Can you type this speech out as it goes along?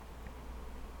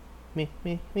Me.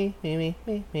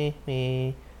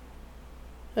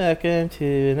 Welcome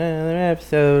to another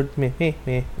episode.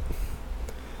 Me.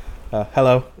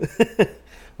 Hello.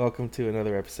 Welcome to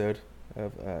another episode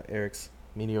of Eric's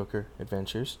Mediocre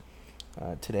Adventures.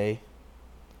 Today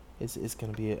is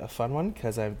going to be a fun one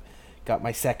because I've got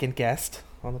my second guest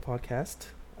on the podcast.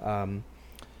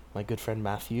 My good friend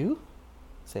Matthew.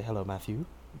 Say hello, Matthew.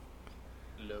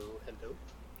 Hello.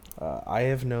 I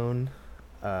have known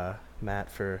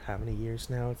Matt for how many years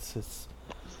now? It's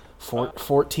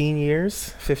 14 years,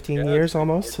 15 years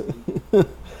almost. It's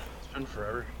been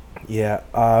forever. Yeah,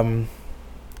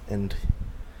 and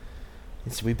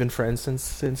we've been friends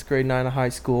since grade 9 of high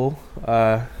school,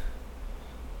 and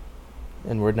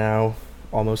we're now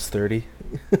almost 30.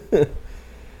 That's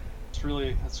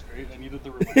great. I needed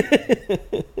the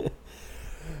reminder.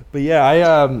 But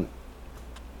yeah,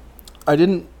 I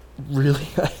didn't really,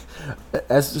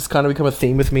 as it's kind of become a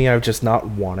theme with me, I've just not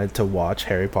wanted to watch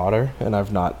Harry Potter, and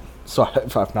I've not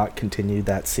continued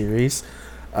that series,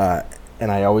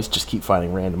 and I always just keep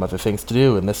finding random other things to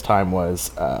do, and this time was,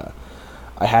 I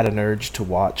had an urge to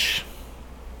watch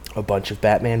a bunch of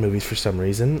Batman movies for some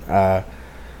reason, and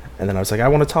then I was like, I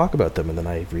want to talk about them, and then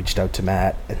I reached out to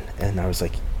Matt, and I was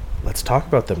like, let's talk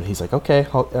about them, and he's like, okay,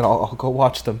 I'll go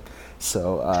watch them.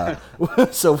 So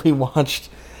so we watched,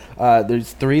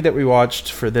 there's 3 that we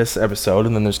watched for this episode,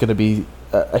 and then there's going to be,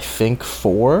 I think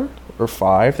 4 or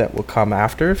 5 that will come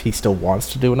after if he still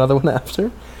wants to do another one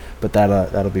after, but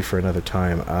that'll be for another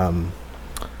time.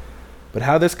 But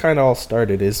how this kind of all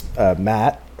started is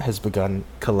Matt has begun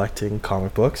collecting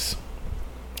comic books.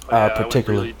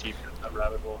 Particularly, I went really deep into that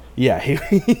rabbit hole. yeah,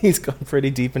 he's gone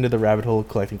pretty deep into the rabbit hole of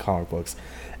collecting comic books,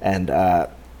 and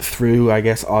through, I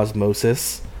guess,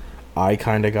 osmosis, I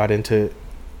kind of got into.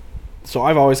 So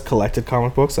I've always collected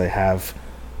comic books. I have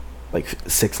like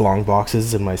 6 long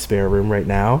boxes in my spare room right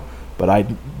now, but I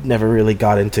never really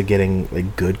got into getting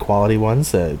like good quality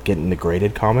ones, getting the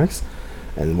graded comics.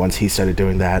 And once he started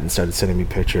doing that and started sending me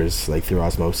pictures like through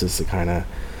osmosis, it kind of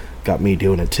got me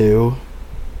doing it too.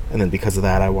 And then because of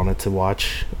that, I wanted to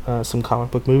watch some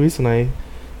comic book movies, and I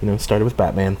started with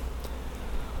Batman.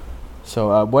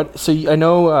 So what? So I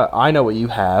know what you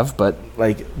have, but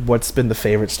like, what's been the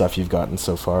favorite stuff you've gotten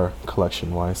so far,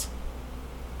 collection wise?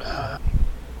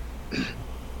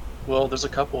 Well, there's a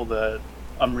couple that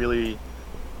I'm really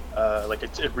like.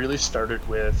 It really started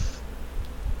with,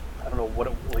 I don't know what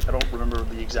I don't remember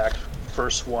the exact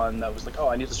first one that was like, oh,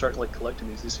 I need to start like collecting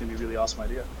these. This is gonna be a really awesome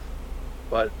idea.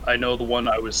 But I know the one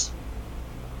I was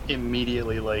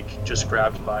immediately like just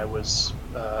grabbed by was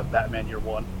Batman Year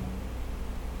One.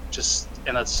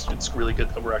 And it's really good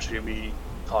that we're actually gonna be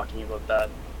talking about that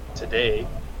today,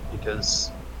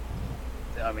 because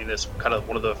I mean it's kind of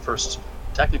one of the first,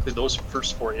 technically those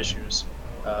first 4 issues,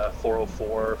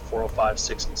 404, 405,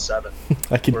 6, and 7.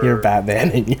 I can hear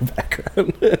Batman in your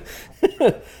background. Those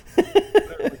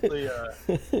are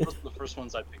the first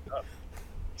ones I picked up.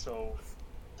 So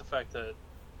the fact that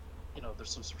there's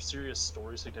some serious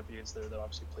story significance there that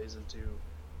obviously plays into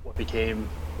what became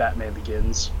Batman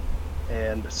Begins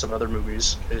and some other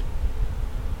movies.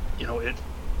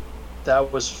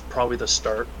 That was probably the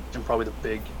start and probably the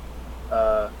big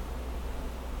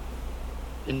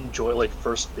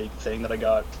first big thing that I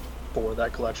got for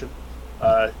that collection.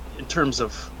 In terms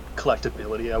of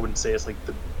collectability, I wouldn't say it's like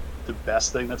the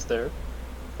best thing that's there,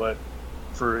 but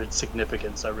for its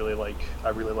significance, I really like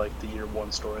the Year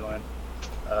One storyline.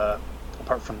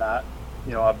 Apart from that,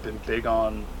 I've been big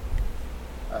on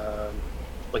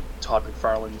like Todd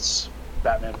McFarlane's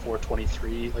Batman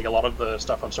 423. Like, a lot of the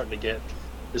stuff I'm starting to get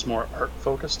is more art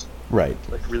focused. Right.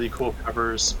 Like really cool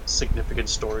covers, significant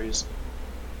stories.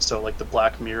 So like the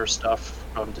Black Mirror stuff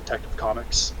from Detective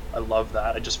Comics, I love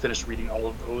that. I just finished reading all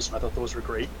of those, and I thought those were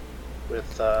great.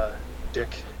 With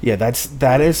Dick. Yeah, that's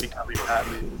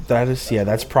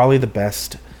probably the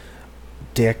best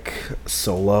Dick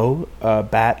solo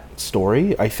Bat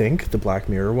story, I think, the Black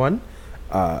Mirror one.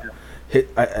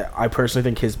 I personally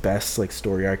think his best like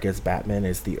story arc as Batman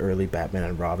is the early Batman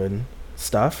and Robin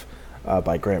stuff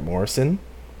by Grant Morrison,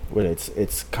 when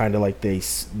it's kind of like the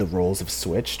roles have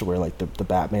switched, where like the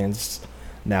Batman's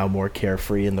now more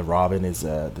carefree and the Robin is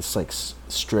this like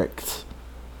strict,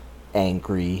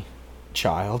 angry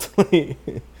child. I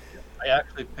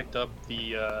actually picked up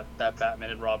the that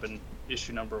Batman and Robin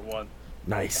issue #1.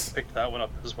 Nice. I picked that one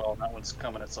up as well, and that one's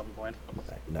coming at some point.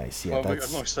 Nice. Yeah, well,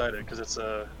 I'm excited because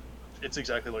it's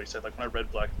exactly like you said. Like, when I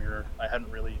read Black Mirror, I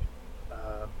hadn't really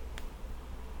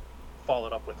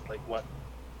followed up with like what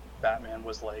Batman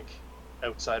was like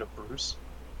outside of Bruce.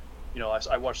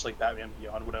 I watched like Batman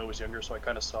Beyond when I was younger, so I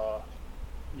kind of saw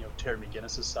Terry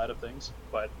McGinnis's side of things.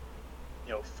 But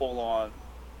full on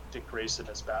Dick Grayson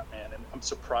as Batman, and I'm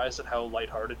surprised at how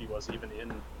lighthearted he was even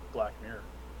in Black Mirror.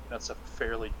 That's a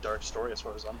fairly dark story as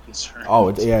far as I'm concerned. Oh,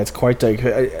 yeah, it's quite dark.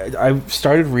 I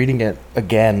started reading it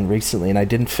again recently, and I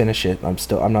didn't finish it.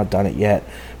 I'm not done it yet.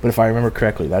 But if I remember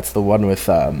correctly, that's the one with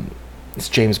it's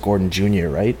James Gordon Jr.,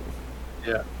 right?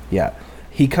 Yeah. Yeah,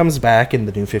 he comes back in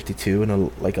the New 52 in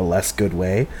a less good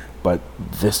way, but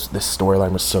this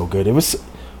storyline was so good.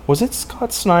 Was it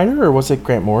Scott Snyder or was it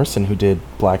Grant Morrison who did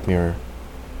Black Mirror?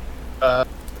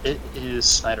 It is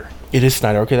Snyder. It is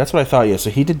Snyder. Okay, that's what I thought. Yeah, so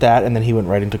he did that, and then he went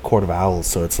right into Court of Owls.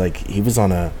 So it's like he was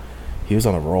on a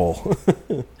roll.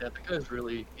 Yeah, the guy's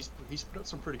really he's put out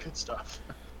some pretty good stuff.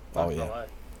 Oh yeah. Lie.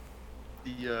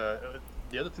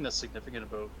 The other thing that's significant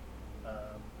about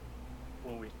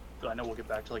I know we'll get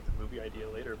back to like the movie idea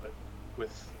later, but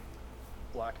with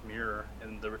Black Mirror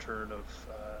and the return of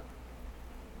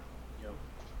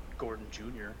Gordon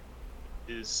Jr.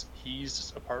 is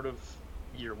he's a part of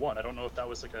Year One. I don't know if that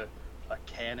was like a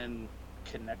canon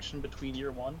connection between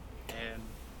Year One and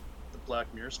the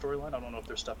Black Mirror storyline. I don't know if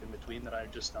there's stuff in between that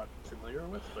I'm just not familiar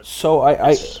with. But so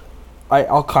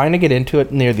I'll kind of get into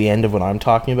it near the end of when I'm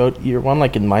talking about Year One,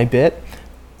 like in my bit.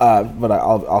 But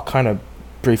I'll kind of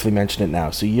briefly mention it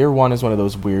now. So Year One is one of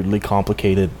those weirdly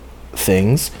complicated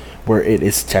things where it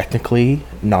is technically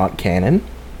not canon.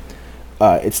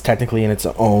 It's technically in its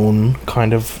own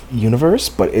kind of universe,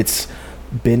 but it's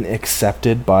been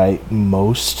accepted by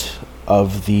most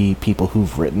of the people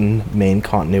who've written main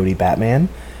continuity Batman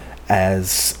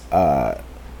as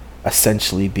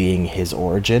essentially being his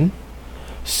origin.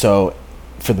 So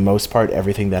for the most part,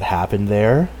 everything that happened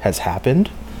there has happened.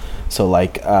 So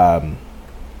like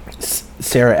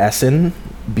Sarah Essen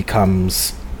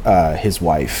becomes his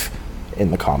wife in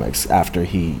the comics after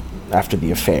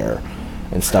the affair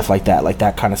and stuff like that. Like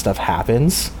that kind of stuff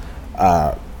happens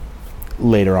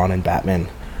later on in Batman.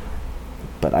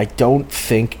 But I don't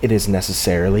think it is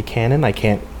necessarily canon. I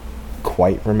can't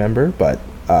quite remember, but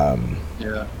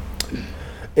yeah.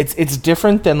 It's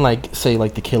different than like say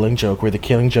like the Killing Joke, where the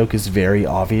Killing Joke is very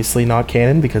obviously not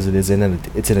canon because it's in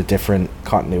a different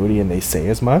continuity and they say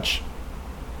as much.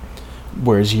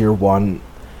 Whereas Year One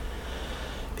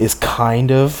is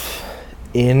kind of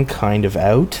in, kind of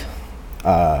out.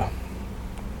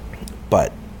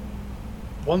 But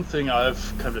one thing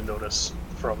I've come to notice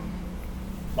from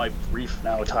my brief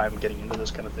now time getting into this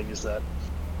kind of thing is that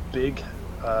big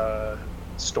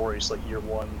stories like Year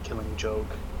One, Killing Joke,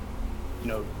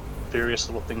 various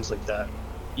little things like that,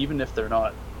 even if they're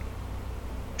not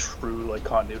true like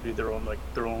continuity, their own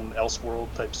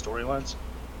Elseworld type storylines,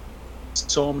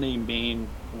 so many main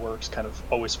works kind of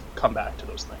always come back to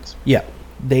those things. Yeah,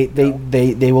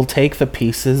 they will take the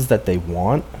pieces that they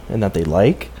want and that they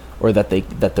like, or that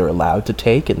they're allowed to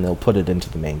take, and they'll put it into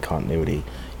the main continuity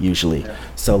usually. Yeah.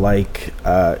 So like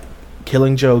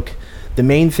Killing Joke, the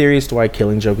main theory as to why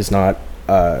Killing Joke is not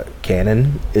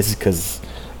canon is because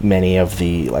many of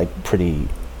the like pretty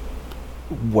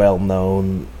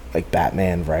well-known like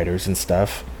Batman writers and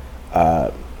stuff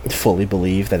fully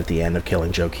believe that at the end of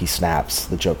Killing Joke he snaps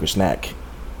the Joker's neck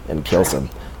and kills him.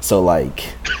 So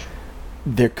like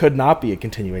there could not be a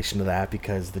continuation of that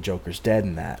because the Joker's dead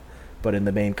in that. But in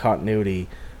the main continuity,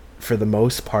 for the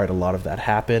most part, a lot of that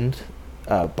happened.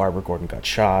 Barbara Gordon got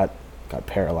shot, got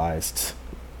paralyzed,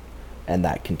 and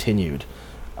that continued.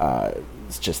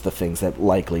 It's just the things that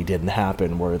likely didn't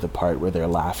happen were the part where they're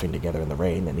laughing together in the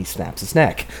rain and he snaps his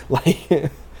neck.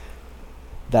 Like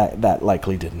that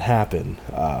likely didn't happen.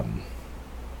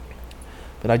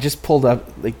 But I just pulled up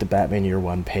like the Batman Year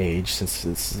One page since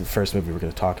it's the first movie we're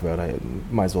going to talk about. I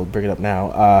might as well bring it up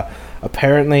now.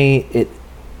 Apparently, it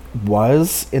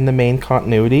was in the main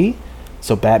continuity,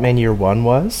 so Batman Year One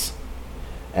was,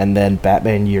 and then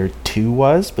Batman Year Two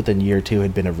was, but then Year Two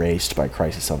had been erased by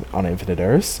Crisis on Infinite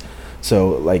Earths. So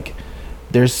like,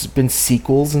 there's been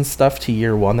sequels and stuff to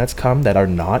Year One that's come that are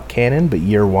not canon, but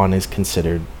Year One is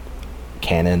considered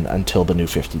canon until the New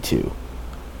 52.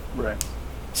 Right.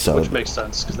 So which makes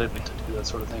sense because they like to do that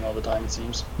sort of thing all the time, it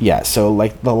seems. Yeah. So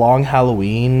like the Long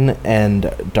Halloween and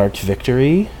Dark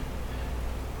Victory,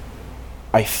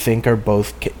 I think are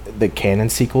both the canon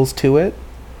sequels to it,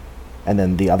 and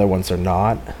then the other ones are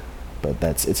not. But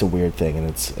it's a weird thing, and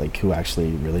it's like who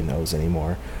actually really knows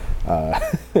anymore.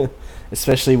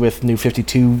 Especially with New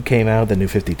 52 came out, then New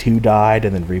 52 died,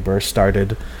 and then Rebirth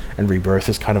started, and Rebirth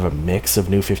is kind of a mix of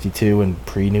New 52 and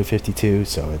pre-New 52,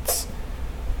 so it's.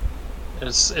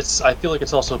 I feel like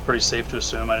it's also pretty safe to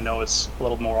assume. I know it's a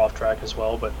little more off track as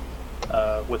well, but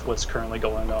with what's currently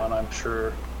going on, I'm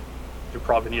sure you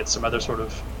probably need some other sort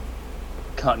of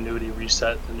continuity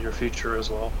reset in your future as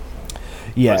well. Or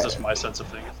is Yeah, this my sense of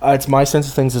things? it's my sense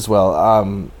of things as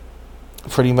well.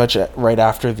 Pretty much right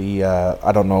after the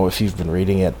I don't know if you've been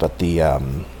reading it, but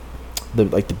the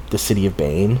City of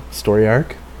Bane story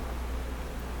arc.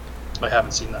 I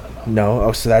haven't seen that. No. No,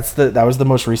 oh, so that was the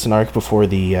most recent arc before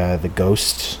the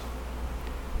Ghost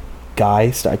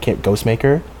guy. I can't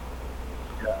Ghostmaker,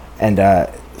 Yeah. and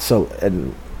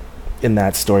and in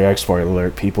that story arc, spoiler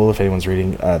alert, people, if anyone's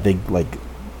reading, they like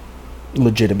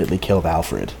legitimately killed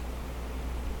Alfred.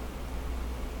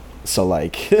 So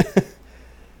like,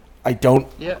 I don't.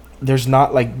 Yeah. There's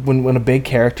not like when a big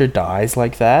character dies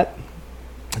like that,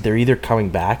 they're either coming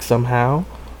back somehow,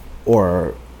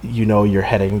 or you're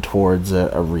heading towards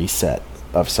a reset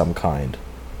of some kind.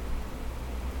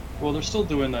 Well, they're still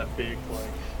doing that big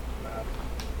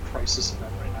crisis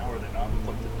event right now, are they not? With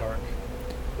like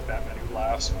the Batman Who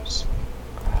Laughs, who's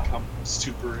become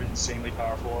super insanely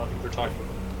powerful. I think they're talking.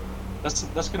 That's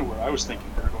kind of where I was thinking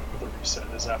they're going with a reset.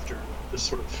 Is after this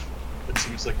sort of, it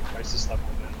seems like a crisis level,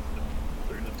 then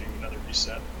they're going to do another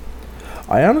reset.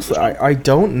 I honestly, I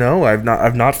don't know.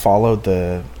 I've not followed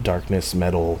the Darkness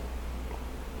Metal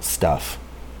stuff.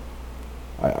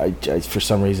 I for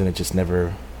some reason it just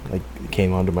never like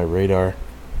came onto my radar.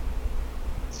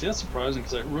 See, that's surprising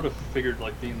because I would have figured,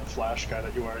 like being the Flash guy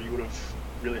that you are, you would have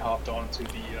really hopped on to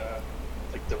the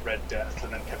like the Red Death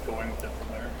and then kept going with it from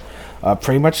there.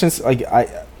 Pretty much since like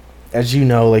as you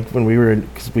know, like when we were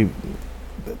because we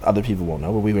other people won't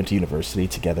know, but we went to university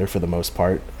together for the most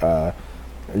part.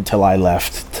 Until I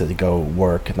left to go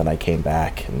work, and then I came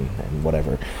back and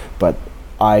whatever. But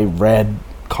I read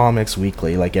comics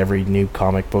weekly, like every new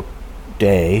comic book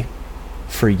day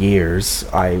for years.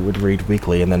 I would read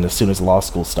weekly, and then as soon as law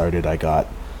school started, I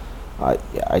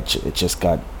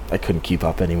couldn't keep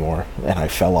up anymore, and I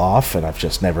fell off, and I've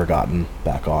just never gotten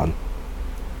back on.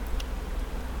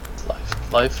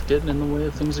 Life getting in the way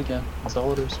of things again. That's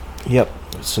all it is. Yep.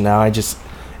 So now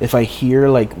if I hear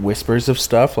like whispers of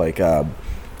stuff, like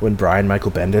when Brian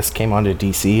Michael Bendis came onto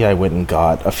DC, I went and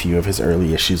got a few of his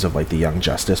early issues of like the Young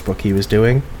Justice book he was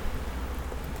doing,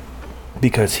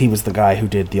 because he was the guy who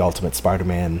did the Ultimate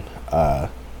Spider-Man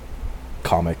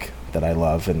comic that I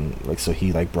love, and like so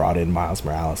he like brought in Miles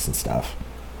Morales and stuff.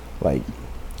 Like,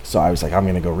 so I was like, I'm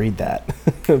gonna go read that,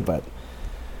 but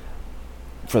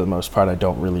for the most part, I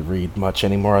don't really read much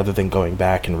anymore, other than going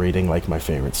back and reading like my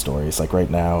favorite stories. Like right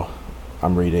now,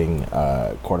 I'm reading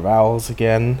Court of Owls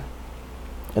again,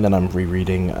 and then I'm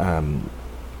rereading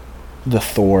the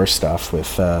Thor stuff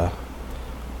with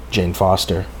Jane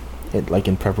Foster, like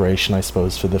in preparation, I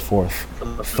suppose, for the fourth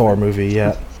Thor movie.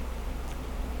 Yeah.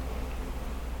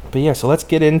 But yeah, so let's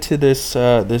get into this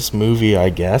this movie, I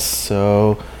guess.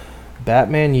 So,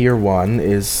 Batman Year One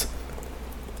is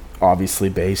obviously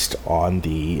based on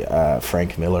the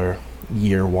Frank Miller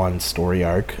Year One story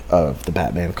arc of the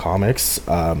Batman comics.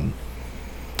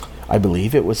 I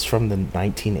believe it was from the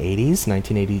 1980s,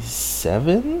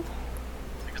 1987? I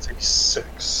think it's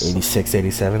 86. 86,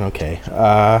 87, okay.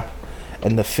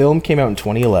 And the film came out in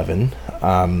 2011.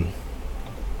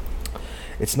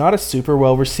 It's not a super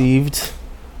well received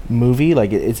movie.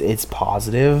 Like it's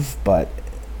positive, but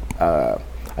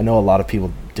I know a lot of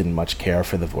people didn't much care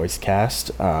for the voice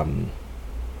cast.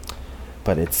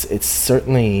 But it's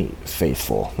certainly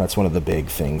faithful. That's one of the big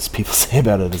things people say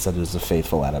about it, is that it is a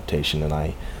faithful adaptation, and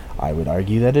I would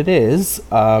argue that it is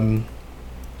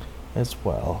as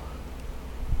well.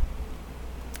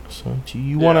 So do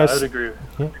you want to? I'd agree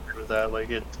with that. Like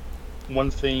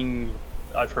one thing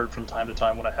I've heard from time to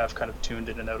time when I have kind of tuned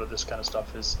in and out of this kind of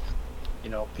stuff is,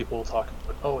 people will talk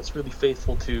about, oh, it's really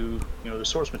faithful to, the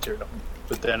source material.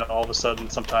 But then all of a sudden,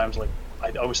 sometimes, like,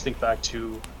 I always think back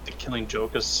to The Killing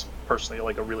Joke as personally,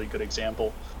 like, a really good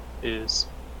example. Is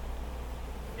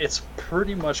it's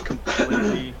pretty much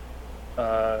completely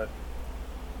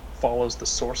follows the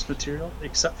source material,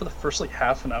 except for the first, like,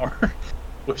 half an hour,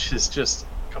 which is just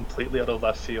completely out of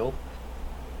left field.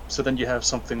 So then you have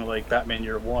something like Batman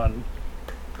Year One,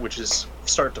 which is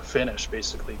start to finish,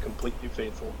 basically, completely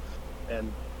faithful.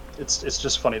 And it's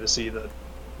just funny to see that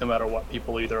no matter what,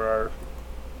 people either are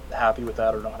happy with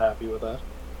that or not happy with that.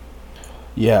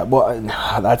 Yeah, well,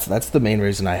 that's the main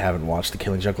reason I haven't watched The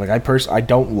Killing Joke. Like, I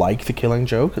don't like The Killing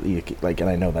Joke. Like, and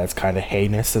I know that's kind of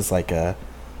heinous as a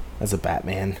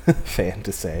Batman fan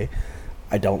to say.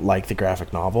 I don't like the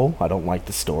graphic novel. I don't like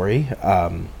the story.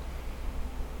 I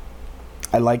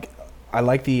like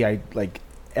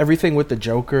everything with the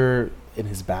Joker in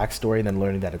his backstory, and then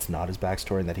learning that it's not his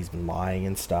backstory and that he's been lying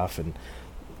and stuff, and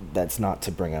that's not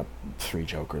to bring up Three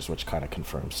Jokers, which kind of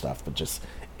confirms stuff, but just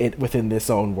it within this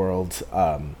own world.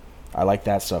 I like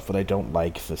that stuff, but I don't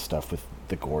like the stuff with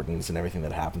the Gordons and everything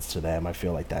that happens to them. I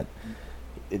feel like that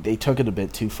they took it a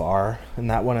bit too far in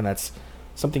that one, and that's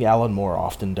something Alan Moore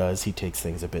often does. He takes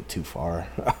things a bit too far.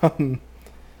 And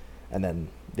then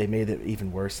they made it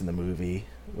even worse in the movie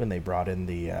when they brought in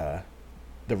the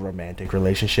romantic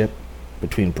relationship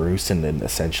between Bruce and then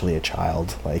essentially a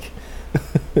child. Like,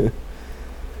 It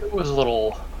was a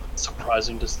little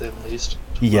surprising to say the least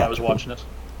when Yeah. I was watching it.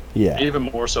 yeah, Even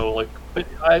more so, like, but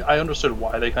I understood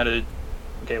why they kind of.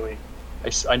 Okay, wait.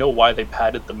 I know why they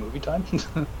padded the movie time.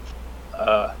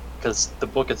 Because the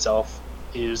book itself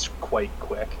is quite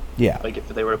quick. yeah, Like, if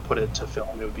they were to put it to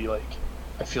film, it would be like,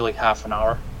 I feel like half an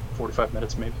hour, 45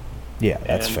 minutes maybe. yeah.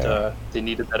 That's And fair. they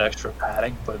needed that extra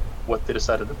padding, but what they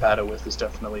decided to pad it with is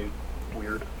definitely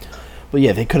weird. But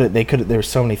yeah, they could. There's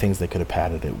so many things they could have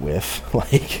padded it with.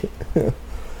 Like,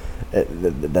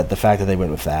 that the fact that they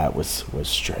went with that was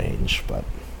strange. But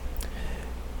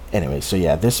anyway, so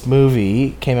yeah, this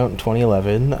movie came out in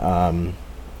 2011.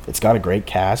 It's got a great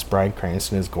cast. Bryan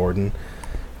Cranston is Gordon.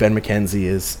 Ben McKenzie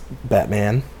is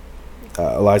Batman.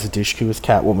 Eliza Dushku is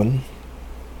Catwoman.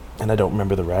 And I don't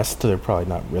remember the rest. They're probably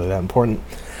not really that important.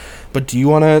 But do you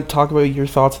want to talk about your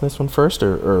thoughts on this one first,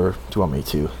 or do you want me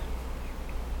to?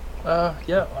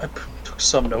 Yeah, took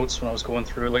some notes when I was going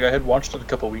through it. Like, I had watched it a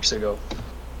couple weeks ago,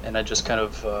 and I just kind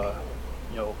of,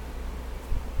 you know,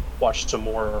 watched some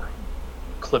more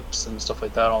clips and stuff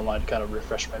like that online to kind of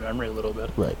refresh my memory a little bit.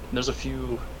 Right. And there's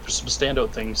some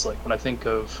standout things, like when I think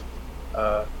of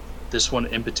this one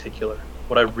in particular,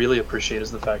 what I really appreciate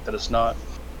is the fact that it's not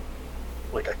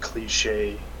like a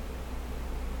cliche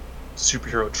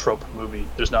superhero trope movie.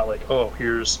 There's not like, oh,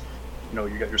 here's, you know,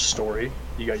 you got your story,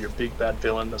 you got your big bad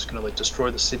villain that's gonna like destroy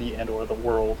the city and or the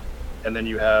world, and then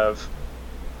you have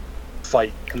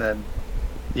fight and then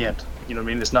the end. You know what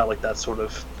I mean? It's not like that sort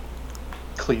of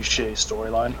cliche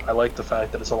storyline. I like the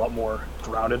fact that it's a lot more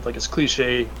grounded. Like, it's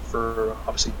cliche for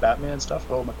obviously Batman stuff.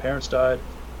 Oh, my parents died,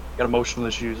 got emotional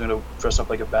issues, I'm gonna dress up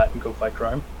like a bat and go fight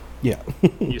crime. Yeah.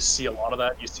 You see a lot of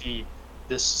that. You see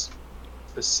this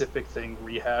specific thing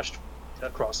rehashed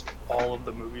across all of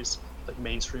the movies, like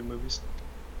mainstream movies.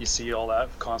 You see all that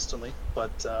constantly,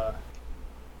 but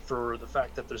for the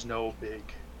fact that there's no big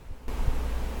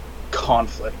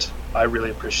conflict, I really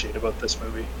appreciate about this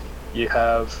movie. You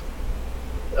have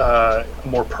a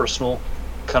more personal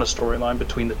kind of storyline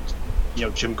between the, you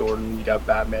know, Jim Gordon, you got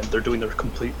Batman. They're doing their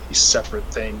completely separate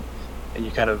thing, and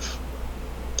you kind of,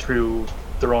 through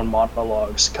their own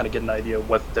monologues, kind of get an idea of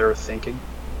what they're thinking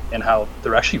and how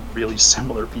they're actually really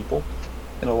similar people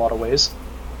in a lot of ways.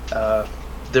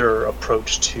 Their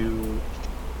approach to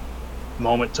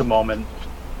moment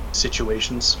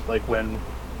situations, like when,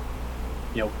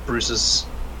 you know, Bruce is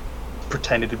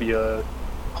pretending to be a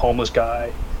homeless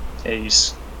guy and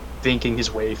he's thinking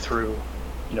his way through,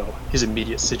 you know, his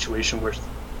immediate situation with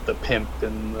the pimp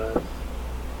and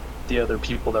the other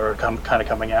people that are kind of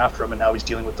coming after him, and how he's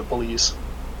dealing with the police.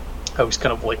 How he's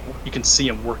kind of like, you can see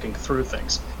him working through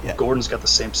things. Yeah. Gordon's got the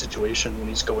same situation when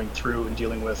he's going through and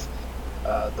dealing with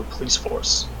the police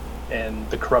force and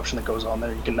the corruption that goes on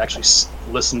there. You can actually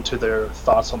listen to their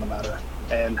thoughts on the matter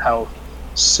and how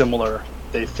similar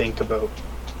they think about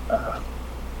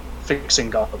fixing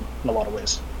Gotham in a lot of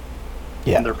ways.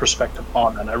 Yeah. And their perspective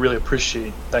on that. And I really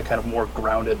appreciate that kind of more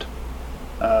grounded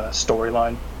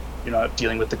storyline. You're not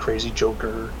dealing with the crazy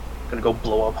Joker gonna go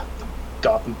blow up the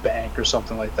Gotham Bank or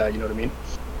something like that. You know what I mean?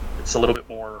 It's a little bit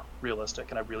more realistic,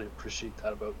 and I really appreciate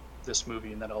that about this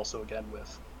movie. And then also again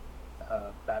with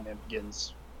Batman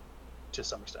Begins to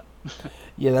some extent.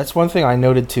 Yeah, that's one thing I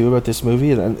noted too about this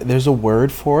movie. And there's a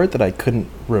word for it that I couldn't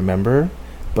remember,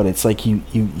 but it's like you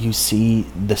see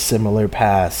the similar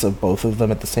paths of both of them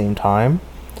at the same time.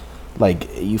 Like,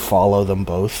 you follow them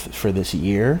both for this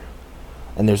year,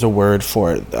 and there's a word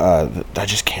for it. I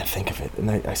just can't think of it, and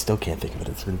I still can't think of it.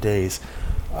 It's been days.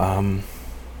 But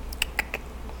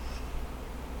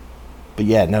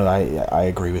yeah, no, I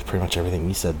agree with pretty much everything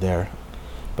you said there.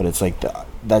 But it's like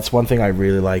that's one thing I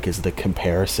really like is the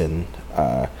comparison.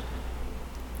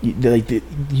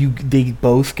 They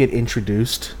both get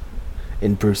introduced.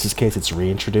 In Bruce's case, it's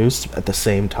reintroduced at the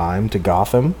same time to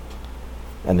Gotham,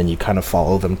 and then you kind of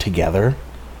follow them together.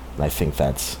 And I think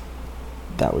that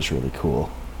was really cool.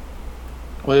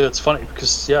 Well, it's funny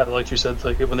because, yeah, like you said,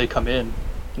 like when they come in,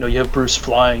 you know, you have Bruce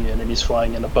flying in, and he's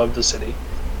flying in above the city,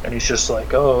 and he's just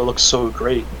like, oh, it looks so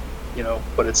great, you know,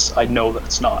 but I know that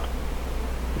it's not.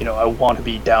 You know, I want to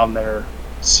be down there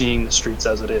seeing the streets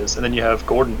as it is. And then you have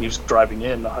Gordon, he's driving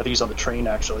in, I think he's on the train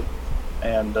actually,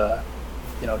 and,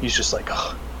 you know, he's just like,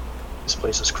 oh, this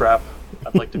place is crap.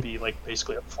 I'd like to be, like,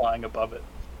 basically flying above it.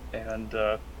 And,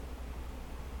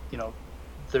 you know,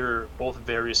 they're both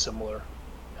very similar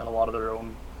in a lot of their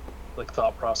own like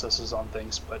thought processes on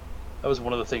things. But that was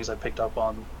one of the things I picked up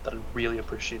on that I really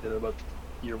appreciated about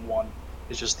year one.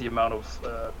 Is just the amount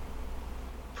of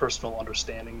personal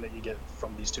understanding that you get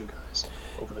from these two guys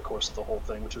over the course of the whole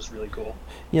thing, which was really cool.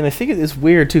 Yeah, and I think it is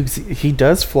weird too because he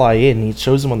does fly in. He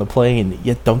shows them on the plane,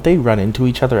 yet don't they run into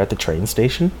each other at the train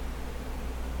station?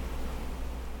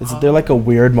 Isn't there like a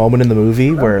weird moment in the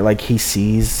movie where like he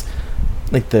sees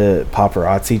like the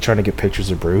paparazzi trying to get pictures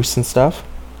of Bruce and stuff?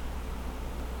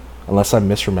 Unless I'm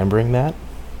misremembering that.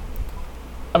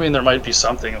 I mean, there might be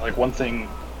something. Like, one thing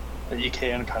that you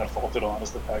can kind of fault it on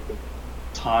is the fact that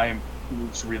time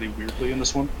moves really weirdly in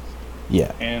this one.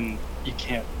 Yeah. And you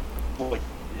can't, like,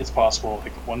 it's possible,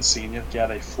 like, one scene, yeah,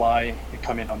 they fly, they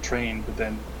come in on train, but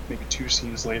then maybe 2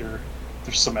 scenes later,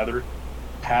 there's some other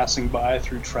passing by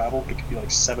through travel. It could be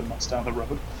like 7 months down the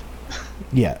road.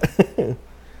 Yeah.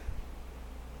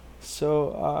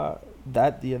 So,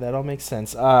 that all makes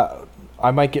sense.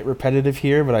 I might get repetitive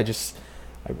here, but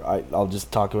I'll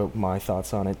just talk about my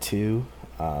thoughts on it too.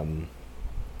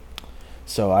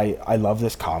 So I love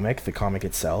this comic. The comic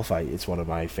itself, it's one of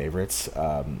my favorites.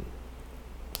 And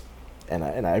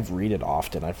I've read it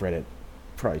often. I've read it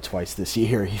probably twice this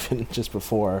year, even just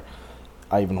before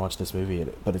I even watched this movie.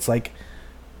 But it's like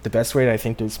the best way I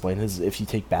think to explain it is if you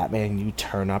take Batman, you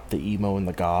turn up the emo and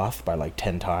the goth by like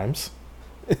 10 times,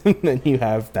 and then you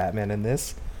have Batman in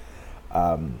this.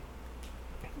 The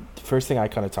first thing I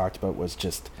kind of talked about was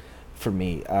just, for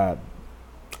me,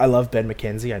 I love Ben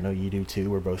McKenzie. I know you do too.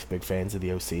 We're both big fans of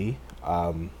the OC.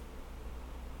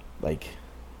 Like,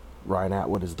 Ryan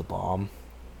Atwood is the bomb,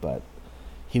 but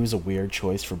he was a weird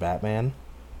choice for Batman,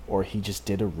 or he just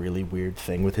did a really weird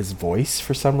thing with his voice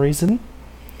for some reason.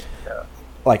 Yeah.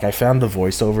 Like, I found the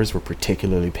voiceovers were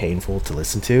particularly painful to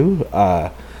listen to,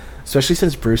 especially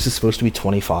since Bruce is supposed to be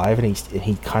 25 and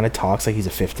he kind of talks like he's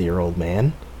a 50-year-old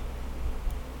man.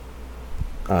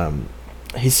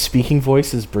 His speaking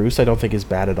voice as Bruce I don't think is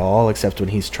bad at all, except when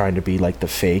he's trying to be like the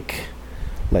fake,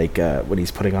 like when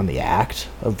he's putting on the act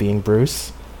of being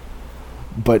Bruce.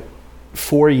 But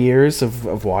 4 years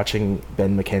of watching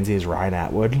Ben McKenzie as Ryan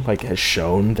Atwood like has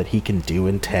shown that he can do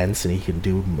intense and he can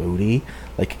do moody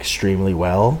like extremely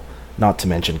well. Not to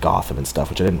mention Gotham and stuff,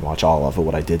 which I didn't watch all of, but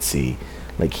what I did see,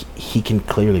 like he can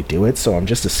clearly do it. So I'm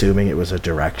just assuming it was a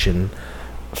direction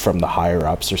from the higher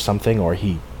ups or something, or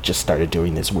he just started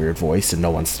doing this weird voice and no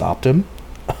one stopped him.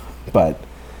 But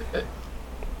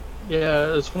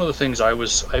yeah, it's one of the things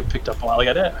I picked up on. Like,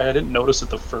 I didn't notice it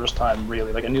the first time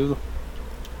really. Like, I knew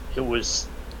there was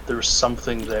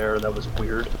something there that was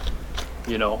weird,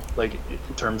 you know, like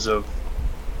in terms of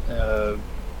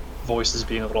voices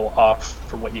being a little off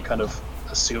from what you kind of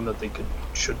assume that they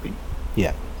should be.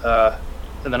 Yeah.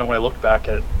 And then when I looked back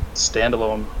at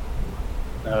standalone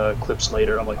clips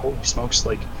later, I'm like, holy smokes!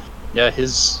 Like, yeah,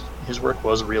 his work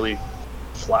was really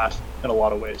flat in a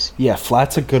lot of ways. Yeah,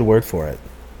 flat's a good word for it.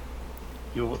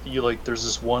 You like, there's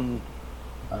this one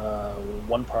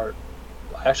part.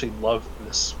 I actually love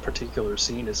this particular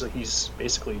scene. Is that he's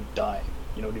basically dying.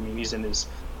 You know what I mean?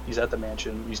 He's at the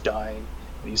mansion. He's dying.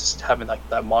 And he's having like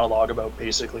that monologue about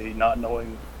basically not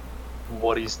knowing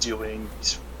what he's doing.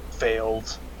 He's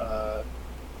failed.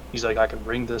 He's like, I can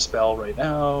ring this bell right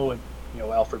now, and you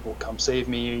know, Alfred will come save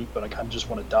me, but I kind of just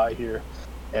want to die here.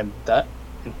 And that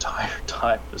entire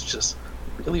time was just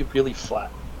really, really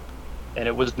flat. And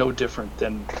it was no different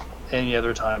than any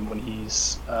other time when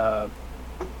he's at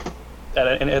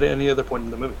any other point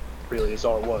in the movie. Really, is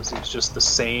all it was. It was just the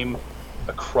same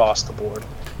across the board.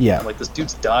 Yeah. And, like, this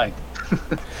dude's dying.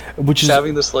 He's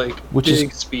having this like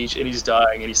big speech, and he's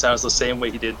dying, and he sounds the same way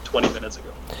he did 20 minutes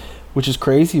ago. Which is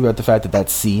crazy about the fact that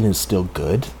scene is still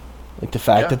good. Like the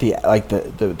fact that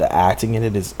the acting in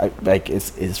it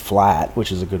is flat,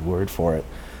 which is a good word for it.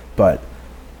 But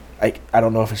I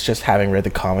don't know if it's just having read the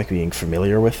comic being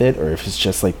familiar with it, or if it's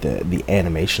just like the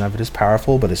animation of it is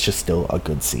powerful, but it's just still a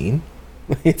good scene.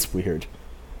 It's weird.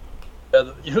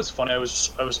 Yeah, you know, it's funny. I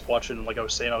was watching, like I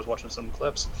was saying, I was watching some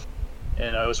clips,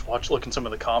 and I was looking some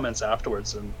of the comments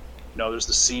afterwards, and you know, there's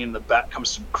the scene, the bat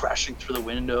comes crashing through the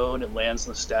window, and it lands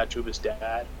on the statue of his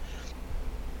dad.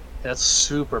 And that's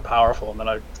super powerful. And then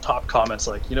I top comments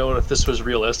like, you know what, if this was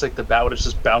realistic, the bat would have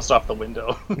just bounced off the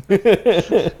window.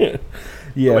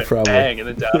 Yeah, went probably. Bang, and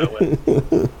then down it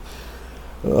went.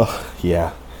 Oh,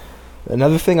 yeah.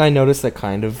 Another thing I noticed that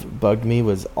kind of bugged me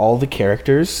was all the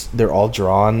characters, they're all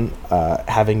drawn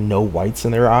having no whites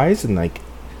in their eyes, and like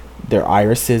their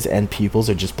irises and pupils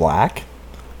are just black.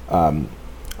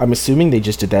 I'm assuming they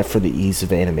just did that for the ease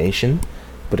of animation,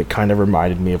 but it kind of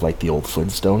reminded me of like the old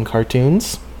Flintstone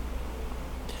cartoons.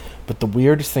 But the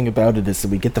weirdest thing about it is that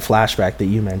we get the flashback that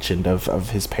you mentioned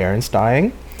of his parents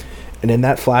dying, And in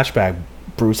that flashback,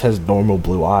 Bruce has normal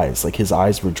blue eyes. Like, his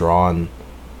eyes were drawn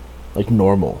like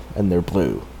normal, and they're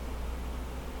blue.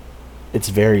 It's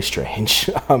very strange.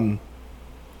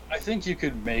 I think you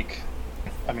could make.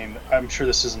 I mean, I'm sure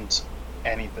this isn't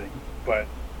anything, but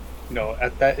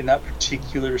at that in that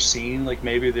particular scene, like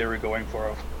maybe they were going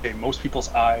for okay, most people's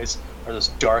eyes are this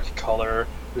dark color.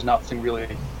 There's nothing really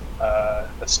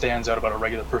that stands out about a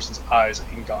regular person's eyes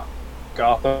in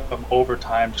Gotham. Over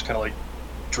time, just kind of like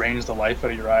drains the life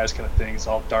out of your eyes, kind of thing. It's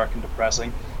all dark and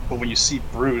depressing. But when you see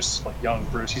Bruce, like young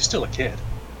Bruce, he's still a kid.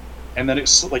 And then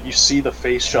it's like you see the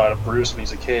face shot of Bruce when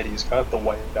he's a kid. He's got the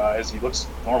white eyes. He looks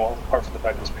normal, apart from the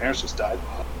fact that his parents just died.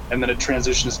 And then it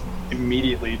transitions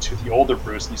immediately to the older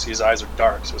Bruce, and you see his eyes are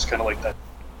dark. So it's kind of like that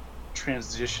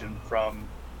transition from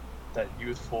that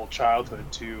youthful childhood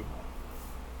to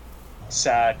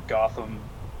sad Gotham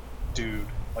dude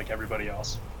like everybody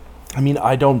else. I mean,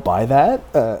 I don't buy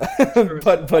that,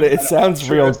 but it sounds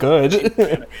real good.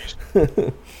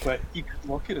 But you could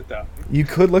look at it that way. You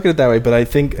could look at it that way, but I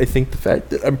think the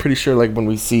fact that I'm pretty sure, like when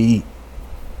we see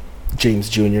James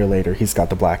Jr. later, he's got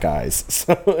the black eyes.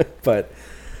 So, but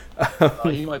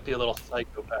he might be a little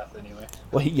psychopath anyway.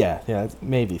 Well, yeah,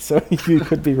 maybe. So you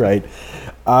could be right.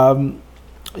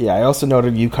 Yeah, I also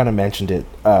noted you kind of mentioned it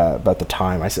about the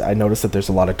time. I noticed that there's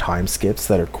a lot of time skips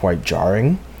that are quite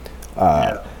jarring.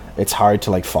 Yeah. It's hard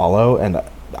to like follow, and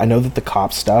I know that the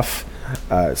cop stuff,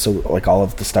 so like all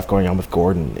of the stuff going on with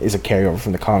Gordon is a carryover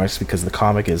from the comics, because the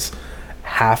comic is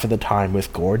half of the time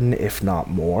with Gordon, if not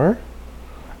more.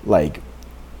 Like,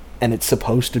 and it's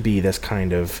supposed to be this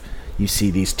kind of, you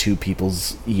see these two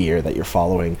people's year that you're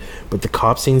following, but the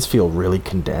cop scenes feel really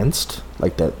condensed,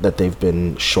 like that they've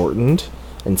been shortened,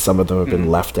 and some of them have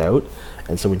been left out.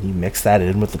 And so when you mix that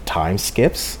in with the time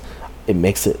skips, it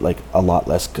makes it like a lot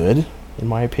less good, in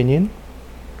my opinion.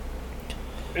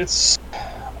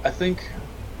 I think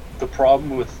the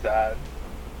problem with that,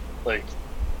 like,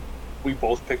 we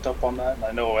both picked up on that, and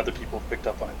I know other people have picked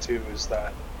up on it too, is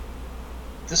that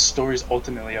this story is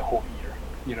ultimately a whole year.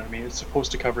 You know what I mean? It's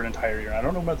supposed to cover an entire year. I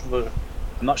don't know about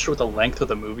I'm not sure what the length of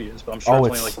the movie is, but I'm sure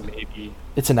it's only like maybe...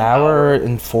 It's an hour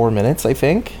and 4 minutes, I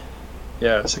think.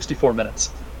 Yeah, 64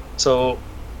 minutes. So,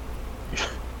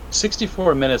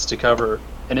 64 minutes to cover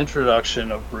an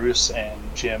introduction of Bruce and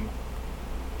Jim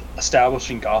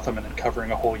establishing Gotham and then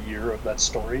covering a whole year of that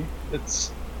story.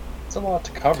 It's a lot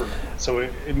to cover. So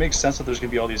it makes sense that there's going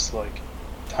to be all these like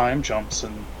time jumps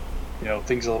and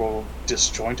things a little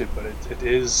disjointed, but it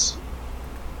is...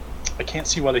 I can't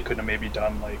see why they couldn't have maybe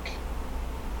done like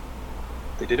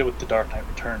they did it with The Dark Knight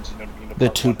Returns, you know what I mean? The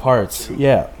two parts,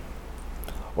 yeah.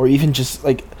 Or even just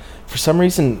like, for some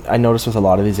reason I noticed with a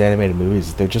lot of these animated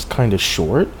movies, they're just kind of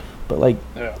short, but like,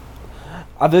 yeah.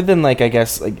 Other than like, I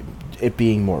guess like it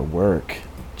being more work,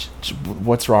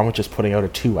 what's wrong with just putting out a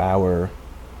 2-hour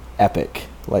epic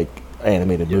like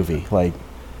animated movie? Like,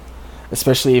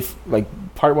 especially if like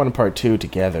part 1 and part 2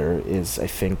 together is, I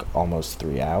think, almost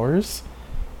 3 hours.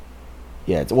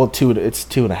 Yeah, it's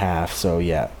 2.5, so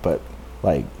yeah, but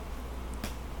like,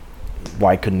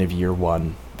 why couldn't have year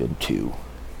 1 been 2?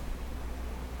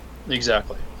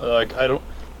 Exactly. Like, I don't...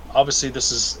 Obviously,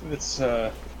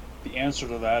 the answer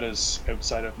to that is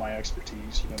outside of my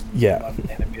expertise. Yeah. I'm not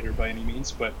an animator by any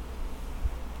means, but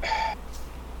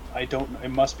I don't... It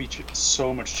must be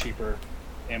so much cheaper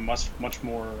and much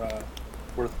more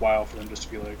worthwhile for them just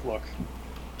to be like, look,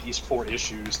 these 4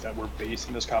 issues that we're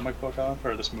basing this comic book on,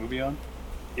 or this movie on,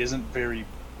 isn't very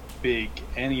big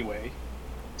anyway,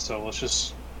 so let's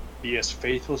just be as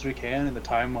faithful as we can, and the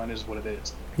timeline is what it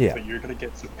is. Yeah. But you're going to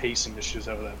get some pacing issues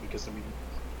out of that, because, I mean,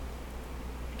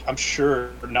 I'm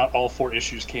sure not all 4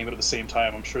 issues came out at the same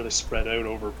time. I'm sure they spread out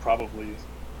over probably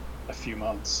a few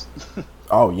months.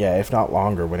 Oh, yeah, if not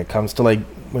longer. When it comes to, like,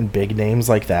 when big names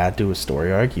like that do a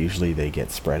story arc, usually they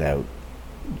get spread out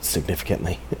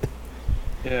significantly.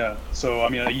 Yeah, so, I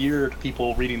mean, a year to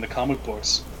people reading the comic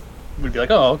books would be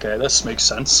like, oh, okay, this makes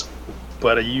sense.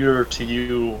 But a year to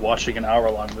you watching an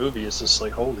hour-long movie is just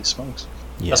like, holy smokes.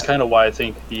 Yeah. That's kind of why I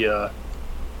think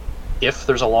if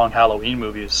there's a long Halloween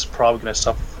movie, it's probably going to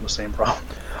suffer from the same problem.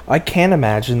 I can't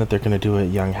imagine that they're going to do a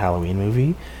young Halloween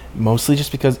movie, mostly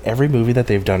just because every movie that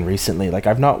they've done recently, like,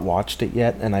 I've not watched it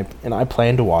yet, and I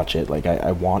plan to watch it, like,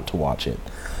 I want to watch it,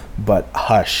 but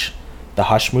Hush, the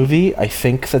Hush movie, I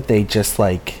think that they just,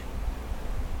 like,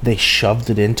 they shoved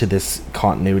it into this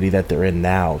continuity that they're in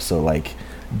now, so, like,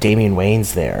 Damian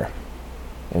Wayne's there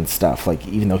and stuff, like,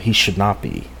 even though he should not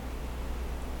be.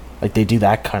 Like, they do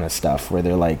that kind of stuff where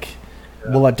they're like,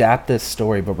 we'll adapt this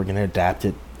story, but we're going to adapt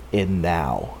it in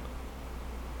now.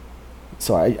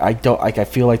 So I don't, like, I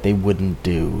feel like they wouldn't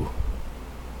do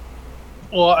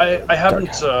Well, I Dark.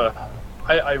 haven't.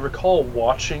 I recall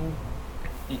watching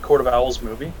the Court of Owls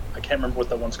movie. I can't remember what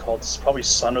that one's called. It's probably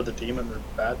Son of the Demon or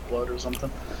Bad Blood or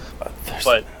something.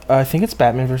 But I think it's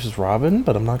Batman versus Robin,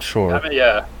 but I'm not sure.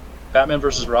 Yeah, Batman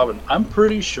versus Robin. I'm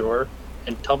pretty sure,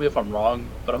 and tell me if I'm wrong,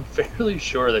 but I'm fairly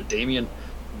sure that Damian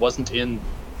wasn't in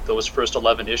those first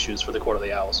 11 issues for the Court of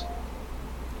the Owls.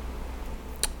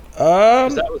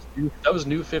 Because that was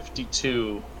New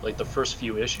 52, like the first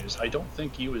few issues. I don't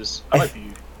think he was. I might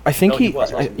be. I think No, he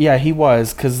was, wasn't he? yeah, he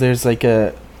was, because there's like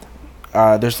a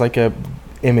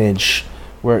image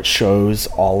where it shows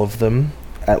all of them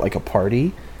at like a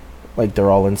party, like they're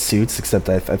all in suits, except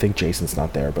I think Jason's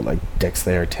not there, but like Dick's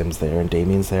there, Tim's there, and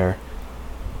Damien's there,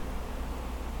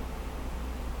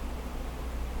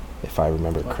 if I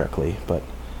remember correctly. But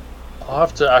I'll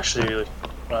have to actually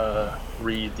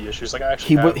read the issues. Like I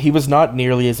actually have. he was not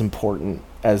nearly as important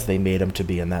as they made him to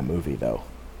be in that movie, though.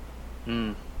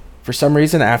 Mm. For some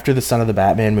reason, after the Son of the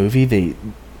Batman movie,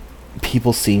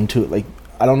 people seem to like.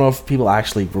 I don't know if people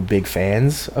actually were big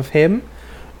fans of him,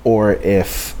 or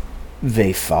if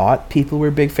they thought people were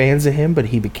big fans of him, but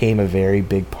he became a very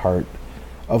big part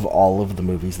of all of the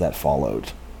movies that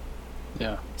followed.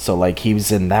 Yeah. So, like, he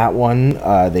was in that one.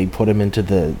 They put him into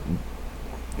the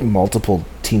multiple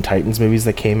Teen Titans movies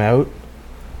that came out.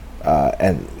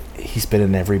 And he's been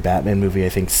in every Batman movie, I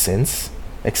think, since,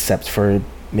 except for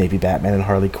maybe Batman and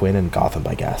Harley Quinn and Gotham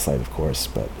by Gaslight, of course,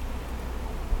 but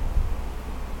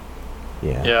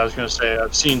yeah. Yeah, I was gonna say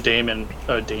I've seen Damian,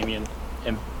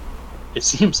 and it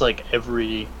seems like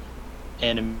every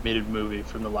animated movie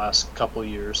from the last couple of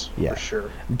years, Yeah. for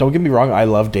sure. Don't get me wrong, I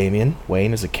love Damian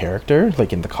Wayne as a character,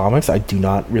 like in the comics. I do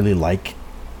not really like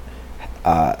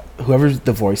whoever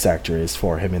the voice actor is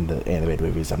for him in the animated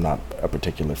movies. I'm not a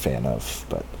particular fan of,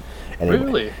 but anyway.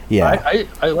 Really? Yeah.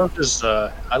 I love his.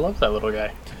 I love that little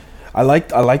guy. I like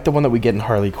the one that we get in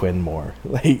Harley Quinn more.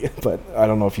 Like, but I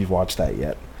don't know if you've watched that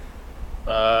yet.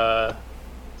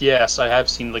 Yes, I have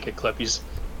seen like a clip. He's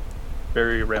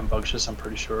very rambunctious. I'm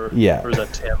pretty sure. Yeah. Or is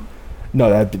that Tim?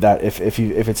 No, that if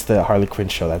it's the Harley Quinn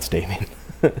show, that's Damian.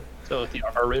 So the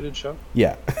R-rated show.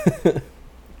 Yeah.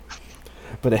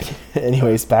 But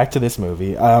anyways, back to this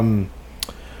movie.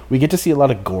 We get to see a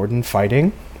lot of Gordon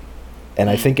fighting, and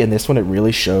I think in this one it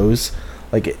really shows,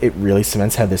 like it really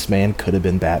cements how this man could have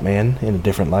been Batman in a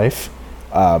different life.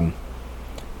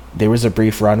 There was a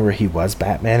brief run where he was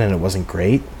Batman, and it wasn't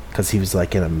great because he was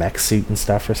like in a mech suit and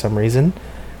stuff for some reason.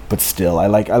 But still, I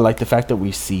like the fact that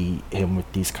we see him with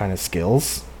these kind of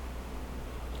skills.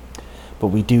 But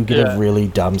we do get a really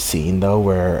dumb scene though,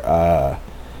 where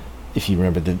if you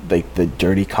remember the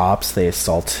dirty cops, they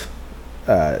assault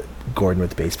Gordon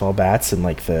with baseball bats in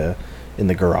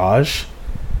the garage,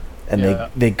 and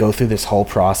they go through this whole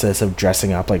process of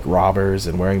dressing up like robbers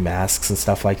and wearing masks and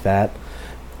stuff like that.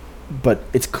 But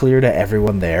it's clear to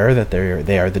everyone there that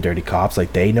they are the dirty cops.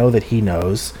 Like, they know that he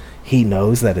knows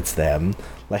that it's them.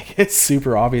 Like, it's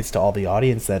super obvious to all the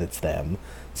audience that it's them.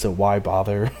 So why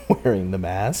bother wearing the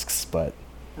masks? But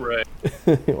Right.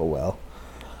 oh well.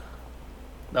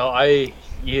 No,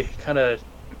 you kind of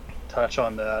touch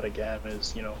on that again.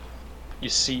 Is you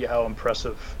see how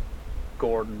impressive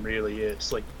Gordon really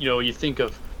is. Like you think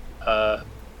of the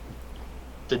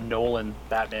Nolan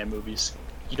Batman movies.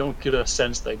 You don't get a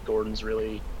sense that Gordon's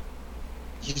really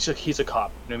he's a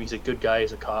cop. He's a good guy.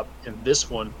 He's a cop. In this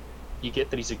one, you get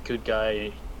that he's a good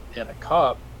guy and a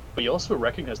cop, but you also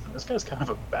recognize that this guy's kind of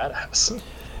a badass.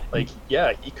 Like,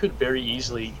 yeah, he could very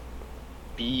easily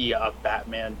be a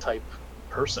Batman type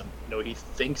person. He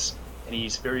thinks, and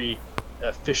he's very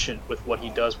efficient with what he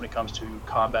does when it comes to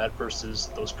combat versus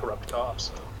those corrupt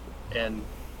cops. And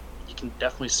you can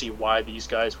definitely see why these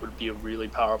guys would be a really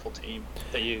powerful team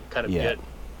that you kind of get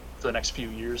for the next few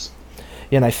years.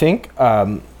 Yeah, and I think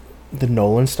the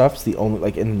Nolan stuff's the only,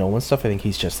 like, in the Nolan stuff, I think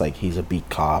he's just like, he's a beat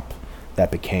cop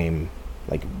that became,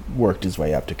 like, worked his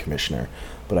way up to commissioner.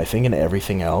 But I think in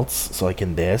everything else, so like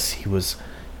in this, he was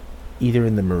either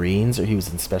in the Marines or he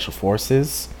was in Special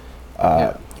Forces.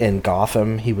 In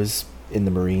Gotham, he was in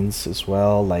the Marines as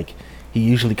well. Like, he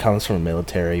usually comes from a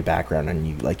military background, and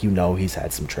he's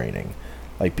had some training,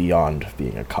 like, beyond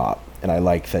being a cop. And I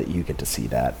like that you get to see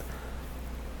that.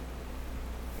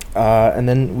 And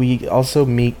then we also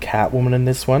meet Catwoman in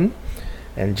this one,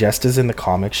 and just as in the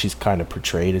comics, she's kind of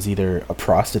portrayed as either a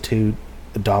prostitute,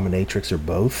 a dominatrix, or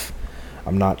both.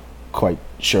 I'm not quite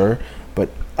sure, but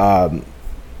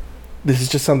this is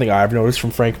just something I've noticed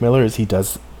from Frank Miller, is he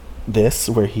does this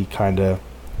where he kind of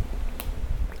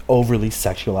overly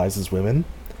sexualizes women.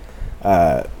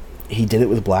 He did it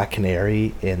with Black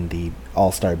Canary in the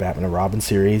All-Star Batman and Robin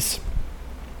series,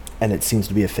 and it seems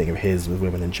to be a thing of his with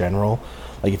women in general.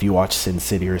 Like if you watch Sin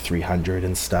City or 300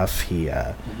 and stuff, he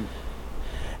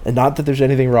and not that there's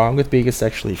anything wrong with being a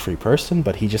sexually free person,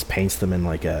 but he just paints them in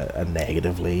like a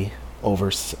negatively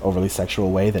overly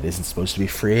sexual way that isn't supposed to be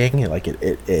freeing. Like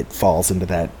it falls into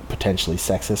that potentially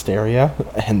sexist area,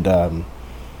 and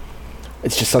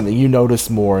it's just something you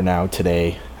notice more now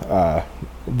today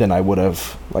than I would have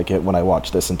when I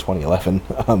watched this in 2011.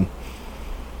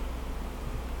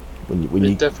 When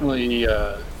you definitely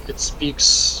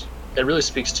it really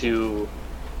speaks to,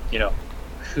 you know,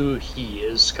 who he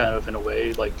is kind of in a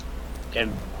way, like,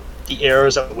 and the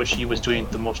eras at which he was doing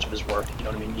the most of his work. You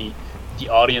know what I mean? The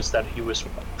audience that he was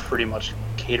pretty much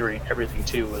catering everything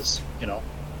to was, you know,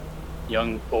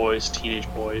 young boys, teenage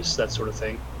boys, that sort of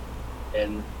thing,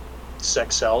 and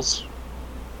sex sells.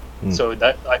 So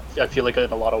that I feel like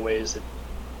in a lot of ways that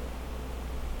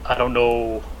I don't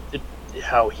know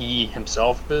how he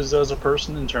himself is as a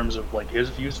person in terms of like his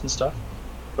views and stuff,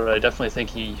 but I definitely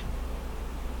think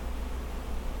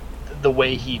the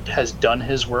way he has done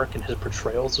his work and his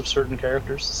portrayals of certain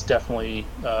characters is definitely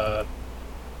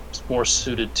more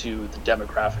suited to the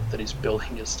demographic that he's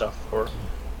building his stuff for.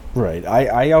 Right.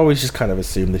 I always just kind of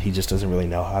assume that he just doesn't really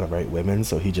know how to write women,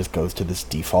 so he just goes to this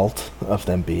default of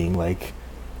them being like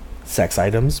sex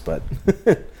items, but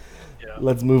yeah.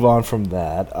 Let's move on from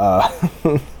that.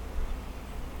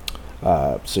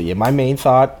 So yeah, my main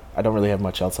thought, I don't really have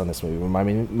much else on this movie, but my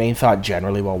main thought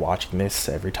generally while watching this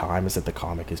every time is that the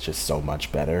comic is just so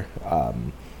much better.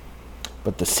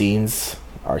 But the scenes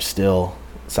are still,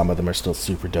 some of them are still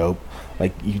super dope.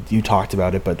 Like you talked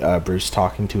about it, but Bruce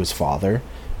talking to his father,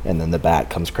 and then the bat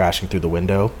comes crashing through the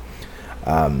window.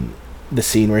 The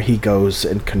scene where he goes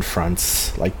and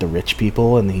confronts like the rich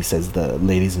people, and he says, "The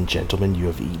ladies and gentlemen, you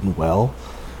have eaten well."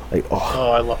 Like,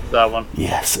 I love that one.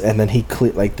 Yes, and then he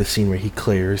like the scene where he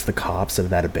clears the cops out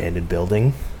of that abandoned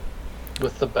building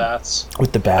with the bats.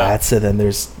 Yeah. And then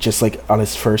there's just like on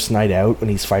his first night out when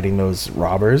he's fighting those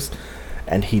robbers,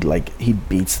 and he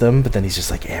beats them, but then he's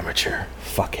just like, amateur,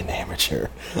 fucking amateur.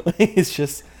 It's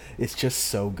just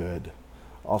so good.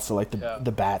 Also, like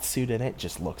the bat suit in it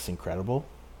just looks incredible.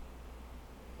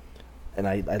 And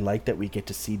I like that we get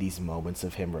to see these moments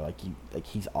of him where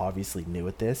he's obviously new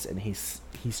at this, and he's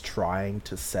trying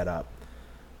to set up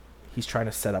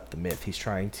the myth. He's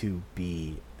trying to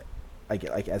be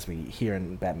like as we hear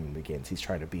in Batman Begins, he's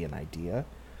trying to be an idea.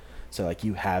 So like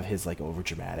you have his like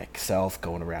overdramatic self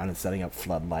going around and setting up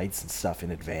floodlights and stuff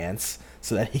in advance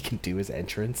so that he can do his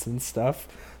entrance and stuff.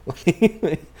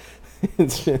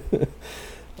 It's just,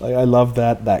 like I love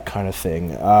that kind of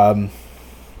thing.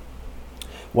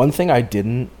 One thing I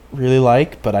didn't really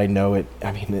like, but I know it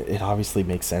obviously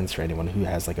makes sense for anyone who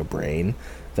has like a brain,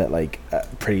 that like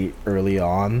pretty early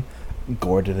on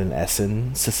Gordon and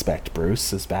Essen suspect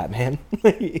Bruce as Batman.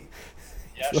 Yeah,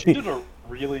 she did a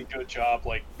really good job,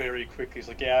 like very quickly. He's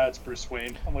like, yeah, it's Bruce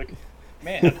Wayne. I'm like,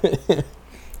 man.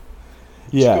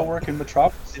 Yeah. Go work in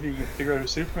Metropolis, see if you can figure out who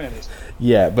Superman is.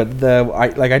 Yeah, but I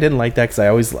didn't like that because I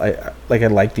always I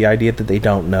like the idea that they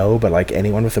don't know, but like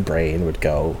anyone with a brain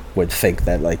would think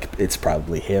that like it's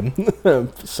probably him.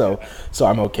 so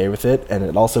I'm okay with it, and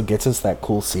it also gets us that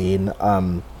cool scene.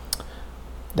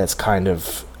 That's kind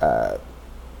of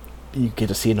you get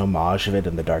to see an homage of it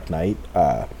in The Dark Knight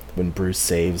when Bruce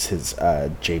saves his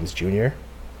James Jr.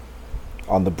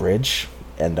 on the bridge,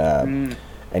 and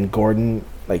Gordon.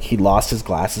 Like, he lost his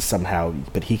glasses somehow,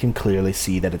 but he can clearly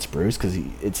see that it's Bruce because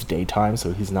it's daytime,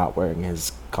 so he's not wearing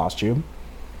his costume.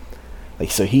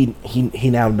 Like, so he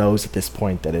now knows at this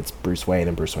point that it's Bruce Wayne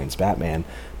and Bruce Wayne's Batman,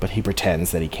 but he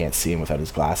pretends that he can't see him without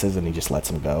his glasses, and he just lets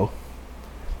him go.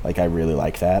 Like, I really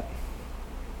like that.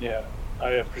 Yeah, I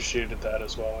appreciated that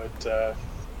as well.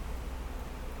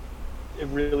 It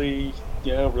really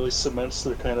cements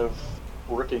their kind of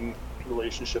working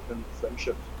relationship and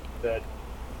friendship that,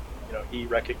 you know, he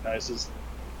recognizes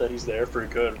that he's there for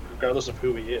good, regardless of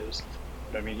who he is.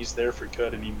 I mean, he's there for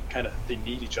good, and they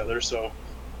need each other. So,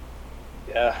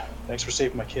 yeah, thanks for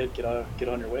saving my kid. Get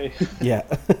on your way. Yeah.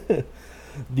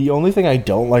 The only thing I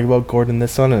don't like about Gordon in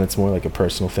this one, and it's more like a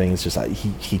personal thing, is just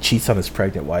he cheats on his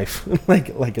pregnant wife, like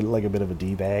a bit of a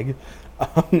d-bag,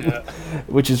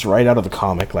 which is right out of the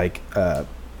comic. Like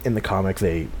in the comic,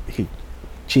 he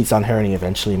cheats on her, and he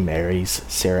eventually marries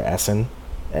Sarah Essen,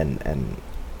 and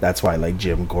that's why like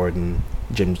Jim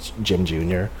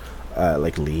Jr.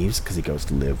 Like leaves because he goes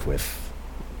to live with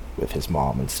his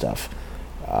mom and stuff.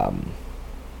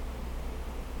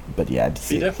 But yeah,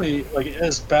 he definitely, like,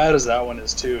 as bad as that one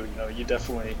is too. You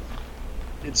know,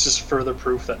 it's just further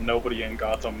proof that nobody in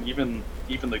Gotham, even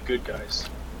the good guys,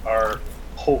 are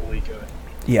wholly good.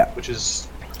 Yeah, which is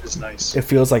is nice. It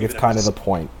feels like it's Even if kind of the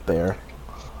point there.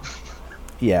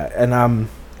 Yeah, and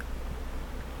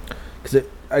because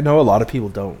I know a lot of people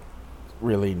don't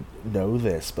really know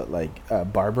this, but like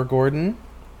Barbara Gordon,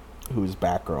 who's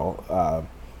Batgirl,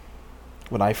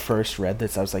 when I first read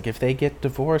this, I was like, if they get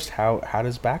divorced, how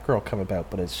does Batgirl come about?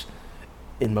 But it's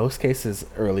in most cases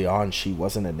early on, she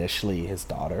wasn't initially his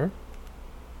daughter.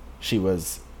 She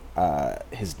was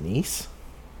his niece,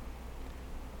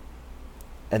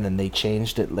 and then they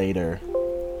changed it later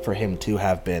for him to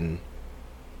have been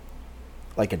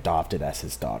like adopted as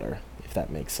his daughter, if that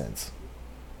makes sense.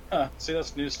 See,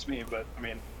 that's news to me, but I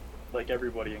mean, like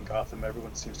everybody in Gotham,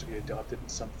 everyone seems to be adopted in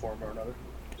some form or another.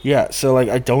 Yeah, so like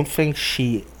I don't think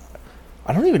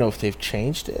I don't even know if they've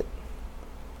changed it.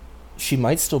 She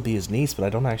might still be his niece, but I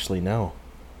don't actually know.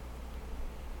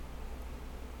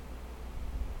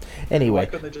 Why Anyway,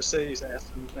 couldn't they just say he's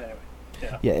Aston? Anyway,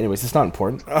 yeah. yeah. Anyways, it's not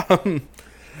important.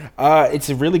 It's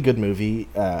a really good movie.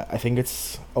 I think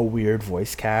it's a weird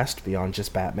voice cast beyond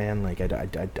just Batman. Like,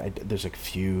 there's a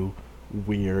few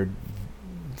weird,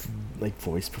 like,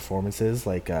 voice performances.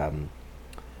 Like, I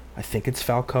think it's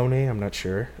Falcone. I'm not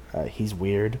sure. He's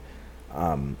weird.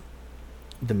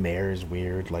 The mayor is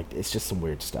weird. Like, it's just some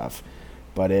weird stuff.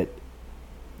 But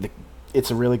it's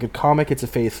a really good comic. It's a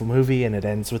faithful movie, and it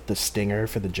ends with the stinger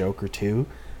for the Joker too.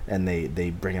 And they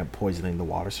bring up poisoning the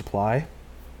water supply,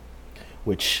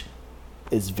 which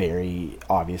is very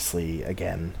obviously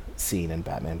again seen in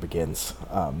Batman Begins.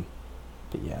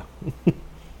 But yeah.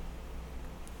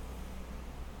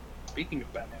 Speaking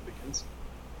of Batman Begins,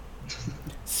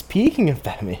 Speaking of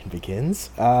Batman Begins,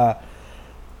 I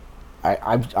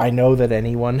know that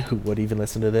anyone who would even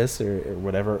listen to this or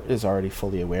whatever is already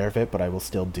fully aware of it, but I will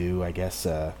still do, I guess,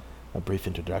 a brief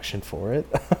introduction for it.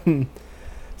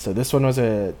 So this one was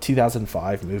a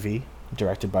 2005 movie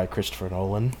directed by Christopher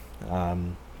Nolan.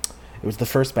 It was the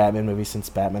first Batman movie since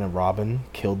Batman and Robin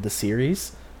killed the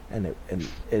series, and it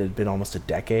had been almost a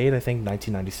decade. I think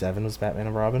 1997 was Batman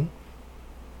and Robin.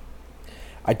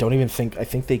 I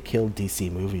think they killed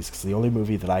DC movies, because the only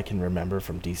movie that I can remember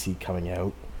from DC coming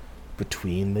out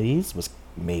between these was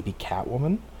maybe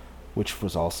Catwoman, which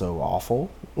was also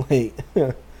awful. Like,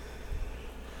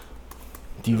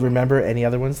 do you remember any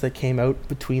other ones that came out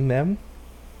between them?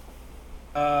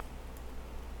 I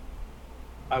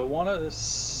want to.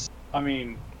 I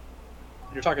mean,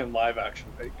 you're talking live action,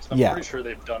 right? 'Cause I'm pretty sure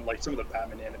they've done like some of the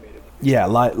Batman animated. Yeah,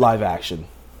 live action.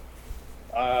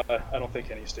 I don't think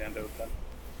any stand out then.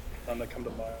 None that come to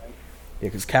mind. Yeah,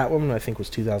 because Catwoman I think was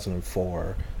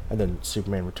 2004, and then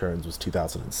Superman Returns was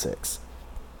 2006.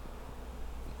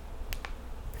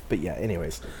 But yeah,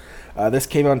 anyways, this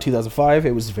came out in 2005.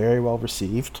 It was very well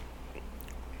received.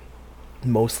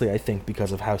 Mostly, I think,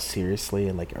 because of how seriously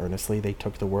and like earnestly they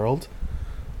took the world.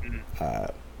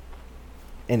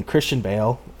 And Christian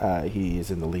Bale, he is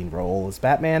in the lead role as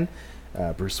Batman,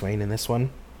 Bruce Wayne in this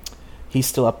one. He's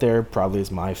still up there, probably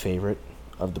as my favorite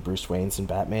of the Bruce Waynes and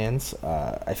Batmans.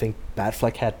 I think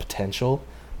Batfleck had potential,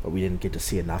 but we didn't get to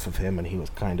see enough of him, and he was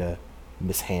kind of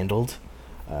mishandled.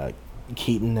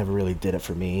 Keaton never really did it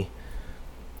for me.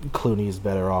 Clooney is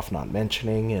better off not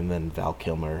mentioning, and then Val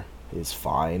Kilmer is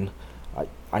fine.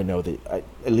 I know that,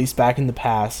 at least back in the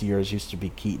past, yours used to be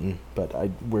Keaton, but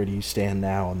where do you stand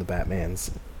now on the Batmans?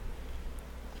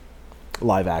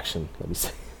 Live action, let me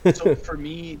say. So for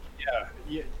me,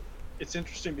 yeah, it's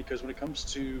interesting because when it comes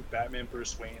to Batman,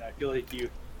 Bruce Wayne, I feel like you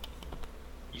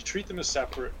treat them as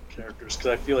separate characters,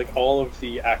 because I feel like all of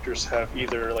the actors have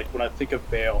either, like when I think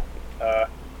of Bale,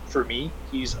 for me,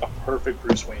 he's a perfect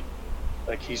Bruce Wayne.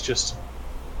 Like, he's just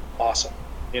awesome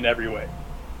in every way.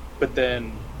 But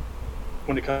then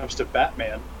when it comes to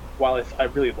Batman, while I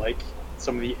really like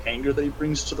some of the anger that he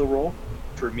brings to the role,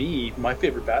 for me, my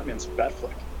favorite Batman's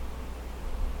Batfleck.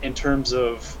 In terms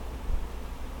of,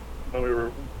 let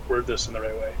me word this in the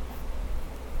right way,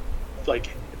 like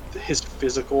his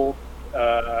physical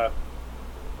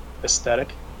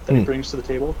aesthetic that he brings to the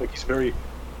table. Like, he's very,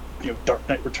 Dark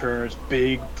Knight Returns,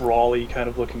 big, brawly kind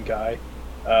of looking guy.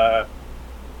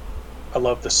 I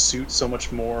love the suit so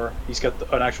much more. He's got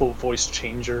an actual voice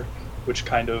changer, which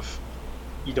kind of,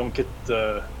 you don't get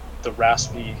the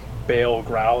raspy Bale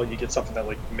growl. You get something that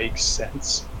like makes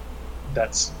sense.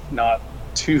 That's not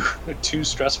too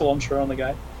stressful, I'm sure, on the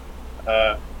guy.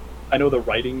 I know the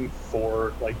writing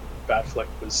for like Batfleck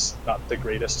was not the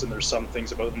greatest, and there's some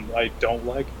things about him I don't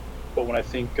like. But when I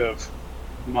think of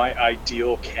my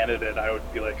ideal candidate, I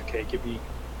would be like, okay, give me,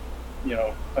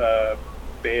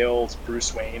 Bale's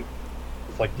Bruce Wayne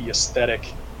with like the aesthetic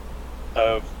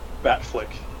of Batfleck,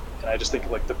 and I just think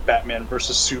of like the Batman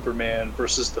versus Superman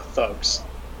versus the thugs.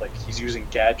 Like, he's using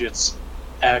gadgets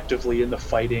actively into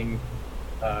fighting.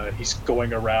 He's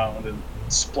going around and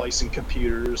splicing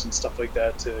computers and stuff like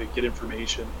that to get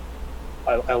information.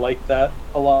 I like that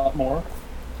a lot more.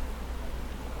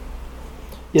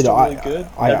 You know, Really good.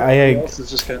 Everything else is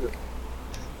just kind of.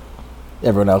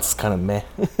 Everyone else is kind of meh.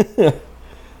 But,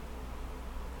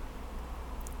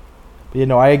 you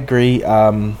know, I agree.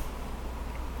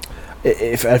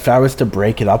 If I was to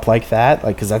break it up like that,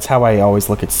 like, because that's how I always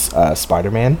look at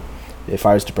Spider-Man. If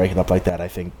I was to break it up like that, I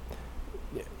think,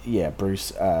 yeah,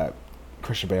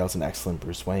 Christian Bale's an excellent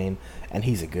Bruce Wayne, and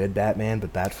he's a good Batman.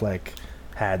 But Batfleck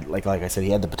had, like I said, he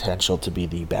had the potential to be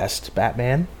the best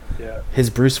Batman. Yeah.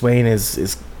 His Bruce Wayne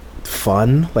is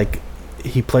fun. Like,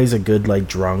 he plays a good, like,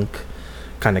 drunk,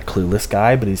 kind of clueless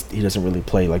guy, but he doesn't really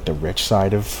play like the rich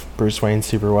side of Bruce Wayne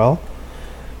super well.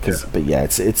 But yeah,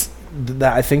 it's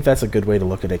that, I think that's a good way to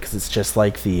look at it, because it's just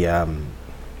like the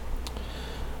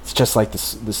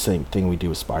same thing we do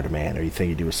with Spider-Man, or you think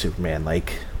you do with Superman,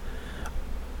 like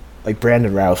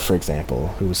Brandon Routh, for example,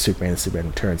 who was Superman in Superman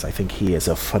Returns. I think he is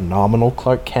a phenomenal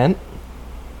Clark Kent.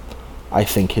 I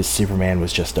think his Superman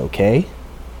was just okay.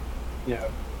 Yeah.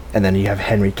 And then you have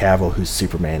Henry Cavill, whose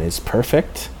Superman is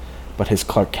perfect, but his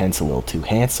Clark Kent's a little too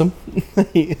handsome.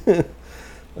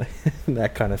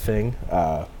 That kind of thing.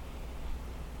 But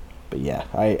yeah,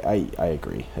 I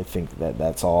agree. I think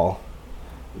that's all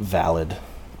valid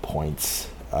points.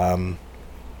 I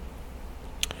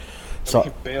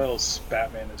think Bale's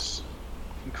Batman is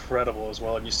incredible as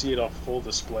well, and you see it on full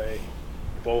display,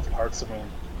 both parts of him.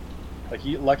 Like,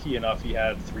 lucky enough, he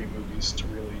had 3 movies to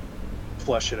really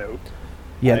flesh it out.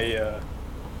 Yeah.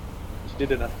 He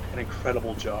did an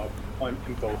incredible job in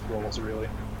both roles, really.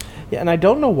 Yeah, and I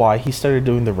don't know why he started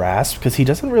doing the rasp, because he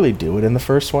doesn't really do it in the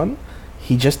first one.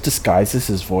 He just disguises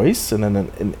his voice, and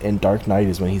then in Dark Knight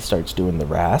is when he starts doing the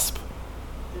rasp.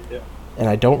 Yeah. And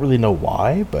I don't really know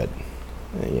why, but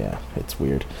yeah, it's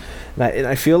weird. And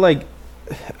I feel like,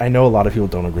 I know a lot of people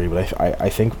don't agree, but I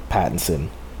think Pattinson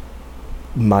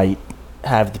might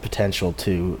have the potential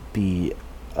to be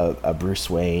a Bruce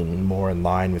Wayne more in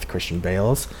line with Christian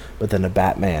Bale's, but then a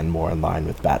Batman more in line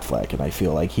with Batfleck. And I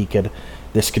feel like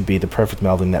this could be the perfect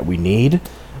melding that we need.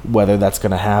 Whether that's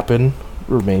going to happen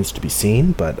remains to be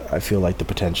seen, but I feel like the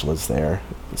potential is there,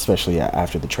 especially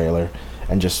after the trailer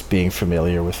and just being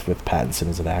familiar with Pattinson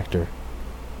as an actor.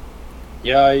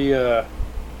 Yeah,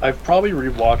 I've probably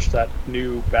rewatched that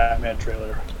new Batman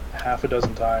trailer half a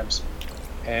dozen times,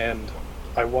 and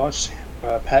I watched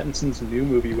Pattinson's new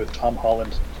movie with Tom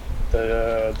Holland,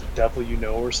 the Devil You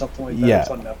Know or something like that. Yeah.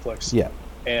 It's on Netflix. Yeah.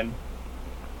 And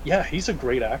yeah, he's a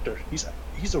great actor.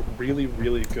 He's a really,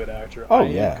 really good actor. Oh, I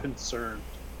yeah. am concerned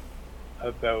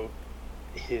about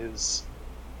his,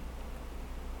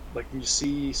 like, when you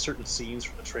see certain scenes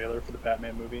from the trailer for the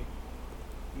Batman movie,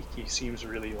 he seems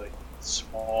really, like,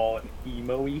 small and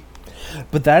emo-y.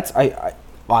 But that's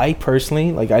I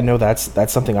personally, like, I know that's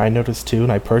something I noticed too,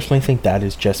 and I personally think that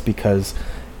is just because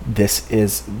this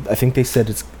is, I think they said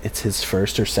it's his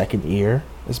first or second year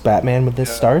as Batman when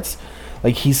this starts.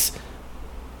 Like, he's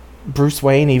Bruce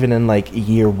Wayne, even in like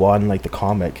year 1, like the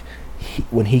comic,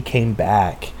 when he came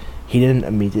back, he didn't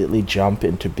immediately jump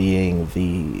into being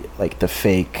the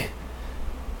fake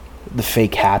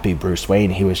happy Bruce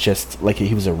Wayne. He was just like,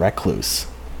 he was a recluse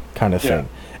kind of thing.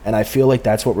 And I feel like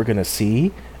that's what we're gonna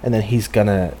see, and then he's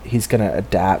gonna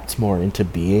adapt more into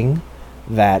being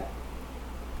that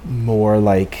more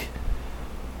like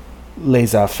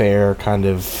laissez-faire kind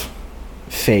of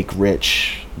fake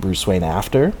rich Bruce Wayne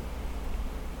after.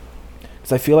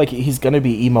 Because I feel like he's gonna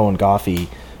be emo and gothy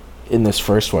in this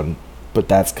first one, but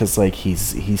that's because like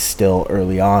he's still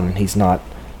early on and he's not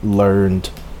learned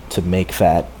to make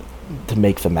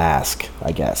the mask,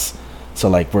 I guess. So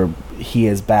like he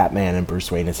is Batman and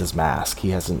Bruce Wayne is his mask.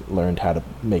 He hasn't learned how to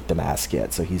make the mask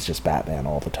yet, so he's just Batman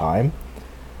all the time.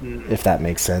 If that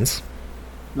makes sense.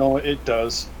 No, it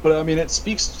does. But I mean, it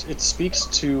speaks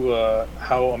to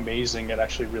how amazing it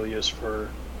actually really is for,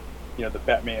 the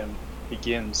Batman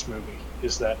Begins movie.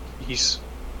 Is that he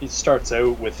starts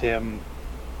out with him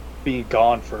being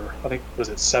gone for, I think, was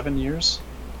it 7 years?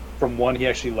 From when he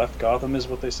actually left Gotham, is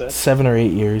what they said. 7 or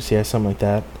 8 years, yeah, something like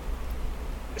that.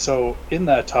 So in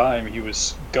that time, he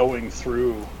was going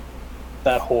through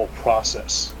that whole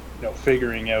process,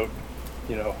 figuring out,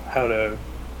 how to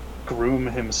groom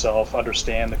himself,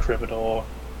 understand the criminal,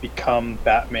 become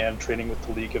Batman, training with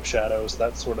the League of Shadows,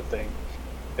 that sort of thing.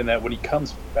 And that when he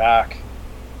comes back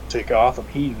to Gotham,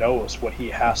 he knows what he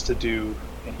has to do,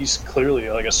 and he's clearly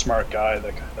like a smart guy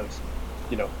that kind of,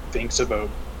 thinks about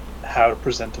how to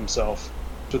present himself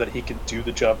so that he can do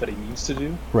the job that he needs to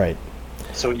do. Right.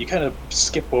 So you kind of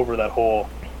skip over that whole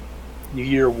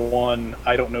year one,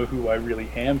 I don't know who I really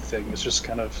am thing is just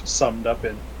kind of summed up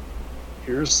in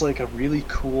here's like a really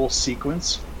cool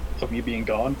sequence of me being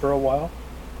gone for a while,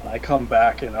 and I come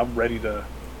back and I'm ready to,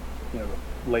 you know,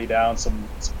 lay down some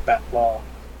fat law.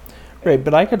 Right,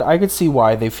 but I could see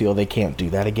why they feel they can't do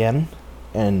that again,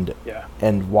 and Yeah,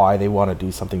 and why they want to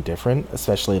do something different,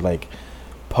 especially like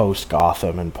post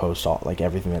Gotham and post all like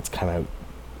everything that's kind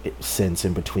of since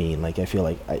in between. Like I feel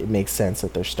like it makes sense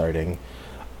that they're starting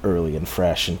early and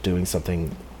fresh and doing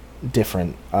something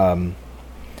different.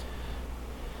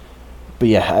 But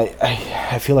yeah,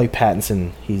 I feel like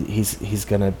Pattinson he's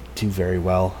gonna do very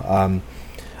well.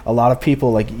 A lot of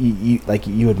people like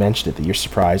you had mentioned it that you're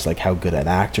surprised like how good an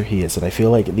actor he is, and I feel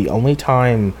like the only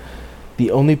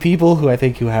people who I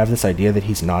think who have this idea that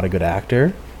he's not a good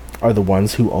actor are the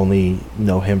ones who only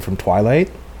know him from Twilight.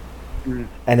 mm.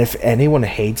 And if anyone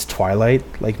hates Twilight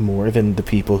like more than the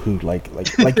people who like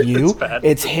you, It's bad.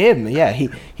 it's him. Yeah,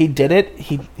 he did it.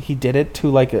 He did it to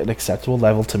like an acceptable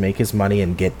level to make his money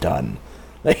and get done.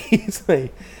 Like he's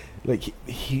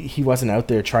he wasn't out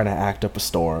there trying to act up a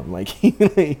storm. Like he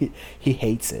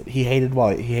hates it. He hated it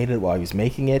while he was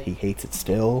making it. He hates it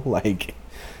still. Like,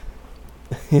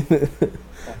 I'm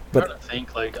but trying to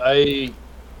think like I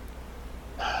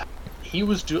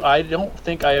don't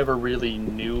think I ever really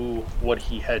knew what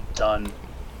he had done.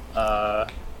 I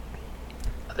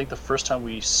think the first time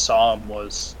we saw him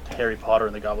was Harry Potter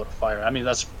and the Goblet of Fire. I mean,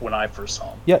 that's when I first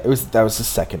saw him. yeah, that was the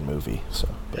second movie. So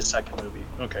His second movie.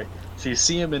 Okay. So you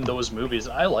see him in those movies.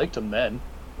 I liked him then.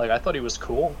 Like, I thought he was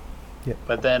cool. yeah,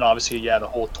 But then, obviously, yeah, the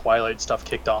whole Twilight stuff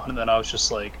kicked on, and then I was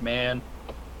just like, man,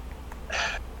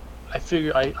 I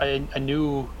figured, I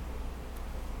knew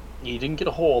he didn't get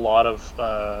a whole lot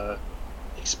of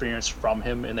experience from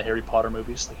him in the Harry Potter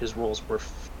movies. Like, his roles were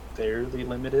fairly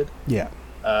limited. yeah.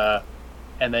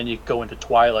 And then you go into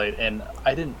Twilight, and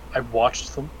I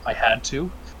watched them. I had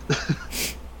to.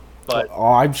 But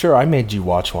Oh, I'm sure I made you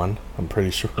watch one. I'm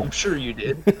pretty sure. I'm sure you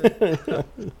did.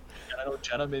 And I know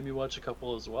Jenna made me watch a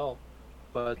couple as well.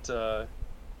 But,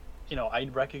 you know, I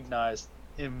recognized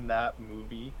in that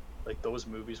movie, like those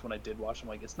movies when I did watch them,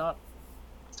 like it's not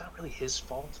really his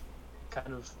fault.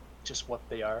 Kind of just what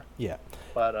they are. Yeah,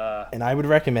 But and I would I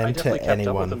recommend definitely to kept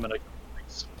up with them anyone. in a couple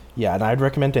things. Yeah, and I'd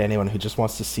recommend to anyone who just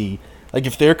wants to see, like,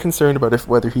 if they're concerned about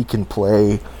whether he can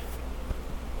play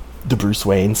the Bruce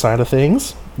Wayne side of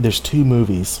things. There's two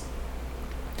movies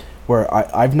where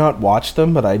I've not watched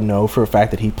them, but I know for a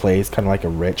fact that he plays kind of like a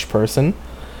rich person.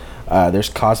 There's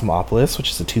Cosmopolis, which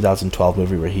is a 2012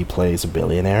 movie where he plays a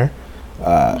billionaire,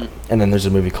 and then there's a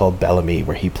movie called Bellamy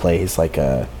where he plays like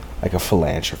a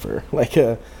philanthropist, like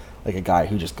a guy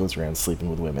who just goes around sleeping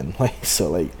with women. Like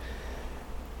so, like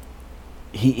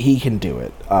he can do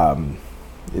it.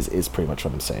 Is pretty much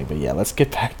what I'm saying. But yeah, let's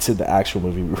get back to the actual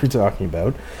movie we were talking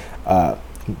about.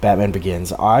 Batman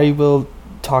Begins. I will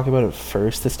talk about it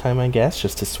first this time, I guess,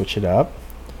 just to switch it up.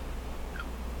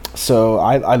 So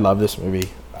I love this movie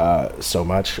so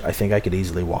much. I think I could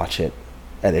easily watch it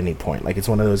at any point. Like, it's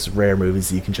one of those rare movies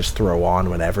that you can just throw on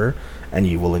whenever, and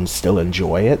you will still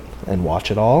enjoy it and watch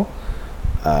it all.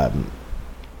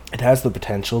 It has the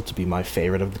potential to be my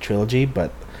favorite of the trilogy,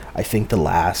 but I think the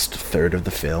last third of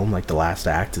the film, like the last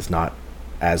act, is not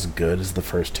as good as the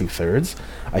first two thirds.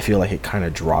 I feel like it kind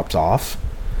of dropped off.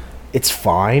 It's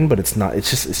fine, but it's not.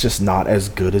 It's just not as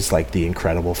good as like the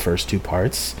incredible first two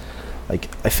parts. Like,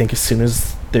 I think as soon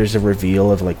as there's a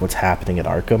reveal of like what's happening at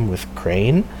Arkham with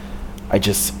Crane,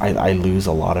 I lose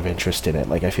a lot of interest in it.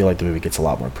 Like, I feel like the movie gets a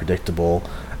lot more predictable,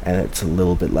 and it's a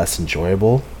little bit less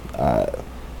enjoyable.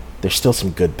 There's still some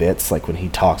good bits, like when he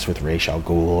talks with Ra's al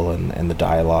Ghul, and the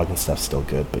dialogue and stuff's still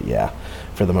good. But yeah,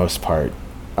 for the most part,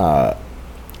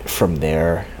 from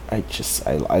there,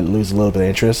 I lose a little bit of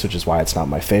interest, which is why it's not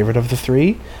my favorite of the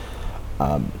three.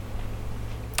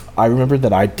 I remember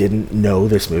that I didn't know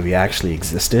this movie actually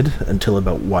existed until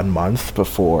about 1 month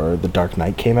before The Dark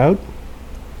Knight came out.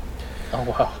 Oh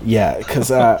wow. Yeah,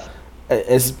 because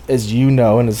as you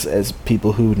know, and as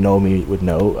people who know me would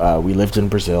know, we lived in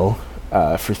Brazil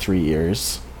for 3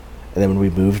 years, and then when we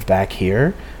moved back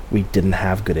here, we didn't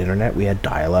have good internet. We had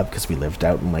dial-up because we lived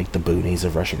out in like the boonies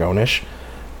of Russia,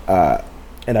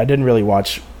 and I didn't really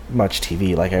watch much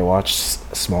TV. Like, I watched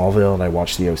Smallville and I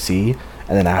watched The OC,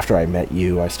 and then after I met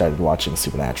you, I started watching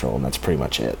Supernatural, and that's pretty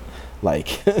much it.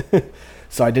 Like,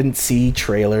 so I didn't see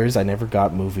trailers. I never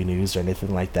got movie news or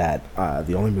anything like that.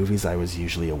 The only movies I was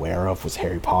usually aware of was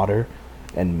Harry Potter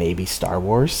and maybe Star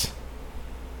Wars.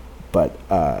 But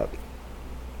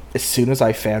as soon as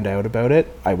I found out about it,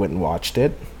 I went and watched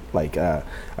it. Like, I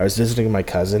was visiting my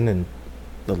cousin in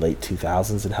the late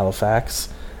 2000s in Halifax,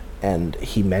 and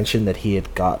he mentioned that he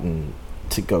had gotten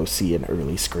to go see an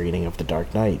early screening of The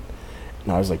Dark Knight,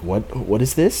 and I was like, what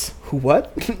is this?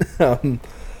 What?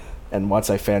 And once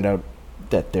I found out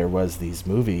that there was these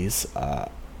movies,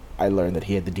 I learned that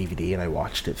he had the DVD, and I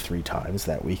watched it 3 times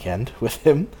that weekend with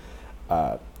him.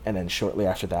 And then shortly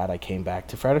after that, I came back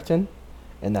to Fredericton,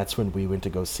 and that's when we went to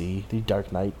go see The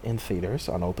Dark Knight in theaters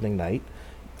on opening night.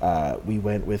 We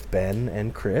went with Ben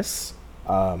and Chris,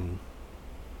 and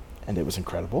it was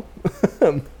incredible.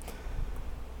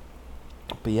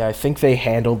 But yeah, I think they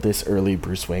handled this early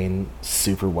Bruce Wayne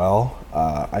super well.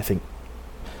 I think,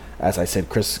 as I said,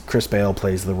 Chris Bale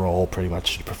plays the role pretty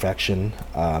much to perfection.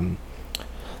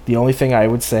 The only thing I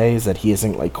would say is that he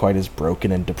isn't like quite as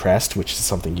broken and depressed, which is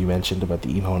something you mentioned about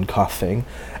the emo and goth thing,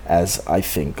 as I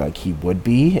think like he would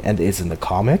be and is in the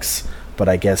comics. But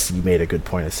I guess you made a good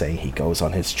point of saying he goes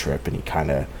on his trip and he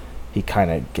kind of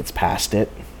gets past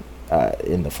it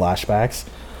in the flashbacks.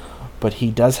 But he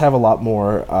does have a lot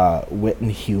more wit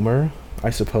and humor,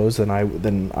 I suppose, than I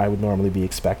would normally be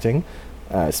expecting,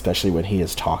 especially when he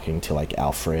is talking to like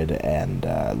Alfred and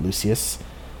Lucius,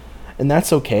 and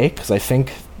that's okay because I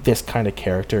think this kind of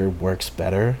character works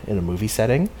better in a movie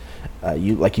setting.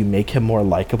 You make him more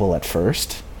likable at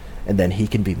first, and then he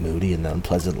can be moody and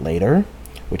unpleasant later,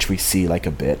 which we see like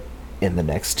a bit in the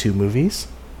next 2 movies.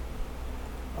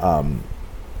 The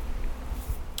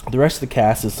rest of the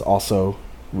cast is also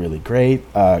really great.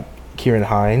 Kieran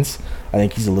Hines, I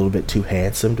think he's a little bit too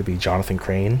handsome to be Jonathan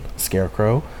Crane,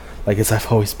 Scarecrow, like as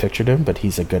I've always pictured him, but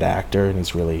he's a good actor and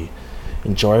he's really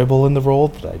enjoyable in the role,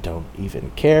 but I don't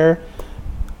even care.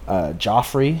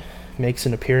 Joffrey makes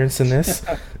an appearance in this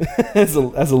as a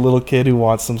little kid who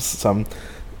wants some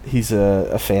he's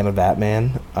a fan of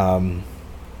Batman.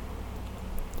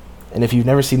 And if you've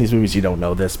never seen these movies, you don't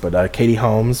know this, but Katie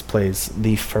Holmes plays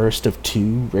the first of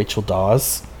 2 Rachel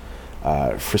Dawes.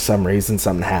 For some reason,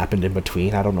 something happened in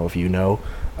between. I don't know if you know.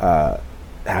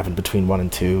 Happened between 1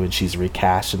 and 2, and she's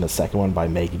recast in the second one by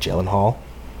Maggie Gyllenhaal.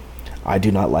 I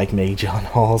do not like Maggie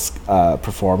Gyllenhaal's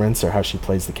performance or how she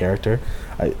plays the character.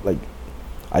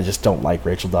 I just don't like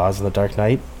Rachel Dawes in The Dark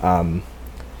Knight.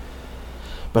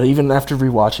 But even after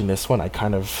rewatching this one, I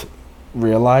kind of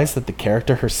realized that the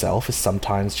character herself is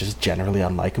sometimes just generally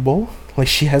unlikable. Like,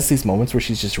 she has these moments where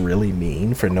she's just really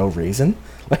mean for no reason,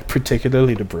 like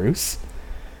particularly to Bruce.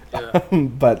 Yeah.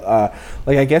 But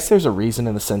I guess there's a reason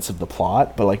in the sense of the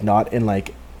plot, but like not in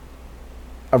like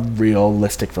a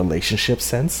realistic relationship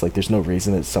sense. Like, there's no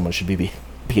reason that someone should be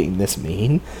being this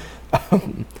mean.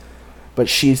 But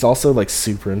she's also like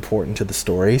super important to the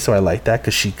story, so I like that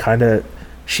because she's kind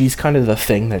of the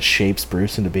thing that shapes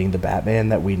Bruce into being the Batman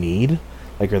that we need,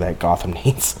 like, or that Gotham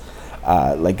needs.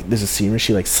 Like, there's a scene where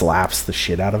she like slaps the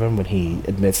shit out of him when he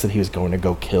admits that he was going to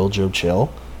go kill Joe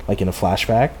Chill, like in a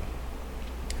flashback.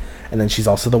 And then she's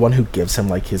also the one who gives him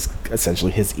like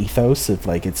essentially his ethos of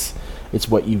like it's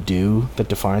what you do that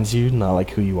defines you, not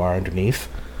like who you are underneath.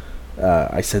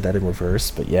 I said that in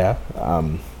reverse, but yeah.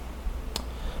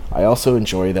 I also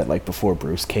enjoy that, like, before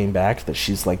Bruce came back, that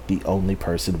she's like the only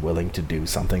person willing to do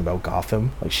something about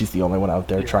Gotham. Like, she's the only one out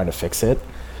there trying to fix it,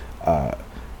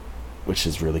 which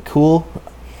is really cool.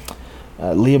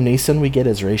 Liam Neeson we get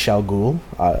as Ra's al Ghul.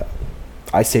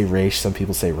 I say Raish, some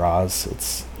people say Raz.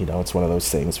 It's one of those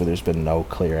things where there's been no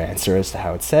clear answer as to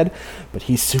how it's said, but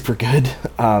he's super good.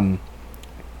 I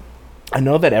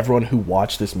know that everyone who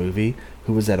watched this movie,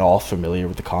 who was at all familiar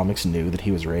with the comics, knew that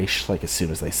he was Raish, like, as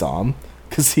soon as they saw him,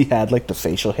 because he had like the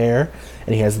facial hair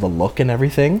and he has the look and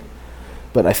everything.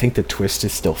 But I think the twist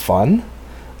is still fun,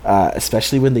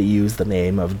 especially when they use the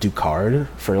name of Ducard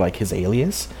for like his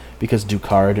alias, because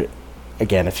Ducard,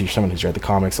 again, if you're someone who's read the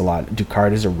comics a lot,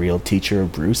 Ducard is a real teacher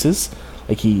of Bruce's.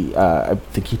 Like, I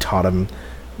think he taught him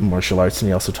martial arts, and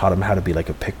he also taught him how to be like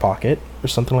a pickpocket or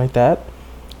something like that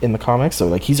in the comics. So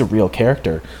like, he's a real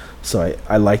character. So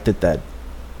I liked it that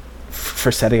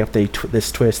for setting up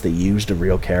this twist, they used a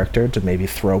real character to maybe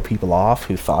throw people off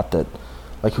who thought that,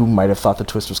 like, who might have thought the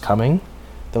twist was coming.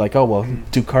 They're like, oh well,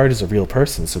 Ducard is a real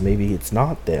person, so maybe it's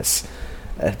not this.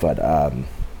 But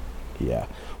yeah,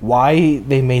 why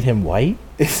they made him white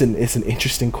is an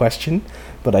interesting question.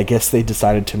 But I guess they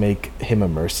decided to make him a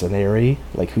mercenary,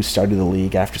 like, who started the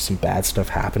League after some bad stuff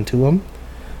happened to him,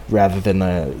 rather than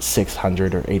a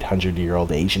 600 or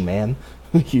 800-year-old Asian man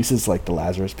who uses like the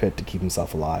Lazarus Pit to keep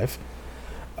himself alive.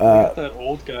 Got that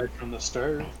old guy from the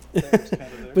start.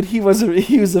 But he was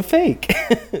a fake.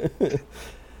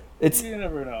 You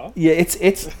never know. Yeah,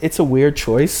 it's a weird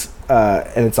choice,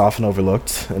 and it's often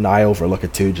overlooked, and I overlook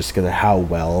it too, just because of how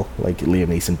well like Liam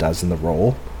Neeson does in the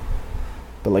role.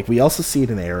 But like we also see it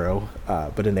in Arrow,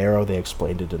 but in Arrow they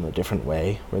explained it in a different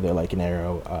way, where they're like in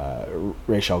Arrow,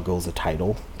 Ra's al Ghul's a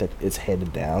title that is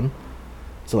handed down.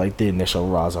 So like the initial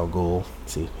Ra's al Ghul,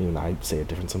 see, even I say it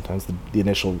different sometimes. The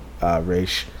initial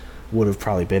Ra's would have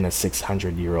probably been a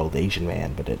 600-year-old Asian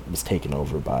man, but it was taken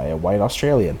over by a white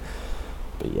Australian.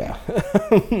 But yeah,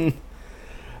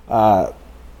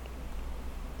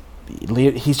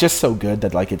 he's just so good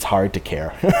that like it's hard to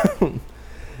care.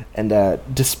 And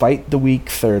despite the weak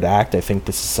third act, I think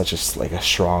this is such a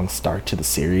strong start to the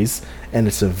series, and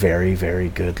it's a very, very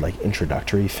good like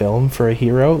introductory film for a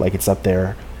hero. Like it's up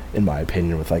there, in my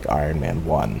opinion, with like Iron Man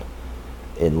 1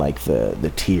 in like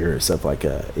the tiers of like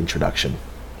a introduction.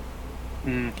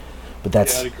 But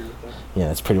that's I'd agree with that. Yeah,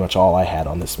 that's pretty much all I had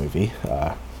on this movie.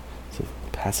 So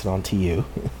pass it on to you.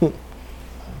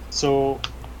 So,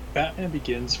 Batman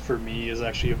Begins for me is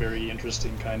actually a very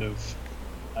interesting kind of.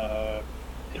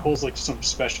 It holds like some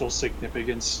special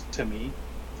significance to me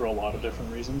for a lot of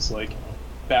different reasons. Like,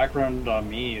 background on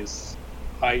me is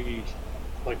my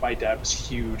dad was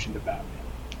huge into Batman.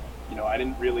 You know, I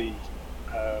didn't really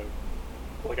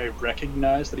I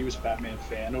recognized that he was a Batman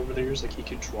fan over the years. Like, he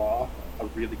could draw a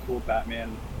really cool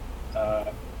Batman,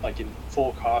 like in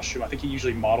full costume. I think he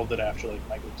usually modeled it after like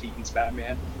Michael Keaton's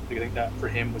Batman. Like, I think that for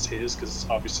him was his, because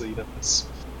obviously that's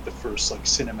the first like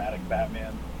cinematic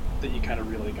Batman that you kind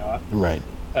of really got. Right.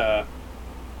 But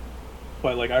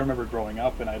like I remember growing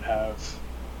up, and I'd have,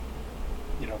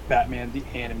 you know, Batman the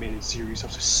animated series. I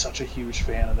was just such a huge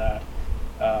fan of that.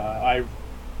 I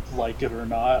like it or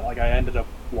not, like I ended up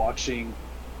watching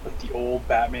like the old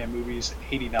Batman movies,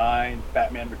 '89,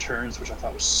 Batman Returns, which I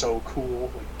thought was so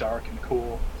cool, like dark and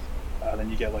cool. Then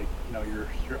you get like, you know,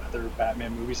 your other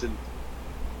Batman movies, and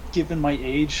given my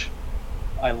age,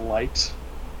 I liked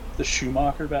the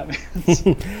Schumacher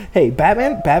Batmans. Hey,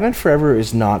 Batman Forever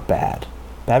is not bad.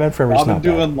 Batman Forever is not bad.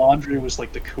 Robin doing laundry was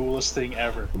like the coolest thing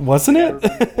ever. Wasn't it?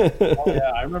 Oh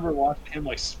yeah, I remember watching him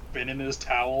like spinning his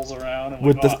towels around and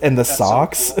with the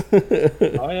socks. So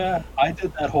cool. Oh yeah, I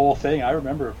did that whole thing. I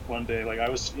remember one day, like I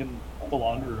was in the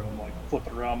laundry room, like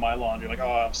flipping around my laundry, like,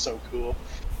 oh, I'm so cool.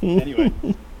 Anyway,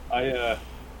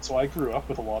 so I grew up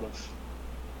with a lot of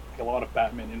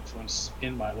Batman influence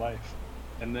in my life,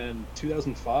 and then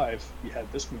 2005 we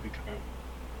had this movie come out,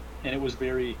 and it was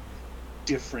very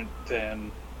different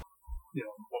than, you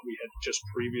know, what we had just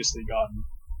previously gotten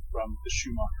from the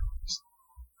Schumacher movies.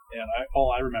 And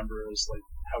all I remember is like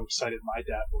how excited my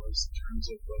dad was in terms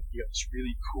of like, you got this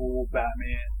really cool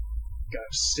Batman, you got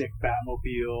a sick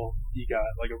Batmobile, you got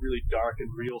like a really dark and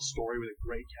real story with a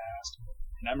great cast.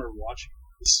 And I remember watching,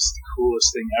 this is the coolest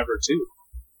thing ever too.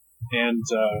 And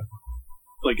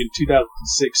like in 2006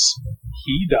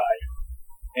 he died,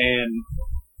 and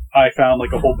I found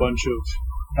like a whole bunch of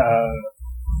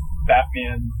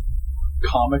Batman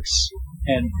comics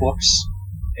and books,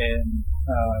 and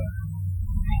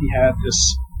he had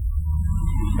this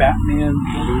Batman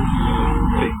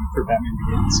thing for Batman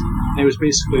Begins, and it was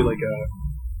basically like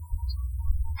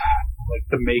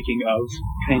the making of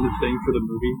kind of thing for the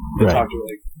movie. They Right. talked about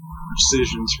like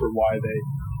decisions for why they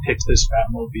picked this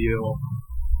Batmobile,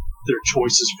 their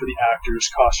choices for the actors,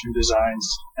 costume designs,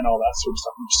 and all that sort of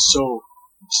stuff. It was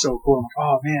so cool. I'm like,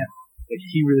 oh man, like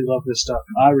he really loved this stuff,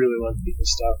 and I really loved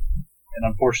this stuff. And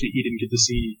unfortunately, he didn't get to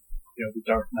see, you know, the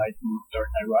Dark Knight and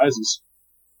Dark Knight Rises.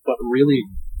 But really,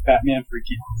 Batman for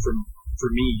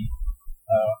me,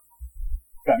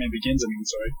 Batman Begins. I mean,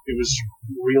 sorry, it was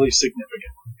really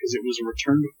significant because it was a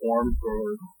return to form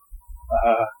for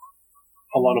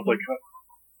a lot of like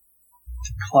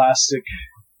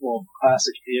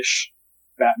classic-ish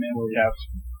Batman, where you have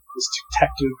this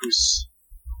detective who's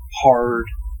hard,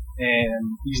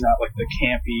 and he's not like the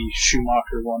campy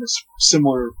Schumacher one. It's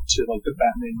similar to like the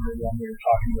Batman one we were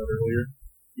talking about earlier.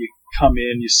 You come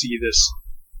in, you see this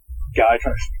guy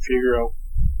trying to figure out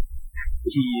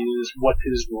what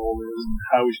his role is and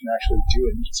how he's gonna actually do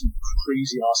it. And it's some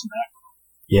crazy awesome acting.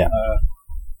 Yeah.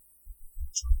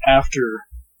 After,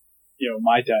 you know,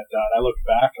 my dad died, I look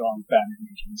back on Batman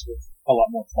Begins with a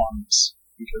lot more fondness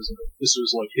because this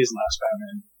was like his last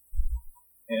Batman,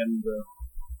 and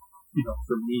you know,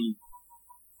 for me,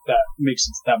 that makes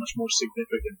it that much more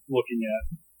significant looking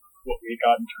at what we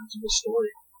got in terms of the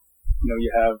story. You know,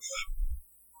 you have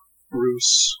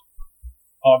Bruce.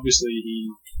 Obviously,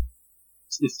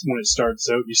 when it starts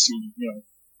out, you see, you know,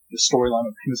 the storyline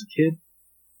of him as a kid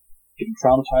getting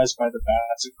traumatized by the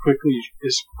bats. It quickly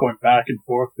is going back and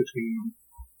forth between,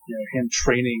 you know, him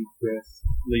training with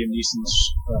Liam Neeson's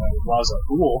Ra's al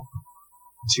Ghul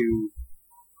to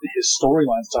his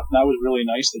storyline stuff. And that was really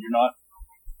nice that you're not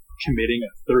committing a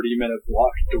 30-minute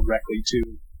block directly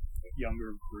to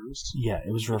younger Bruce. Yeah,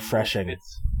 it was refreshing. You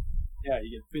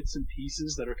get bits and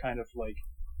pieces that are kind of like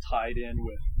tied in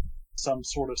with some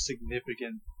sort of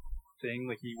significant thing.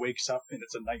 Like he wakes up and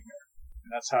it's a nightmare,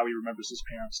 and that's how he remembers his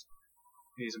parents.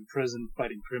 And he's in prison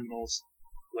fighting criminals.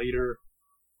 Later,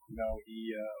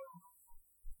 he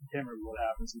I can't remember what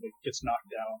happens. He gets knocked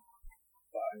down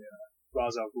by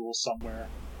Ra's al Ghul somewhere,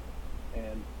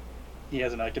 and he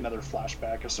has another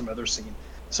flashback of some other scene.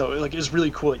 So it's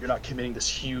really cool that you're not committing this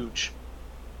huge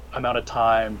amount of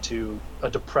time to a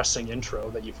depressing intro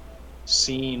that you've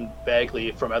seen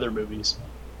vaguely from other movies.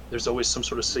 There's always some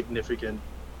sort of significant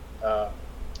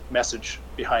message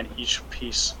behind each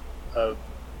piece of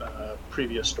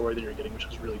previous story that you're getting, which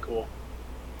is really cool.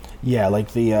 Yeah,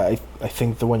 like the I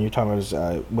think the one you're talking about is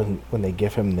when they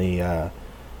give him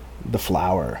the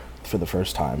flower for the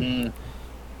first time,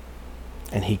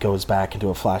 and he goes back into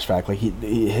a flashback. Like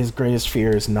his greatest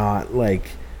fear is not like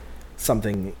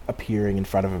something appearing in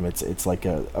front of him. It's like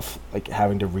like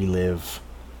having to relive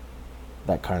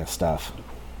that kind of stuff.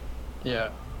 Yeah.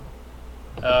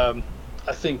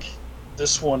 I think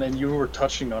this one, and you were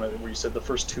touching on it where you said the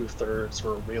first 2/3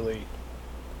 were really,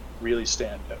 really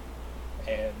stand out.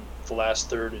 And the last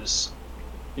third is,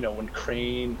 when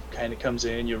Crane kind of comes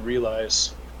in, you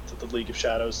realize that the League of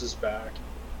Shadows is back.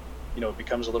 It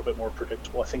becomes a little bit more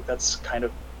predictable. I think that's kind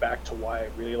of back to why I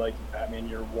really like Batman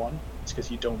Year One. It's because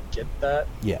you don't get that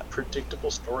predictable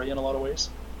story in a lot of ways.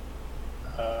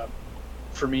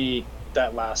 For me,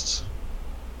 that lasts.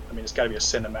 It's got to be a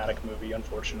cinematic movie,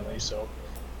 unfortunately, so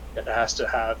it has to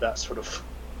have that sort of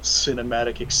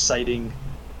cinematic, exciting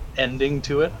ending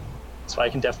to it. So I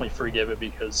can definitely forgive it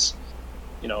because,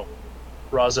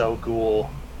 Ra's al Ghul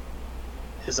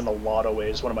is in a lot of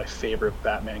ways one of my favorite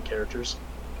Batman characters.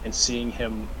 And seeing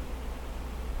him,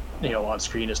 on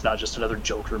screen is not just another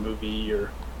Joker movie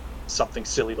or something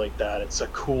silly like that. It's a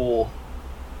cool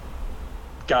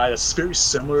guy that's very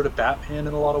similar to Batman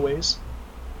in a lot of ways.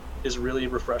 Is really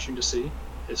refreshing to see.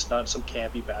 It's not some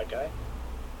campy bad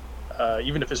guy.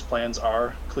 Even if his plans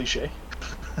are cliche.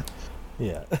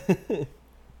 Yeah.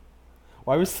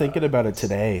 Well, I was thinking about it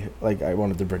today. Like, I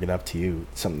wanted to bring it up to you.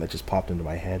 Something that just popped into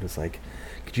my head was like,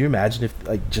 could you imagine if,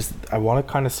 I want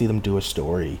to kind of see them do a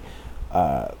story,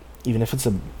 even if it's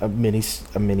a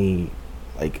mini,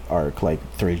 like, arc, like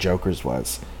Three Jokers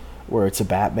was, where it's a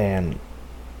Batman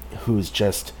who's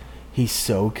he's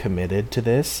so committed to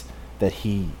this that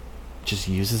he just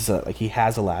uses he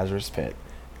has a Lazarus pit,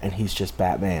 and he's just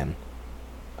Batman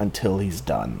until he's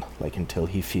done, until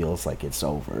he feels like it's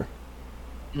over.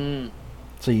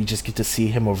 So you just get to see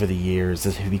him over the years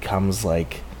as he becomes he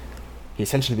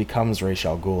essentially becomes Ra's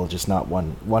al Ghul, just not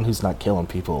one who's not killing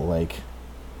people.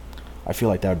 I feel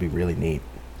like that would be really neat.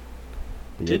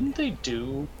 But didn't they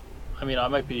do? I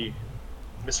might be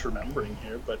misremembering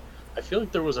here, but I feel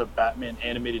like there was a Batman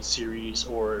animated series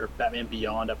or Batman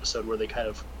Beyond episode where they kind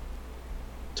of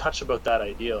touch about that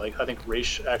idea. I think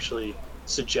Ra's actually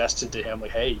suggested to him,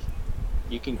 hey,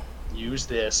 you can use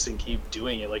this and keep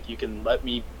doing it. You can let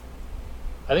me.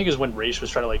 I think it was when Ra's was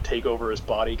trying to take over his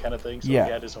body, kind of thing. So he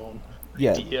had his own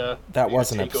idea. That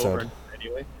was an episode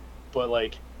anyway.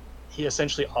 But he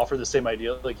essentially offered the same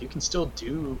idea. You can still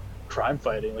do crime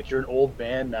fighting. You're an old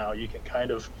man now. You can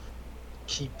kind of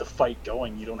keep the fight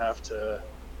going. You don't have to.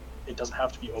 It doesn't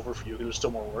have to be over for you. There's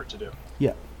still more work to do.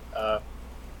 Yeah. I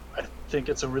think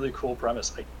it's a really cool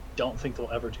premise. I don't think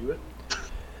they'll ever do it.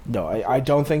 No, I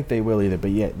don't think they will either.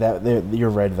 But you're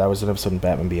right. That was an episode in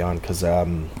Batman Beyond because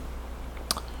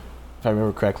if I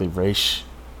remember correctly, Ra's,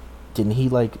 didn't he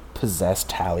possess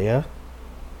Talia?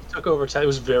 He took over Talia. It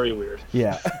was very weird.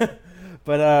 Yeah.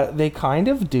 But they kind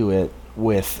of do it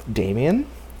with Damian.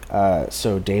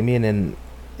 So Damian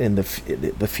in the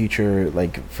future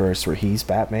verse where he's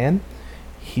Batman,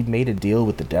 he made a deal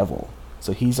with the devil,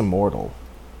 so he's immortal.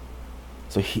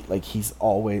 So he's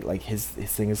always his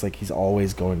thing is he's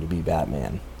always going to be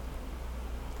Batman.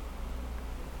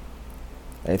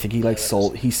 I think he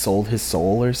sold his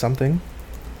soul or something.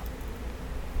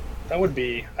 That would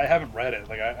be. I haven't read it.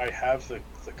 I have the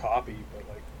copy, but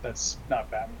that's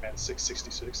not Batman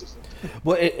 666, is it?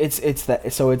 Well, it's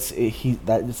that. So it's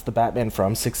the Batman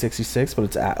from 666, but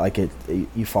it's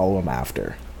you follow him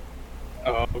after.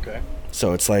 Oh, okay.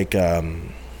 So it's let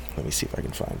me see if I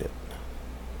can find it.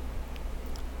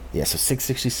 Yeah, so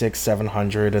 666,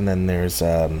 700, and then there's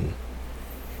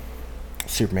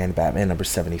Superman, Batman number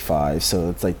 75.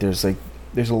 So it's there's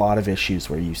a lot of issues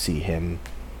where you see him,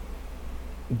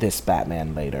 this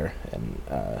Batman later, and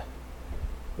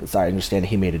as I understand,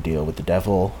 he made a deal with the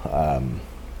devil,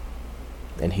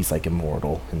 and he's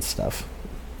immortal and stuff,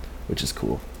 which is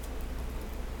cool.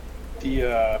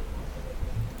 The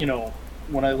you know,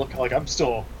 when I look, like I'm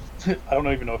still, I don't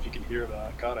even know if you can hear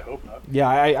that. God, I hope not. Yeah,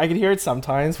 I can hear it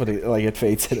sometimes, but it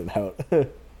fades in and out.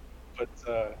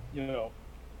 But you know,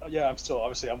 yeah, I'm still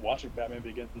obviously I'm watching Batman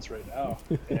Begins right now,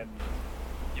 and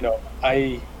you know,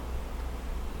 I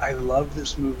love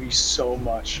this movie so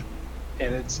much,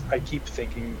 and I keep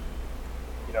thinking,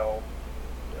 you know,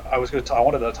 I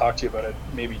wanted to talk to you about it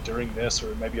maybe during this,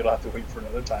 or maybe it'll have to wait for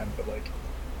another time. But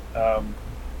like,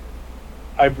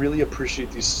 I really appreciate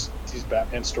these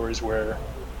Batman stories where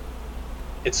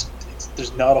it's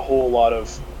there's not a whole lot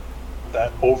of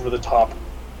that over the top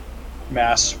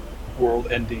mass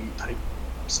world ending type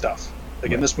stuff.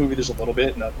 Like in this movie, there's a little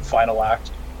bit in that final act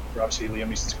where obviously Liam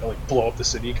needs to like blow up the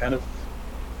city, kind of.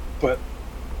 But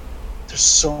there's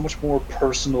so much more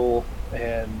personal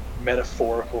and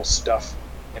metaphorical stuff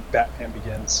in Batman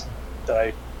Begins that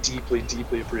I deeply,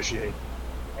 deeply appreciate,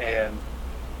 and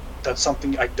that's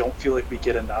something I don't feel like we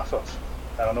get enough of.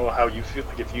 I don't know how you feel,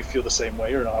 like if you feel the same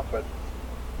way or not, but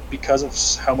because of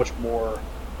how much more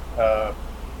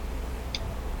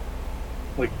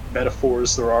like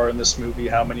metaphors there are in this movie,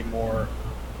 how many more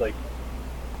like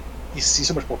you see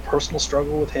so much more personal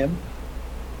struggle with him,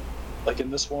 like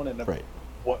in this one, and Right.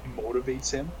 what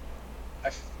motivates him.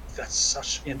 It's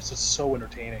so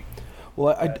entertaining.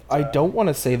 Well, That, I don't want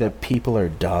to say that people are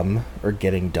dumb or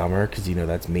getting dumber because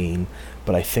that's mean,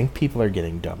 but I think people are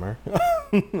getting dumber.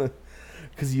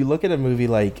 Because you look at a movie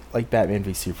like Batman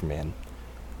v Superman,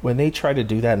 when they tried to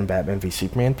do that in Batman v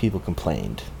Superman, people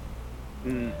complained.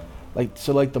 mm, Like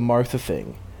the Martha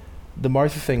thing. The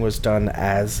Martha thing was done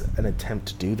as an attempt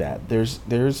to do that. There's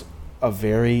a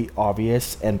very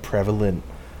obvious and prevalent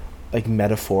like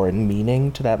metaphor and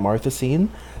meaning to that Martha scene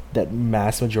that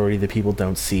mass majority of the people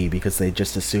don't see because they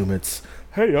just assume it's,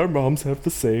 hey, our moms have the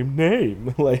same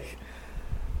name. like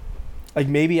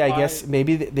maybe I guess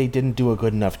maybe they didn't do a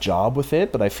good enough job with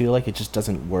it, but I feel like it just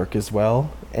doesn't work as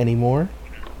well anymore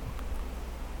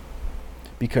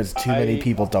because too many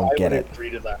people don't get I it. would agree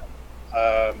to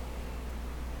that,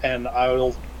 and I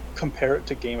will compare it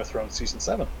to Game of Thrones season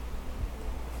 7.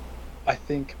 I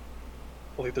think,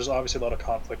 like, there's obviously a lot of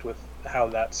conflict with how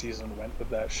that season went with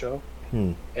that show.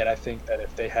 Hmm. And I think that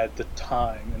if they had the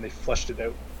time and they fleshed it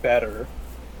out better,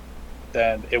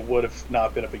 then it would have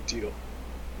not been a big deal.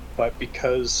 But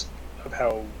because of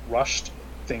how rushed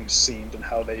things seemed and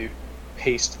how they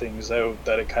paced things out,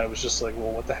 that it kind of was just like,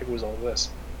 well, what the heck was all this?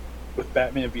 With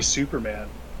Batman v Superman,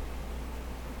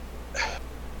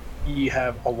 you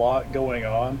have a lot going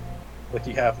on. Like,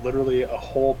 you have literally a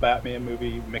whole Batman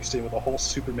movie mixed in with a whole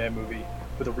Superman movie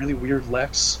with a really weird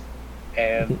Lex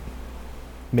and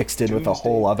Mixed in with a Doomsday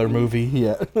whole other movie,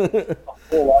 yeah. a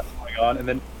whole lot going on, and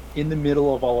then in the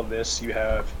middle of all of this, you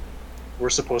have we're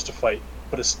supposed to fight,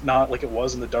 but it's not like it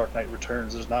was in the Dark Knight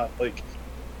Returns. There's not like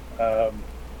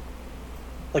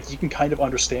you can kind of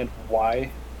understand why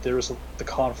there is the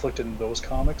conflict in those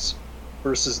comics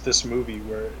versus this movie,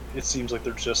 where it seems like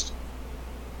they're just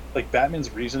like Batman's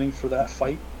reasoning for that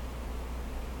fight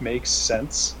makes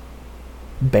sense.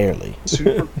 Barely.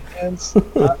 Superman's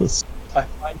I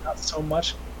find not so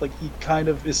much. Like, he kind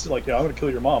of is like, yeah, I'm gonna kill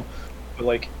your mom, but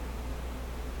like,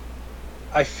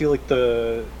 I feel like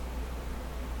the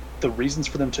reasons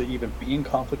for them to even be in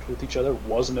conflict with each other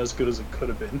wasn't as good as it could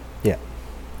have been. Yeah.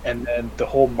 And then the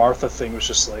whole Martha thing was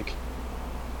just like,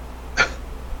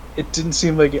 it didn't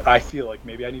seem like, I feel like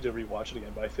maybe I need to rewatch it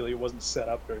again, but I feel like it wasn't set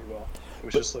up very well. It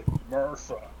was just like,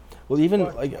 Martha. Well, even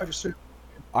Why- like why just say-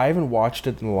 I haven't watched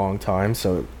it in a long time,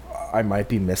 so I might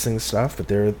be missing stuff, but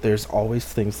there's always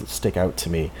things that stick out to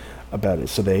me about it.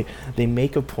 So they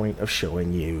make a point of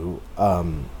showing you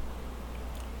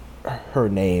her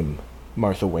name,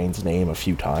 Martha Wayne's name, a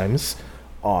few times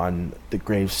on the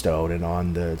gravestone and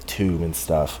on the tomb and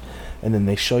stuff. And then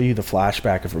they show you the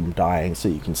flashback of him dying so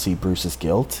you can see Bruce's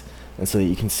guilt and so that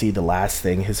you can see the last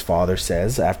thing his father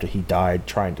says after he died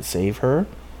trying to save her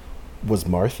was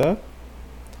Martha.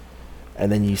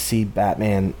 And then you see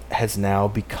Batman has now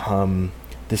become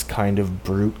this kind of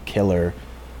brute killer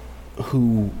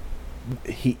who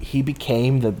he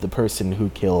became the person who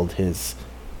killed his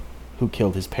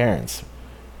parents.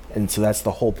 And so that's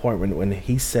the whole point when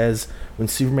he says, when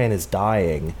Superman is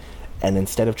dying and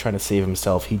instead of trying to save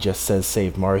himself he just says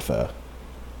save Martha.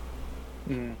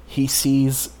 He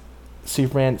sees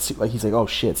Superman, like, he's like, oh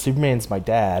shit, Superman's my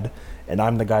dad and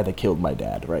I'm the guy that killed my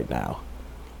dad right now.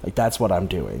 Like, that's what I'm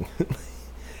doing.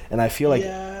 And I feel like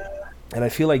Yeah. and I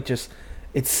feel like just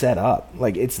it's set up,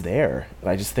 like it's there. And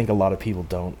I just think a lot of people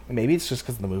don't. Maybe it's just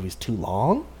because the movie's too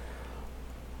long,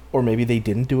 or maybe they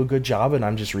didn't do a good job and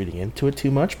I'm just reading into it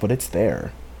too much. But it's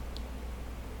there.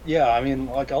 Yeah, I mean,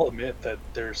 like, I'll admit that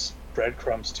there's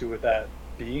breadcrumbs to it that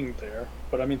being there.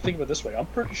 But I mean, think of it this way: I'm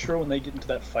pretty sure when they get into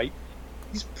that fight,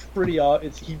 he's pretty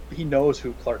he knows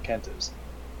who Clark Kent is.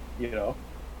 You know,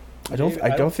 I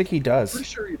don't think he does. Pretty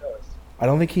sure he does. I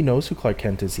don't think he knows who Clark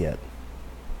Kent is yet.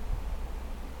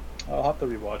 I'll have to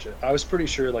rewatch it. I was pretty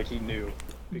sure like he knew.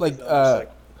 Like,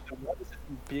 What does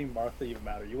it being Martha even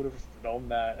matter? You would have known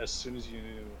that as soon as you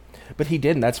knew. but he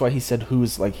didn't. That's why he said,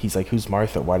 "Who's like?" He's like, "Who's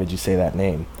Martha? Why did you say that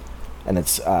name?" And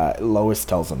it's Lois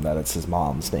tells him that it's his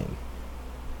mom's name.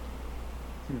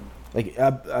 Like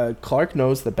Clark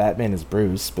knows that Batman is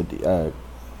Bruce, but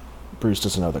Bruce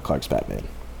doesn't know that Clark's Batman.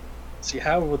 See,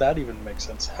 how would that even make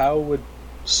sense? How would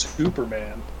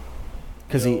Superman?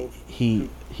 Because know he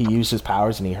used his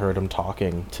powers and he heard him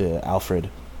talking to Alfred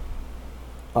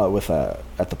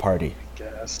at the party, I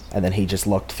guess. and then he just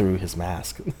looked through his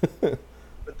mask. But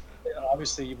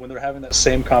obviously, when they're having that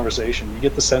same conversation, you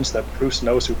get the sense that Bruce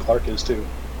knows who Clark is too.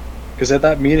 Because at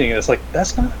that meeting, it's like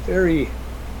that's not very,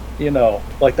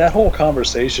 like that whole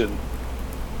conversation.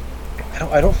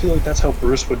 I don't feel like that's how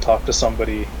Bruce would talk to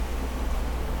somebody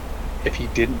if he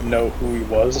didn't know who he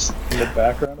was in the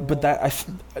background. But that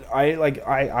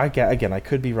I get, again, I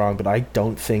could be wrong, but I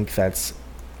don't think that's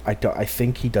I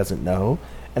think he doesn't know,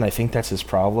 and I think that's his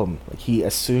problem. Like, he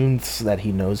assumes that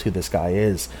he knows who this guy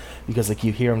is because, like,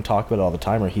 you hear him talk about it all the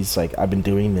time, or he's like, I've been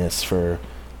doing this for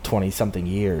 20 something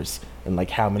years, and like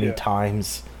how many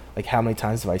times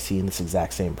have I seen this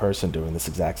exact same person doing this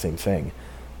exact same thing?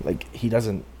 Like,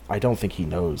 I don't think he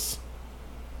knows.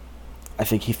 I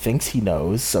think he thinks he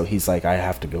knows, so he's like, I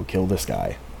have to go kill this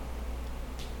guy.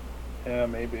 Yeah,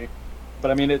 maybe.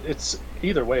 But I mean, it's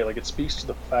either way. Like, it speaks to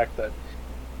the fact that,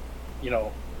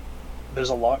 there's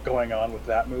a lot going on with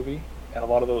that movie, and a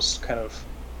lot of those kind of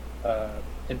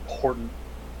important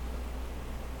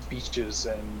speeches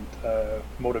and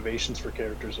motivations for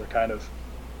characters are kind of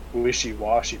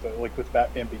wishy-washy. But like with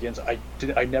Batman Begins, I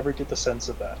never get the sense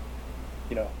of that.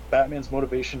 Batman's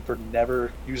motivation for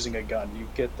never using a gun. You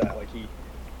get that. Like,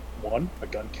 a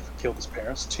gun killed his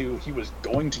parents. 2, he was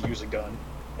going to use a gun.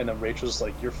 And then Rachel's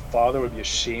like, your father would be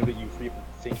ashamed that you were even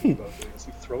thinking about doing this.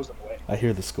 He throws it away. I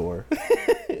hear the score.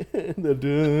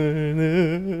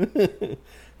 It's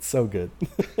so good.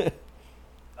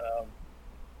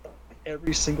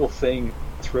 Every single thing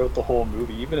throughout the whole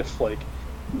movie, even if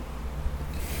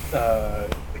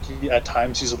at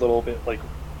times he's a little bit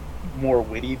more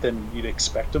witty than you'd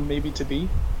expect him maybe to be,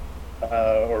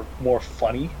 or more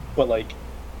funny, but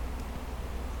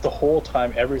the whole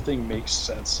time everything makes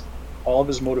sense. All of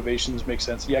his motivations make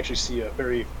sense. You actually see a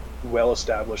very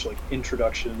well-established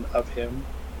introduction of him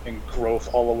and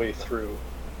growth all the way through,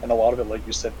 and a lot of it, like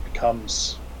you said,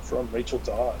 comes from Rachel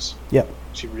Dawes. Yep.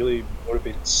 She really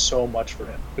motivated so much for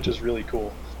him, which is really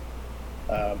cool.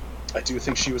 I do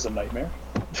think she was a nightmare,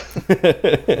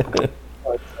 but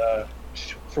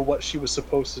for what she was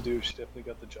supposed to do, she definitely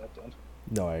got the job done.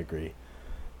 No, I agree.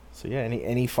 So yeah,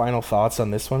 any final thoughts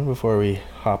on this one before we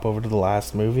hop over to the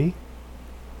last movie?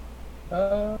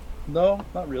 No,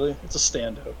 not really. It's a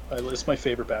standout. It's my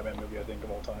favorite Batman movie, I think,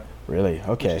 of all time. Really?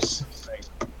 Okay.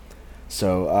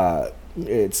 So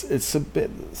it's a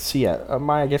bit. So yeah,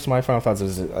 I guess my final thoughts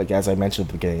is, as I mentioned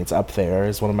at the beginning, it's up there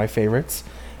as one of my favorites,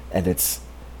 and it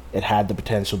had the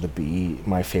potential to be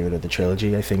my favorite of the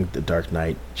trilogy. I think The Dark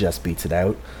Knight just beats it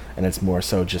out, and it's more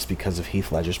so just because of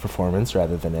Heath Ledger's performance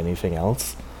rather than anything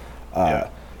else.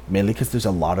 Mainly because there's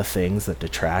a lot of things that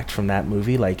detract from that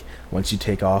movie. Like, once you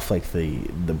take off the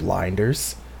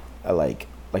blinders, like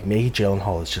Maggie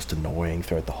Gyllenhaal is just annoying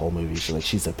throughout the whole movie.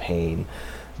 She's a pain.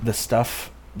 The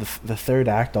stuff, the third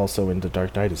act also in The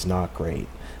Dark Knight is not great.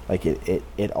 Like,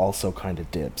 it also kind of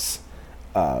dips.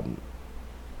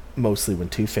 Mostly when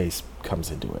Two-Face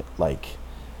comes into it. Like,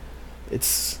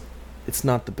 it's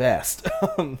not the best.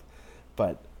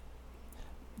 But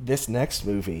this next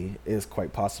movie is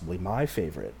quite possibly my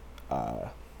favorite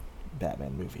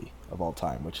Batman movie of all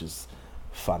time, which is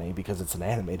funny because it's an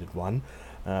animated one.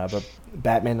 But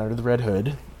Batman Under the Red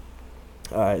Hood.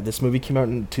 This movie came out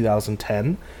in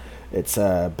 2010. It's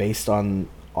based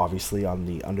obviously on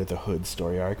the Under the Hood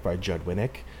story arc by Judd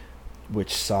Winnick,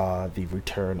 which saw the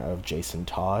return of Jason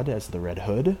Todd as the Red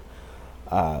Hood.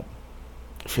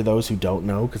 For those who don't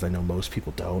know, because I know most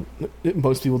people don't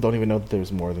even know that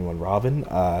there's more than one Robin.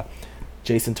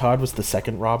 Jason Todd was the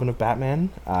second Robin of Batman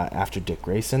after Dick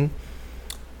Grayson.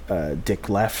 Dick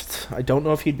left. I don't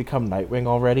know if he'd become Nightwing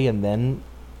already and then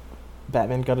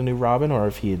Batman got a new Robin, or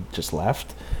if he had just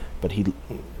left. But he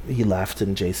left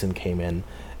and Jason came in,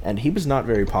 and he was not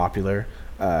very popular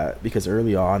because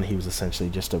early on he was essentially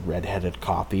just a redheaded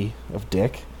copy of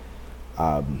Dick.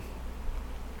 And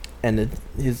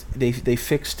they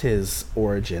fixed his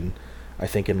origin I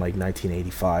think in like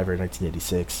 1985 or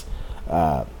 1986.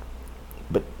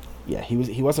 But yeah,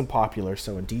 he wasn't popular.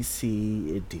 So in in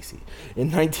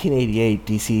 1988,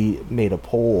 DC made a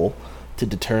poll to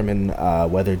determine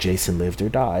whether Jason lived or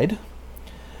died,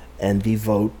 and the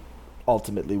vote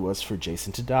ultimately was for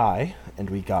Jason to die, and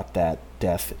we got that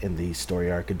death in the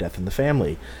story arc of Death in the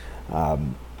Family.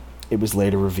 It was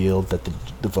later revealed that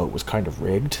the vote was kind of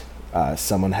rigged.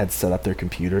 Someone had set up their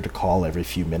computer to call every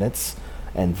few minutes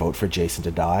and vote for Jason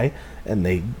to die, and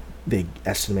they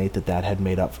estimate that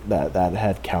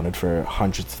had counted for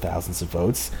hundreds of thousands of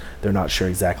votes. They're not sure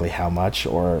exactly how much,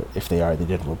 or if they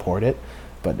didn't report it,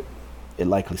 but it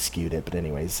likely skewed it. But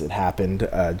anyways, it happened.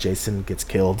 Jason gets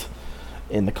killed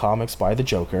in the comics by the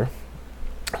Joker,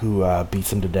 who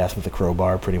beats him to death with a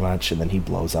crowbar pretty much, and then he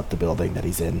blows up the building that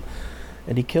he's in,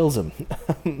 and he kills him.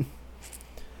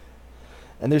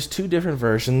 And there's two different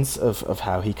versions of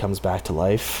how he comes back to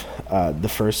life. The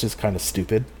first is kind of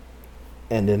stupid,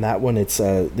 and in that one, it's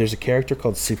there's a character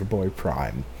called Superboy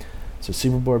Prime. So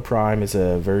Superboy Prime is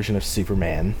a version of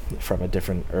Superman from a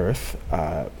different Earth,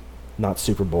 not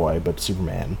Superboy, but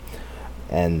Superman,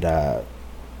 and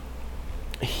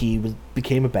he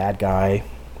became a bad guy,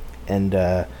 and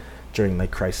during like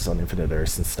Crisis on Infinite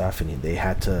Earths and stuff, and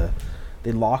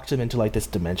they locked him into like this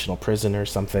dimensional prison or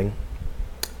something.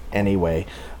 Anyway,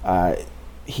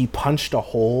 he punched a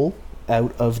hole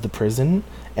out of the prison,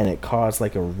 and it caused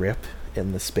like a rip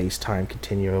in the space-time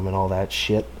continuum and all that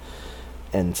shit.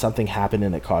 And something happened,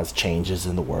 and it caused changes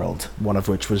in the world. One of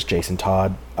which was Jason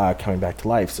Todd coming back to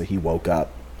life. So he woke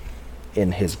up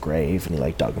in his grave, and he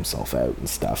like dug himself out and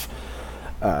stuff.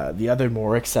 The other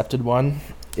more accepted one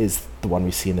is the one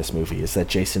we see in this movie. Is that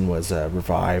Jason was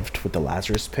revived with the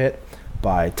Lazarus Pit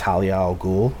by Talia al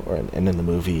Ghul, and in the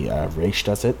movie, Raish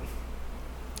does it.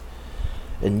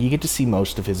 And you get to see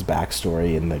most of his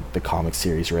backstory in the comic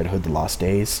series Red Hood: The Lost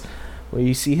Days, where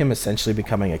you see him essentially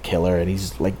becoming a killer, and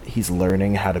he's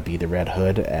learning how to be the Red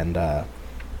Hood. And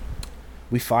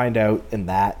we find out in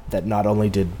that not only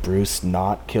did Bruce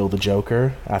not kill the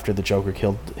Joker after the Joker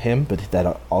killed him, but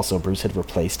that also Bruce had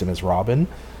replaced him as Robin.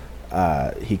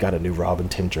 He got a new Robin,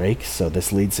 Tim Drake, so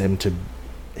this leads him to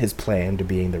his plan to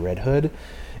being the Red Hood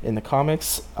in the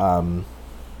comics.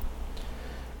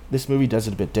 This movie does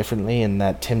it a bit differently in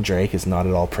that Tim Drake is not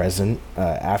at all present.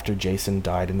 After Jason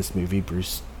died in this movie,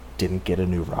 Bruce didn't get a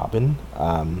new Robin.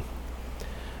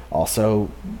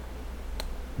 Also,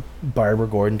 Barbara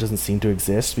Gordon doesn't seem to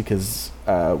exist because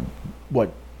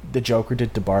what the Joker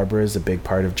did to Barbara is a big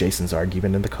part of Jason's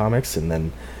argument in the comics, and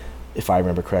then, if I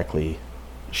remember correctly,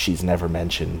 she's never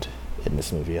mentioned in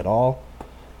this movie at all.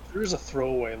 There's a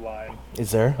throwaway line.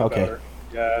 Is there? Okay. Her.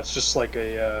 Yeah, it's just like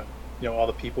all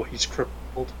the people he's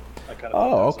crippled.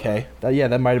 Okay.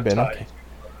 That might have been okay.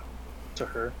 To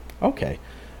her. Okay.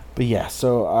 But yeah,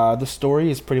 so the story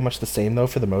is pretty much the same though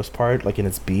for the most part, like in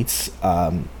its beats.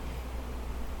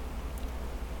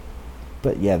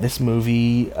 But yeah, this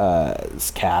movie's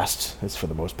cast is for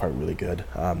the most part really good.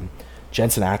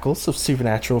 Jensen Ackles of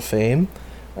Supernatural fame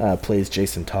plays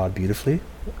Jason Todd beautifully.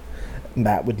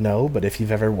 Matt would know, but if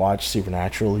you've ever watched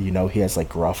Supernatural, you know he has like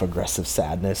gruff, aggressive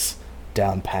sadness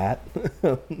down pat.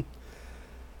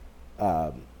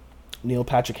 Neil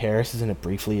Patrick Harris is in it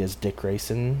briefly as Dick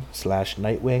Grayson /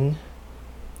 Nightwing,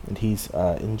 and he's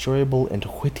enjoyable and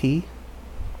witty.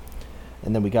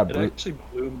 And then we got. It actually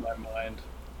blew my mind.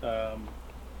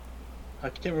 I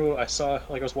can't remember what I saw.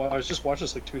 Like I was just watching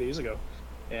this like 2 days ago,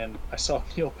 and I saw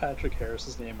Neil Patrick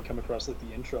Harris's name come across like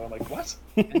the intro. I'm like, what?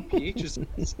 NPH is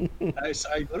this?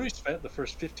 I literally spent the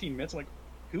first 15 minutes. I'm like,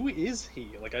 who is he?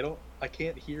 Like I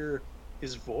can't hear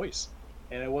his voice.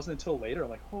 And it wasn't until later I'm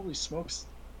like, holy smokes,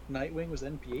 Nightwing was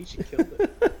NPH. He killed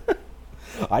it.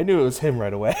 I knew it was him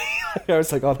right away. I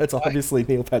was like, oh, that's obviously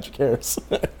Neil Patrick Harris.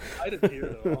 I didn't hear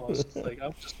it at all. I was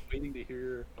just waiting to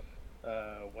hear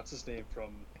what's his name from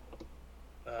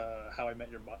How I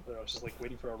Met Your Mother. I was just like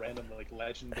waiting for a random like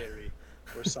legendary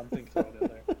or something thrown in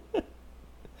there.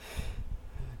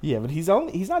 Yeah, but he's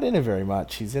not in it very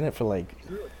much. He's in it for like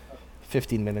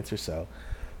 15 minutes or so.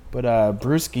 But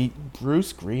Bruce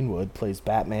Greenwood plays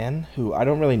Batman, who I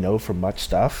don't really know from much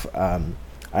stuff.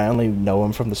 I only know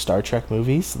him from the Star Trek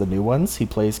movies, the new ones. He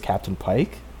plays Captain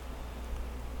Pike.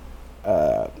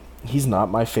 He's not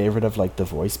my favorite of like the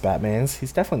voice Batmans.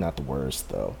 He's definitely not the worst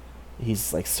though.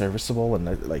 He's like serviceable,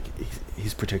 and like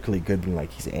he's particularly good when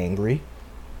like he's angry.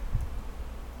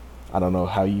 I don't know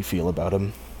how you feel about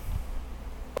him.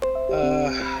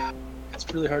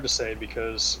 It's really hard to say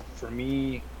because for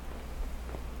me,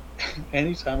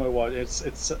 anytime I watch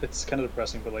it's kind of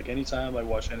depressing, but like anytime I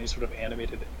watch any sort of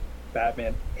animated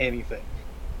Batman anything,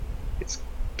 it's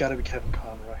gotta be Kevin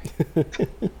Conroy.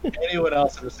 Anyone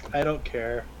else, I'm just like, I don't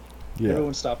care. Yeah.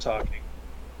 Everyone stop talking.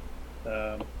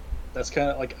 That's kind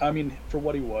of like, I mean, for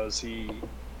what he was,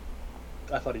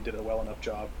 I thought he did a well enough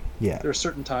job. Yeah. There are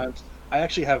certain times I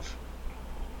actually have,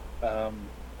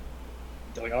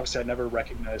 like obviously I never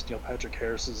recognized Neil Patrick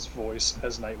Harris's voice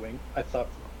as Nightwing. I thought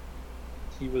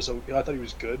he was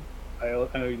good. I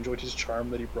enjoyed his charm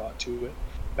that he brought to it.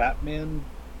 Batman,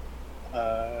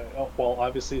 well,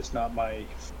 obviously it's not my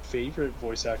favorite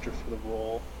voice actor for the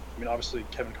role. I mean, obviously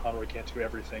Kevin Conroy can't do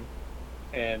everything,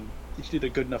 and he did a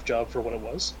good enough job for what it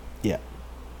was. Yeah.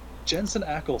 Jensen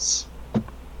Ackles,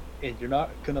 and you're not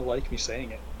gonna like me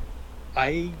saying it.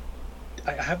 I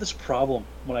have this problem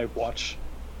when I watch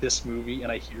this movie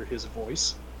and I hear his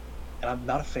voice, and I'm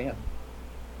not a fan.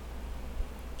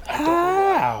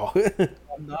 How?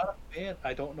 I'm not a fan.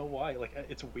 I don't know why. Like,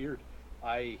 it's weird.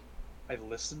 I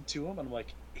listen to him and I'm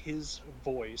like, his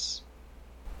voice.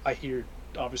 I hear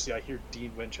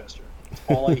Dean Winchester. It's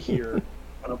all I hear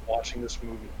when I'm watching this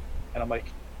movie, and I'm like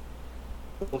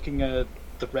looking at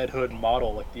the Red Hood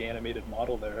model, like the animated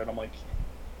model there, and I'm like,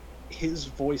 his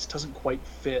voice doesn't quite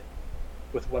fit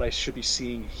with what I should be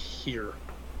seeing here.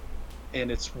 And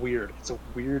it's weird. It's a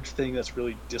weird thing that's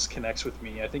really disconnects with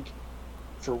me. I think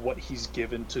for what he's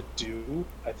given to do,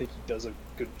 I think he does a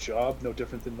good job. No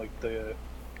different than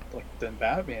than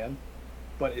Batman,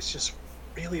 but it's just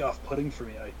really off-putting for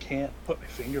me. I can't put my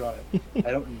finger on it.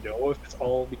 I don't know if it's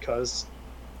all because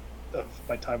of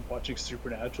my time watching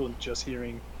Supernatural and just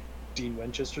hearing Dean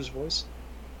Winchester's voice,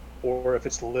 or if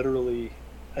it's literally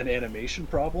an animation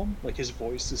problem. Like, his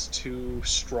voice is too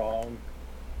strong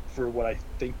for what I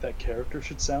think that character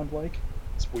should sound like.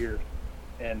 It's weird,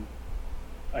 and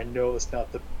I know it's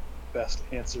not the best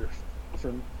answer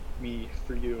from me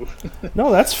for you.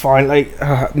 No, that's fine. Like,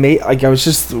 I was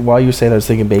just, while you were saying that, I was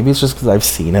thinking maybe it's just because I've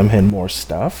seen him in more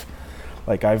stuff.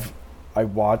 Like, I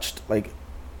watched, like,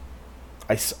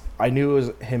 I knew it was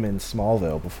him in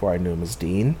Smallville before I knew him as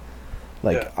Dean.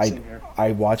 Like, Yeah, same here.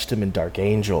 I watched him in Dark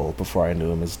Angel before I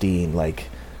knew him as Dean. Like,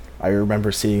 I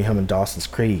remember seeing him in Dawson's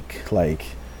Creek. Like,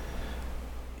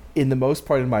 in the most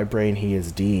part of my brain, he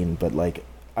is Dean, but, like,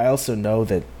 I also know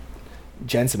that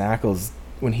Jensen Ackles,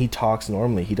 when he talks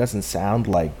normally, he doesn't sound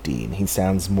like Dean. He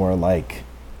sounds more like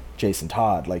Jason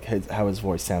Todd, like how his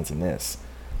voice sounds in this.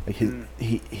 Like,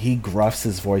 he gruffs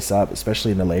his voice up,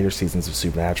 especially in the later seasons of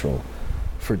Supernatural,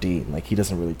 for Dean. Like, he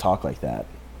doesn't really talk like that.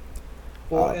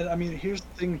 Well, and I mean, here's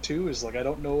the thing too: is like, I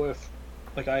don't know if,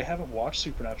 like, I haven't watched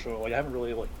Supernatural. Like, I haven't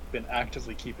really like been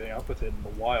actively keeping up with it in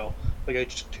a while. Like, I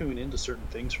just tune into certain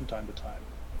things from time to time,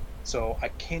 so I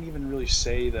can't even really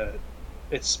say that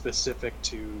it's specific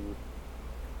to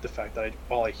the fact that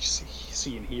all I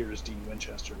see and hear is Dean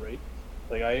Winchester, right?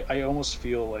 Like, I almost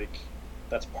feel like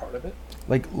that's part of it.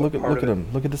 Like, look at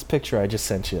him. Look at this picture I just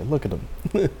sent you. Look at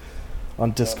him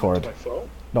on Discord. My phone?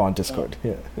 No, on Discord.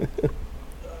 Yeah.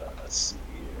 Let's see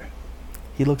here.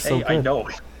 He looks so good. I know.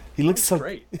 He looks so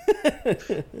great.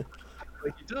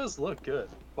 Like, he does look good,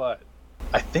 but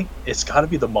I think it's got to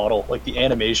be the model. Like, the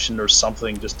animation or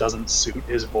something just doesn't suit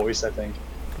his voice, I think.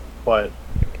 But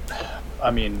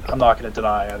I mean, I'm not going to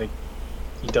deny. I think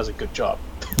he does a good job.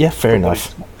 Yeah, fair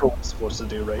enough. For what he's supposed to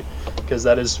do, right? Because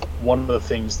that is one of the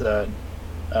things that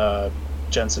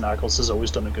Jensen Ackles has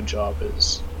always done a good job,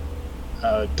 is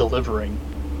delivering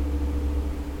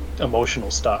emotional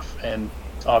stuff. And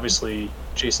obviously,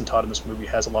 Jason Todd in this movie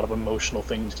has a lot of emotional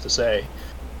things to say.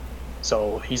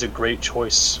 So he's a great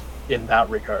choice in that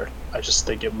regard. I just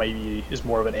think it maybe is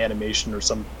more of an animation or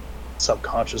some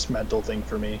subconscious mental thing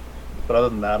for me. But other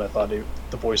than that, I thought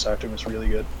the voice acting was really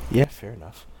good. Yeah, fair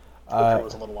enough. I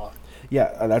was a little off.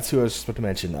 Yeah, that's who I was supposed to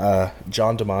mention.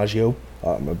 John DiMaggio.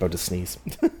 I'm about to sneeze.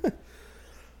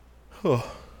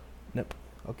 Oh, nope.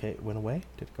 Okay, it went away.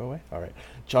 Did it go away? All right.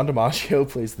 John DiMaggio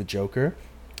plays the Joker.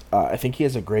 I think he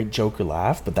has a great Joker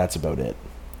laugh, but that's about it.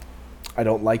 I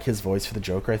don't like his voice for the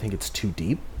Joker. I think it's too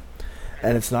deep.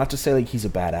 And it's not to say like he's a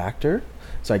bad actor.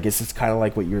 So I guess it's kind of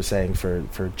like what you were saying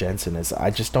for Jensen, is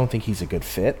I just don't think he's a good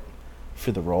fit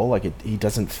for the role. Like, he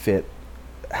doesn't fit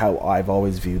how I've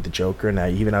always viewed the Joker,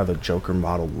 and even how the Joker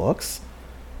model looks.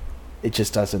 It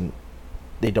just doesn't,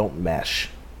 they don't mesh.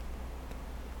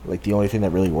 Like, the only thing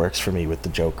that really works for me with the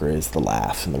Joker is the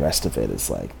laugh, and the rest of it is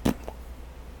like...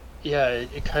 Yeah,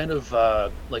 it kind of,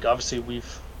 like, obviously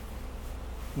we've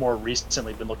more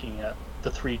recently been looking at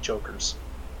the three Jokers,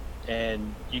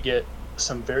 and you get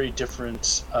some very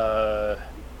different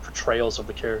portrayals of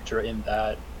the character in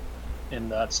that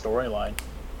storyline.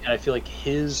 And I feel like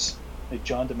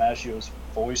John DiMaggio's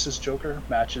voice as Joker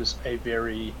matches a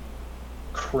very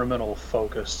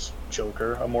criminal-focused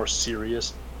Joker, a more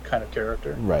serious kind of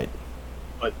character. Right.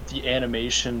 But the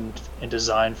animation and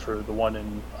design for the one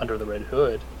in Under the Red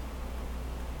Hood,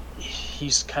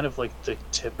 he's kind of like the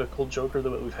typical Joker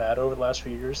that we've had over the last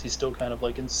few years. He's still kind of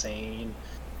like insane.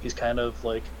 He's kind of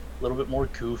like a little bit more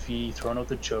goofy, throwing out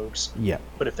the jokes. Yeah.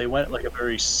 But if they went like a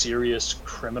very serious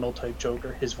criminal type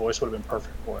Joker, his voice would have been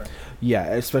perfect for it. Yeah,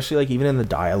 especially like even in the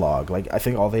dialogue. Like I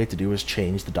think all they had to do was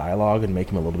change the dialogue and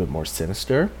make him a little bit more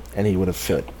sinister, and he would have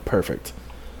fit perfect.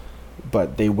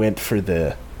 But they went for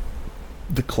the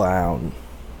clown.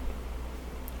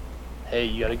 Hey,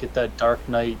 you got to get that Dark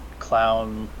Knight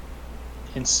clown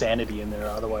insanity in there,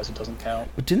 otherwise it doesn't count.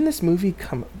 But didn't this movie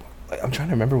come? I'm trying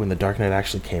to remember when The Dark Knight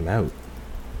actually came out.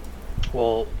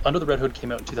 Well, Under the Red Hood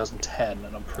came out in 2010,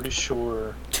 and I'm pretty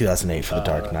sure 2008 for The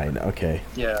Dark Knight. Okay.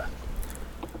 Yeah.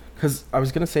 Because I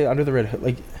was gonna say Under the Red Hood.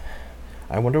 Like,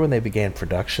 I wonder when they began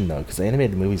production though, because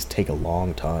animated movies take a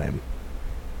long time.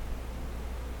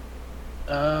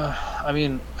 I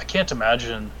mean, I can't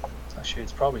imagine. Actually,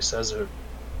 it probably says it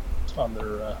on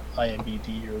their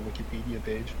IMDb or Wikipedia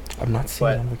page. I'm not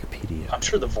seeing it But on Wikipedia. I'm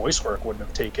sure the voice work wouldn't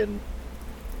have taken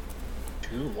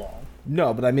too long.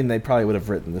 No, but I mean, they probably would have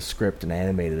written the script and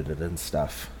animated it and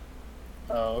stuff.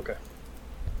 Oh, okay.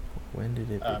 When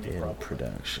did it begin probably.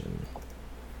 production?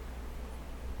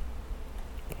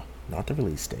 Not the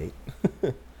release date.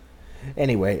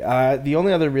 Anyway, the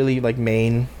only other really like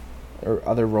main or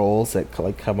other roles that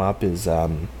like come up is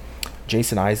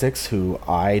Jason Isaacs, who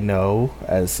I know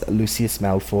as Lucius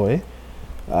Malfoy.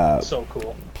 So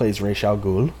cool. Plays Ra's al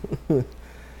Ghul.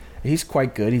 He's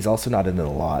quite good. He's also not in it a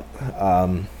lot.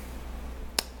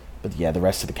 But yeah, the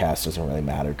rest of the cast doesn't really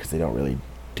matter because they don't really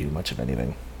do much of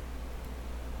anything.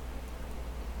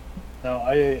 No,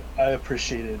 I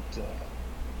appreciated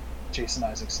Jason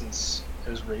Isaacs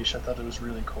as Ra's. I thought it was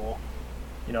really cool.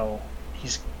 You know,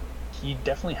 he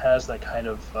definitely has that kind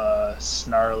of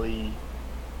snarly,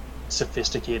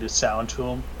 sophisticated sound to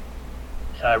him,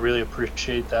 and I really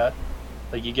appreciate that.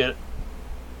 Like you get,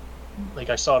 like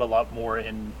I saw it a lot more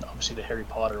in obviously the Harry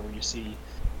Potter, where you see,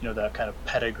 you know, that kind of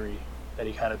pedigree that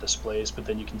he kind of displays, but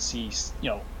then you can see, you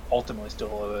know, ultimately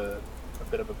still a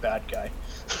bit of a bad guy.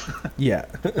 Yeah.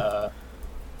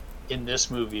 In this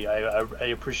movie, I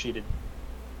appreciated.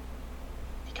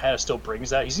 He kind of still brings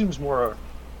that. He seems more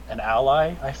an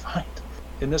ally, I find,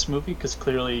 in this movie, because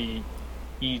clearly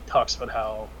he talks about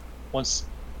how once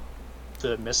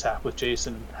the mishap with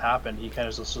Jason happened, he kind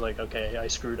of just was like, okay, I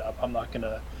screwed up. I'm not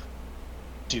gonna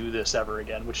do this ever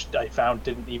again, which I found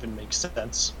didn't even make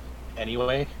sense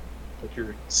anyway. Like,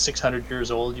 you're 600 years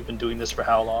old, you've been doing this for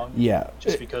how long? Yeah.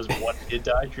 Just because one kid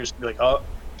died, you're just like, oh,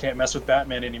 can't mess with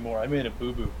Batman anymore. I made a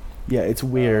boo-boo. Yeah, it's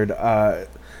weird.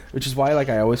 Which is why, like,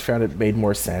 I always found it made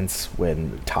more sense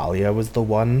when Talia was the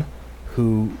one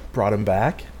who brought him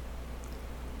back,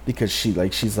 because she's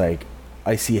like,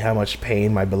 I see how much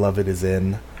pain my beloved is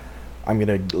in. I'm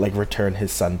gonna like return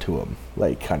his son to him,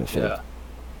 like, kind of thing. Yeah.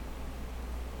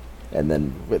 And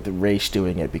then with the Ra's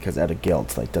doing it because out of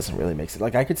guilt, like, doesn't really make sense.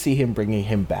 Like, I could see him bringing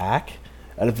him back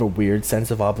out of a weird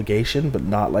sense of obligation, but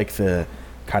not like the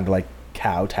kind of like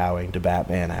kowtowing to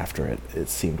Batman after it. It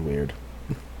seemed weird.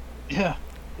 Yeah,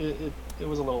 it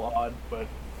was a little odd, but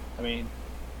I mean,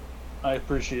 I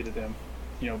appreciated him,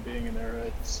 you know, being in there.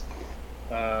 It's,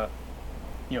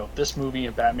 you know, this movie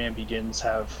and Batman Begins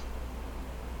have.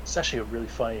 It's actually a really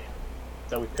funny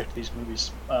that we picked these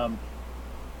movies, but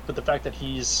the fact that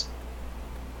he's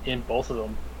in both of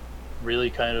them really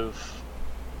kind of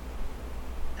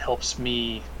helps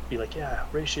me be like, yeah,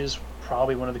 Ra's is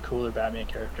probably one of the cooler Batman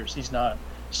characters. He's not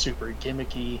super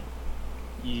gimmicky.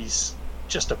 He's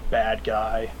just a bad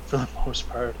guy for the most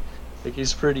part. Like,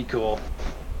 he's pretty cool.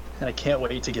 And I can't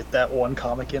wait to get that one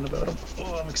comic in about him.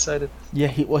 Oh, I'm excited. Yeah,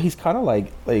 he's kind of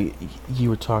like you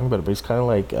were talking about it, but he's kind of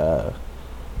like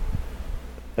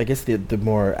I guess the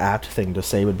more apt thing to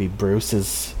say would be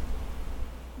Bruce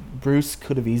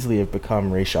could have easily have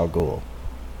become Ra's al Ghul.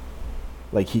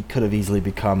 Like, he could have easily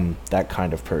become that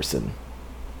kind of person.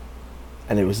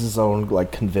 And it was his own,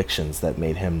 like, convictions that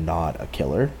made him not a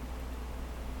killer.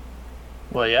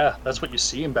 Well, yeah, that's what you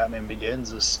see in Batman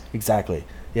Begins is Exactly.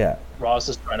 Yeah. Ross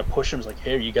is trying to push him. He's like,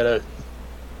 hey, you gotta...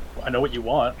 I know what you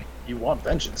want. You want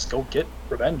vengeance. Go get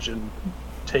revenge and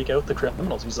take out the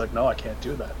criminals. He's like, no, I can't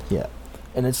do that. Yeah.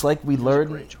 And it's like we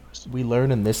learn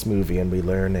in this movie, and we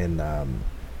learn in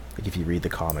like, if you read the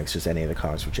comics, just any of the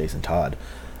comics with Jason Todd,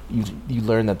 you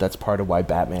learn that that's part of why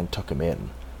Batman took him in,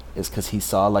 is because he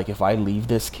saw, like, if I leave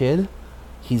this kid,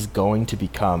 he's going to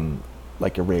become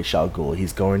like a Ra's al Ghul.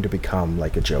 He's going to become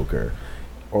like a Joker,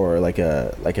 or like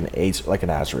an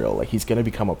Azrael. Like, he's going to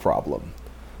become a problem.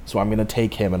 So I'm going to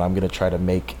take him, and I'm going to try to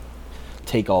make,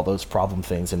 take all those problem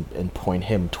things and point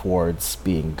him towards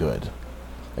being good,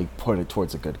 like point it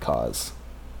towards a good cause.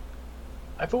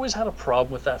 I've always had a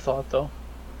problem with that thought though,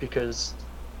 because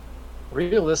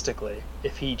realistically,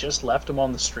 if he just left him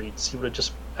on the streets, he would have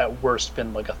just at worst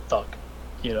been like a thug,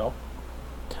 you know?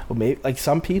 Well, maybe like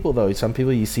some people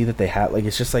you see that they have like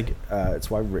it's just like it's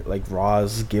why like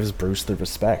Roz gives Bruce the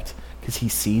respect because he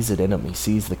sees it in him. He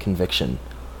sees the conviction,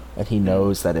 and he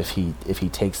knows that if he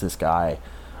takes this guy,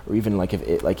 or even like if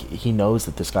it like he knows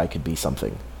that this guy could be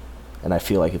something, and I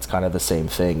feel like it's kind of the same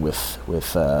thing with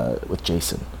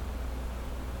Jason.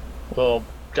 Well,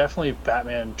 definitely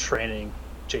Batman training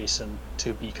Jason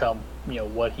to become,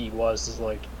 what he was is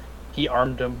like he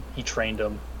armed him, he trained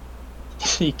him,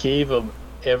 he gave him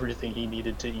everything he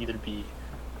needed to either be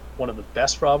one of the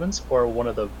best Robins or one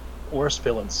of the worst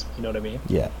villains. You know what I mean?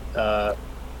 Yeah.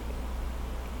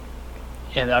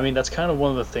 And I mean that's kind of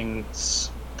one of the things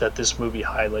that this movie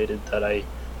highlighted that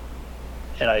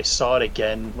I saw it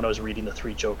again when I was reading the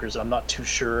Three Jokers. I'm not too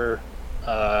sure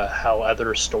how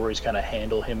other stories kind of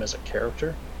handle him as a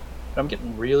character. I'm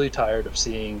getting really tired of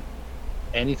seeing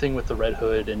anything with the Red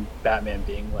Hood and Batman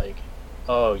being like,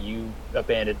 oh, you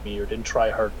abandoned me or didn't try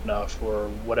hard enough or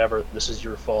whatever, this is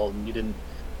your fault and you didn't,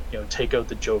 take out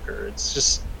the Joker. It's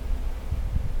just,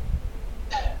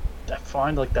 I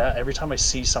find like that every time I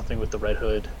see something with the Red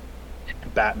Hood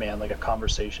and Batman, like a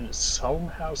conversation, it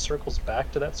somehow circles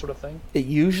back to that sort of thing. It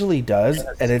usually does,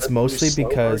 and it's mostly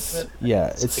because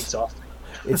it's exhausting.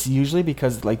 It's usually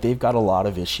because like they've got a lot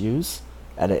of issues,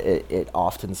 and it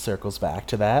often circles back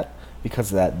to that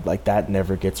because that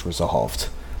never gets resolved.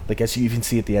 Like as you even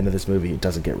see at the end of this movie, it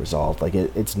doesn't get resolved. Like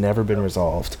it's never been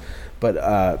resolved,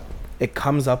 but it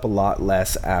comes up a lot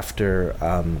less after.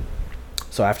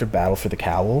 So after Battle for the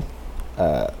Cowl,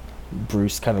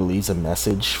 Bruce kind of leaves a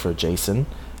message for Jason,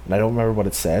 and I don't remember what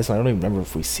it says. And I don't even remember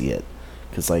if we see it,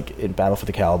 because like in Battle for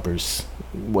the Cowl, Bruce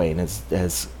Wayne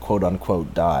has quote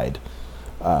unquote died,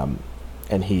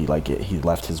 and he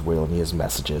left his will and he has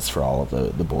messages for all of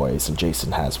the boys, and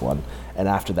Jason has one. And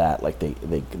after that, like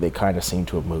they kind of seem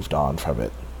to have moved on from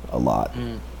it a lot.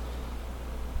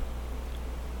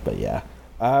 But yeah.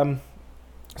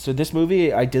 So this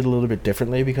movie I did a little bit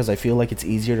differently because I feel like it's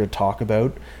easier to talk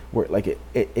about. Where like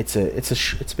it's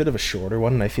a bit of a shorter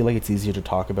one, and I feel like it's easier to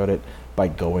talk about it by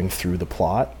going through the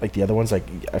plot. Like the other ones, like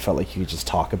I felt like you could just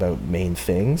talk about main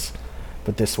things,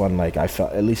 but this one, like I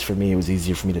felt, at least for me, it was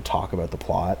easier for me to talk about the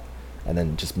plot and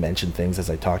then just mention things as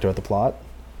I talked about the plot.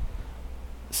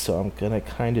 So I'm gonna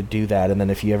kind of do that, and then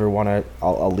if you ever want to,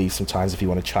 I'll leave some times if you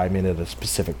want to chime in at a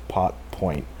specific plot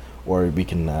point, or we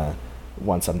can.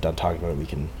 Once I'm done talking about it,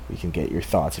 we can get your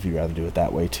thoughts if you'd rather do it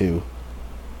that way too.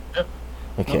 Yep.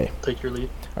 Okay. I'll take your lead.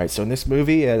 All right. So in this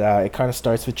movie, it kind of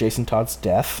starts with Jason Todd's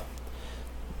death.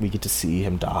 We get to see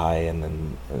him die, and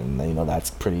then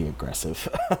that's pretty aggressive.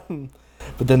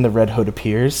 But then the Red Hood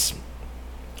appears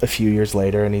a few years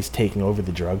later, and he's taking over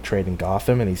the drug trade in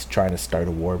Gotham, and he's trying to start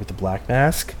a war with the Black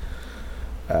Mask.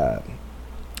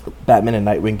 Batman and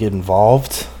Nightwing get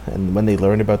involved, and when they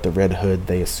learned about the Red Hood,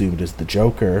 they assumed as the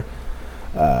Joker.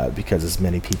 Because as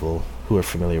many people who are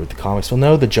familiar with the comics will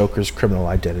know, the Joker's criminal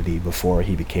identity before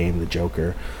he became the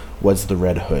Joker was the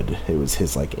Red Hood. It was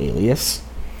his like alias.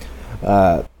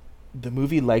 The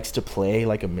movie likes to play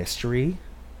like a mystery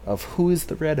of who is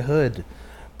the Red Hood,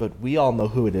 but we all know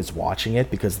who it is watching it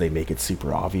because they make it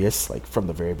super obvious. Like from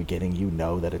the very beginning, you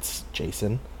know that it's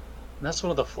Jason. And that's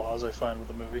one of the flaws I find with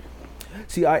the movie.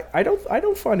 See, I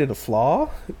don't find it a flaw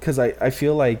because I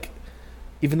feel like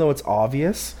even though it's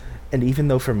obvious. And even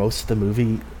though for most of the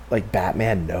movie, like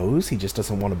Batman knows, he just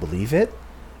doesn't want to believe it.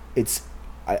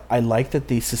 I like that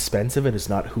the suspense of it is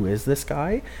not who is this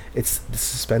guy. It's the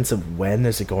suspense of when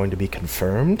is it going to be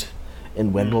confirmed,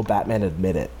 and when will Batman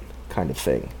admit it, kind of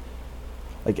thing.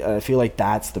 Like I feel like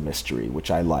that's the mystery, which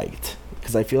I liked,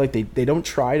 because I feel like they don't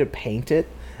try to paint it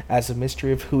as a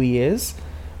mystery of who he is.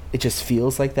 It just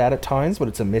feels like that at times, but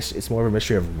it's more of a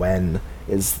mystery of when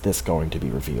is this going to be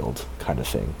revealed, kind of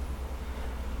thing.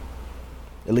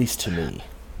 At least to me.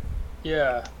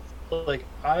 Yeah, like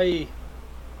I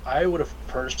would have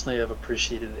personally have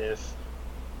appreciated if,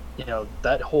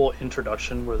 that whole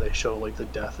introduction where they show like the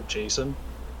death of Jason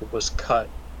was cut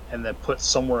and then put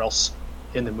somewhere else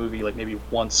in the movie, like maybe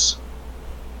once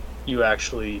you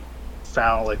actually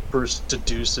found like Bruce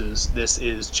deduces this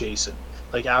is Jason.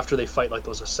 Like after they fight like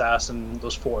those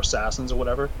four assassins or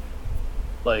whatever.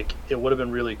 Like it would have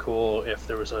been really cool if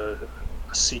there was a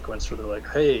sequence where they're like,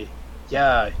 hey,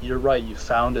 yeah, you're right, you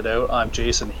found it out, I'm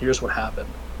Jason, here's what happened.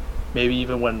 Maybe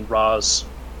even when Ra's,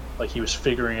 like he was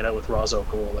figuring it out with Ra's al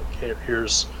Ghul, like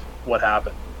here's what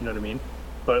happened, you know what I mean?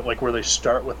 but like where they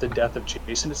start with the death of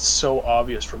Jason, it's so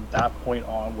obvious from that point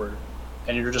onward,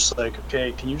 and you're just like,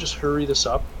 okay, can you just hurry this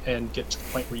up and get to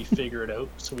the point where you figure it out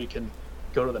so we can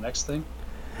go to the next thing?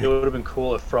 It would have been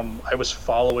cool if I was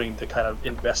following the kind of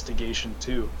investigation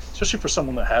too, especially for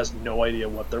someone that has no idea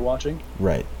what they're watching.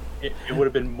 Right. It would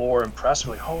have been more impressive.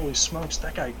 Like, holy smokes,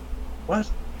 that guy, what?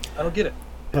 I don't get it.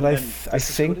 But I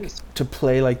think to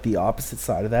play like the opposite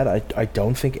side of that, I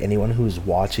don't think anyone who's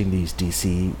watching these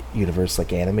DC Universe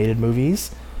like animated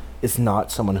movies is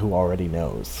not someone who already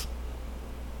knows.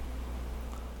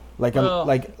 Like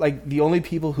like the only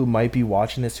people who might be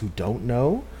watching this who don't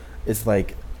know is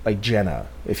like Jenna,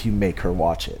 if you make her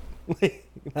watch it.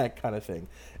 That kind of thing.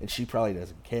 And she probably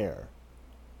doesn't care.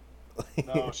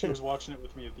 No, she was watching it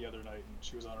with me the other night, and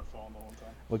she was on her phone the whole time.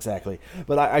 Exactly,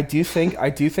 but I do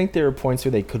think there are points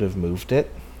where they could have moved it.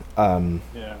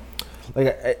 Yeah.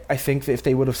 Like I think if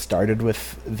they would have started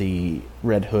with the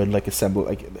Red Hood, like assemble,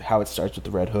 like how it starts with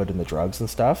the Red Hood and the drugs and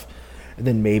stuff, and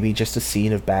then maybe just a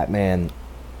scene of Batman,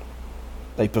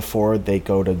 like before they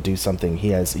go to do something,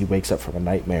 he wakes up from a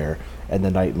nightmare, and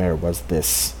the nightmare was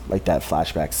this, like that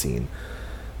flashback scene.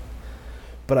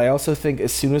 But I also think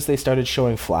as soon as they started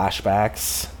showing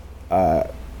flashbacks,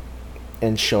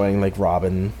 and showing like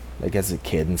Robin like as a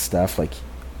kid and stuff, like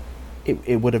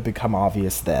it would have become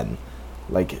obvious then.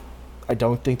 Like I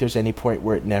don't think there's any point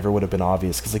where it never would have been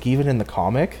obvious, because like even in the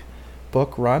comic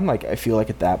book run, like I feel like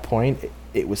at that point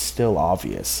it was still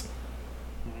obvious.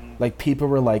 Like people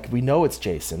were like, we know it's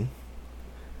Jason.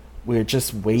 We're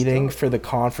just waiting for the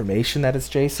confirmation that it's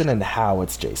Jason and how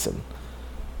it's Jason.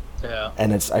 Yeah.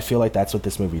 And I feel like that's what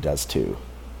this movie does too.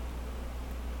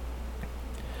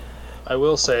 I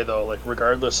will say though, like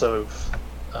regardless of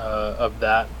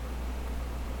that,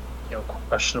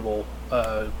 questionable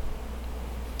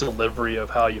delivery of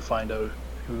how you find out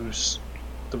who's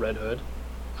the Red Hood,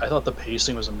 I thought the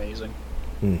pacing was amazing.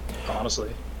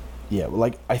 Honestly. Yeah, well,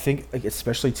 like I think, like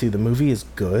especially too, the movie is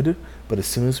good, but as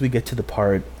soon as we get to the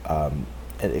part, and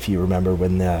if you remember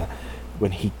when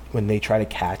they try to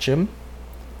catch him,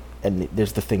 and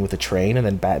there's the thing with the train, and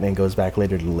then Batman goes back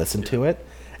later to listen to it,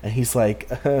 and he's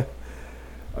like,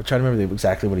 I'm trying to remember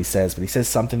exactly what he says, but he says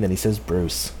something, then he says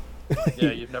Bruce.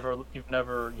 Yeah, you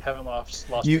haven't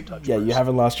lost your touch. Yeah, Bruce. You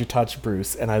haven't lost your touch,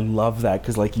 Bruce, and I love that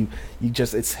because like you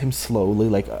just, it's him slowly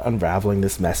like unraveling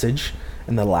this message,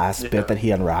 and the last bit that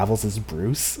he unravels is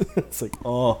Bruce. It's like,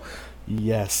 oh,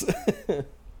 yes.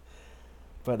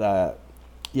 But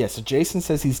yeah, so Jason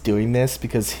says he's doing this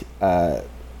because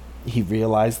he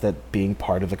realized that being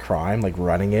part of the crime, like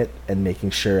running it and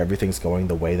making sure everything's going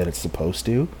the way that it's supposed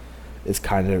to, is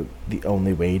kind of the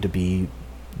only way to be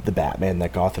the Batman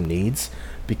that Gotham needs,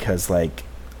 because like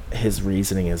his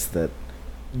reasoning is that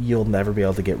you'll never be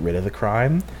able to get rid of the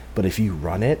crime, but if you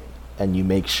run it and you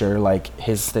make sure, like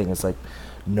his thing is like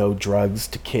no drugs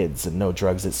to kids and no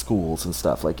drugs at schools and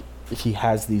stuff, like if he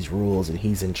has these rules and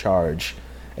he's in charge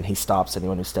and he stops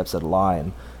anyone who steps out of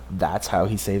line, that's how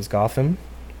he saves Gotham.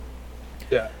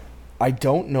 Yeah. I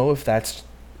don't know if that's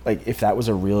like if that was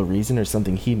a real reason or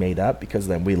something he made up, because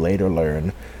then we later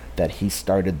learn that he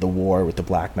started the war with the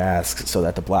Black Mask so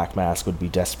that the Black Mask would be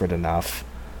desperate enough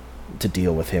to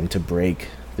deal with him to break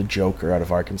the Joker out of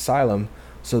Arkham Asylum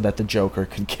so that the Joker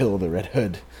could kill the Red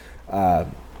Hood,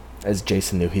 as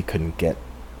Jason knew he couldn't get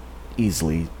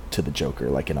easily to the Joker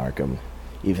like in Arkham,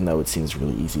 even though it seems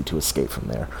really easy to escape from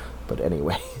there. But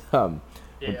anyway. Yeah,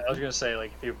 I was going to say,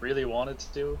 like, if he really wanted to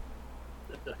do,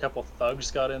 a couple thugs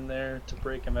got in there to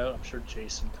break him out, I'm sure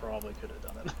Jason probably could have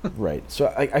done it. Right. So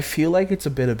I feel like it's a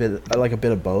bit of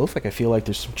both. Like I feel like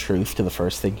there's some truth to the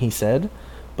first thing he said,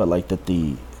 but like that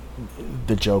the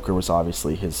Joker was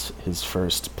obviously his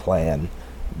first plan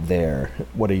there.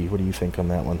 What do you think on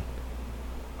that one?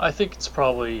 I think it's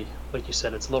probably, like you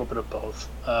said, it's a little bit of both.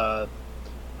 I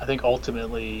think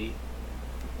ultimately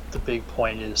the big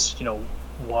point is,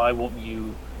 why won't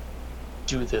you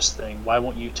do this thing? Why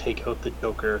won't you take out the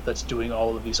Joker that's doing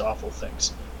all of these awful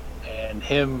things? And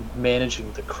him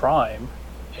managing the crime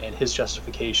and his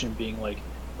justification being like,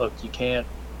 look, you can't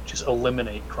just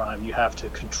eliminate crime, you have to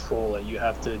control it, you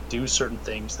have to do certain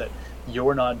things that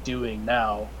you're not doing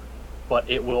now, but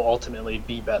it will ultimately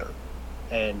be better.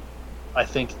 And I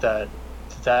think that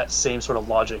same sort of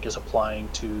logic is applying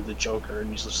to the Joker, and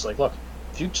he's just like, look,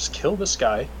 if you just kill this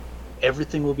guy,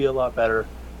 everything will be a lot better,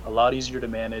 a lot easier to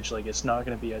manage, like it's not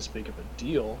going to be as big of a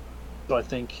deal. So I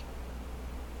think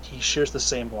he shares the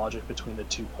same logic between the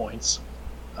 2 points.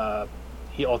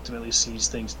 He ultimately sees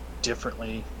things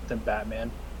differently than Batman.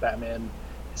 Batman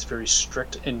is very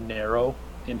strict and narrow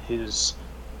in his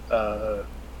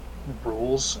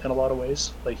rules in a lot of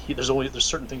ways. Like there's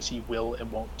certain things he will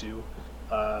and won't do.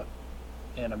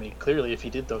 And I mean, clearly, if he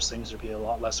did those things, there'd be a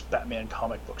lot less Batman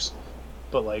comic books.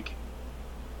 But like,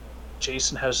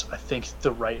 Jason has, I think,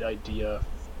 the right idea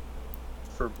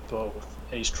for both,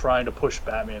 and he's trying to push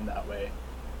Batman that way.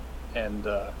 And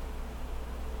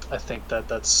I think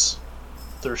that's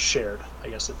they're shared. I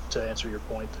guess to answer your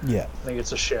point, Yeah. I think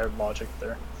it's a shared logic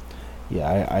there.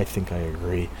 Yeah, I think I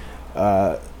agree.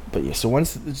 But yeah, so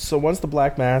once the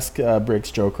Black Mask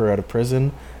breaks Joker out of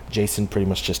prison, Jason pretty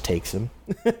much just takes him,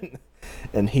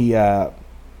 and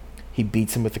he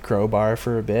beats him with the crowbar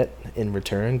for a bit in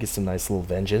return, gets some nice little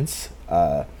vengeance,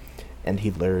 and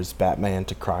he lures Batman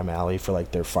to Crime Alley for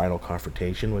like their final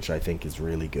confrontation, which I think is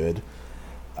really good.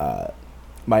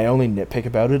 My only nitpick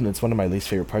about it, and it's one of my least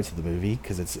favorite parts of the movie,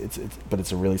 because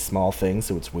it's a really small thing,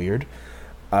 so it's weird.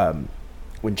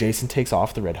 When Jason takes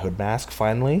off the Red Hood mask,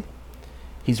 finally,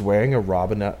 he's wearing a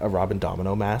Robin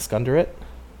Domino mask under it.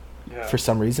 Yeah. For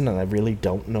some reason, and I really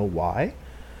don't know why.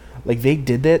 Like, they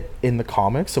did that in the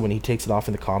comic, so when he takes it off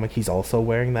in the comic, he's also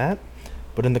wearing that.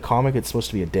 But in the comic, it's supposed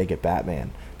to be a dig at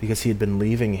Batman, because he had been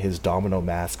leaving his domino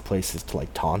mask places to,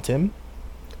 like, taunt him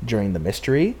during the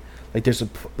mystery. Like,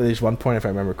 there's one point, if I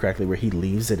remember correctly, where he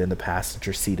leaves it in the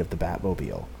passenger seat of the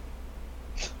Batmobile.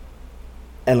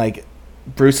 And, like,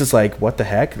 Bruce is like, what the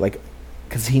heck? Like,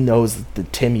 because he knows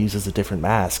that Tim uses a different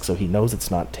mask, so he knows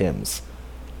it's not Tim's.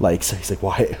 Like, so he's like,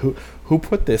 why? Who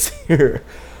put this here?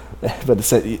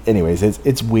 But anyways,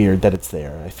 it's weird that it's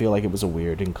there. I feel like it was a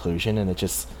weird inclusion, and it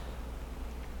just...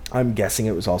 I'm guessing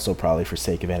it was also probably for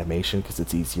sake of animation, because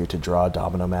it's easier to draw a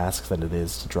domino mask than it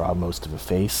is to draw most of a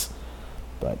face.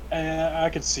 But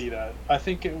I could see that. I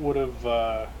think it would have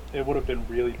been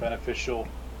really beneficial.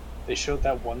 They showed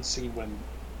that one scene when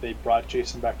they brought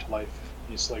Jason back to life.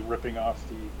 He's like ripping off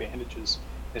the bandages.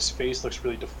 His face looks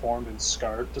really deformed and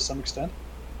scarred to some extent.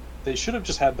 They should have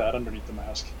just had that underneath the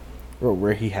mask.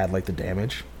 where he had like the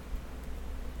damage.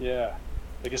 Yeah,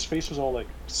 like his face was all like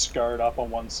scarred up on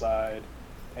one side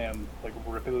and like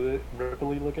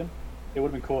ripply looking. It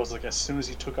would have been cool. It's like as soon as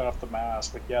he took off the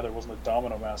mask, like yeah, there wasn't a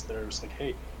domino mask there. It was like,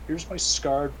 hey, here's my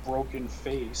scarred, broken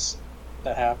face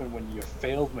that happened when you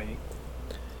failed me.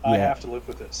 I Yeah. have to live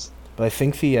with this. But I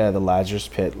think the Lazarus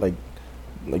Pit, like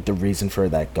the reason for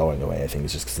that going away, I think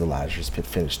is just because the Lazarus Pit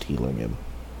finished healing him.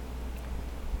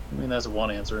 I mean, that's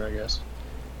one answer, I guess.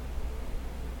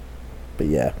 But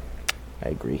yeah, I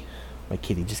agree. My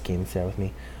kitty just came and sat with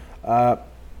me.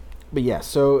 But yeah,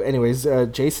 so anyways,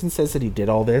 Jason says that he did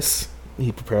all this.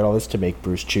 He prepared all this to make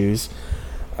Bruce choose.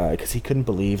 Because he couldn't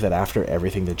believe that after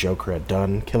everything the Joker had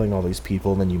done, killing all these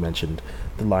people, and then you mentioned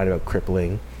the line about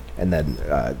crippling, and then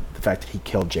the fact that he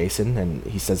killed Jason, and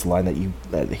he says the line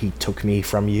that he took me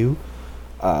from you,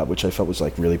 which I felt was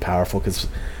like really powerful, because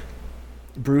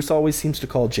Bruce always seems to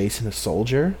call Jason a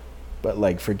soldier, but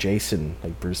like for Jason,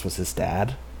 like Bruce was his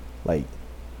dad, like,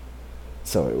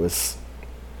 so it was,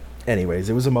 anyways,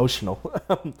 it was emotional.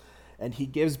 And he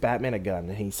gives Batman a gun,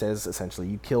 and he says essentially,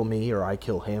 you kill me or I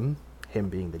kill him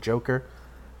being the Joker.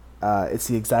 It's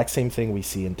the exact same thing we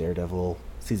see in Daredevil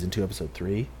season 2 episode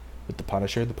 3 with the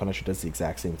Punisher. The Punisher does the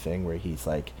exact same thing where he's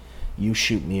like, you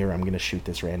shoot me or I'm gonna shoot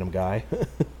this random guy.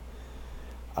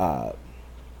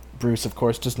 Bruce, of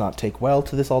course, does not take well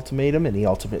to this ultimatum, and he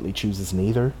ultimately chooses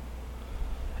neither.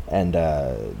 And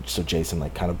so Jason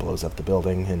like kind of blows up the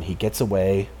building, and he gets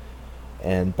away,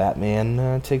 and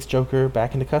Batman takes Joker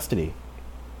back into custody.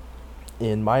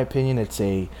 In my opinion, it's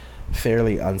a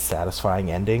fairly unsatisfying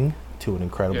ending to an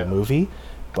incredible movie,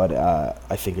 but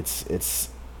I think it's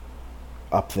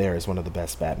up there as one of the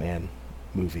best Batman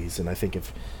movies. And I think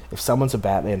if someone's a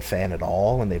Batman fan at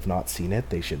all and they've not seen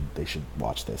it, they should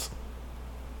watch this.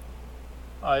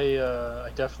 I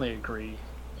definitely agree.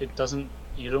 It doesn't.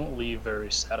 You don't leave very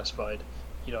satisfied.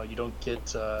 You know, you don't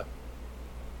get.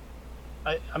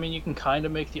 I mean, you can kind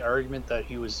of make the argument that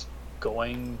he was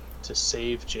going to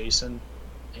save Jason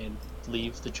and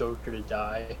leave the Joker to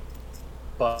die,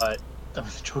 but I mean,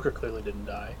 the Joker clearly didn't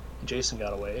die. Jason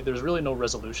got away. There's really no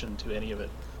resolution to any of it,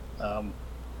 and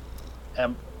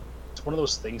it's one of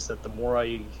those things that the more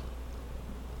I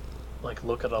like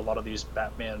look at a lot of these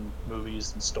Batman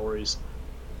movies and stories,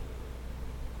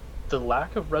 the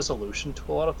lack of resolution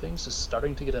to a lot of things is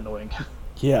starting to get annoying.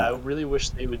 Yeah. I really wish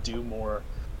they would do more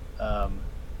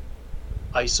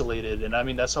isolated, and I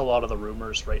mean that's a lot of the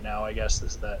rumors right now, I guess,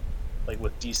 is that like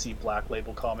with DC Black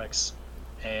Label Comics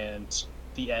and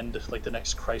the end of like the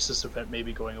next Crisis event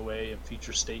maybe going away and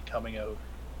Future State coming out,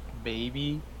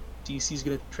 maybe DC's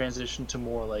going to transition to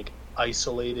more like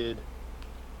isolated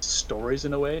stories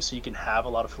in a way, so you can have a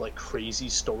lot of like crazy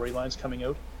storylines coming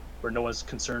out where no one's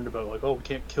concerned about like, oh, we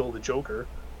can't kill the Joker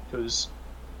because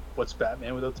what's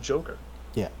Batman without the Joker?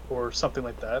 Yeah, or something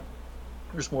like that.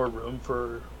 There's more room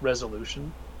for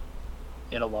resolution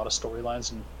in a lot of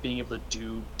storylines and being able to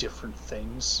do different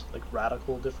things, like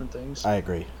radical different things. I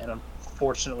agree. And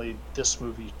unfortunately, this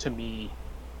movie, to me,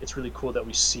 it's really cool that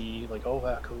we see, like, oh,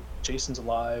 yeah, cool, Jason's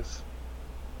alive,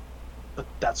 but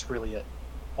that's really it.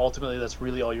 Ultimately, that's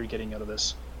really all you're getting out of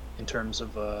this in terms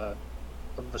of the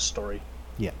story,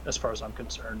 Yeah. as far as I'm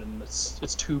concerned. And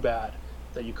it's too bad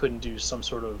that you couldn't do some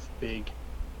sort of big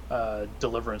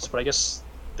deliverance. But I guess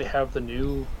they have the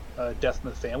new Death in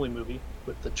the Family movie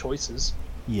with the choices,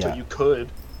 so Yeah. you could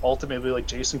ultimately, like,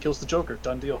 Jason kills the Joker,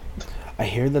 done deal. I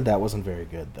hear that wasn't very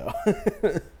good though.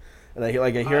 And I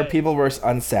hear people were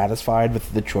unsatisfied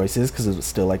with the choices because it was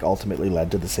still like ultimately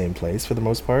led to the same place for the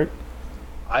most part.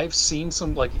 I've seen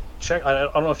some, like, check. I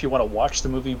don't know if you want to watch the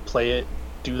movie, play it,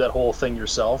 do that whole thing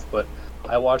yourself, but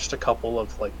I watched a couple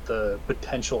of, like, the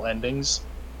potential endings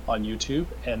on YouTube,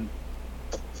 and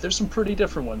there's some pretty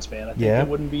different ones, man. I think Yeah. it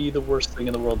wouldn't be the worst thing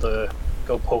in the world to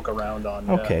go poke around on.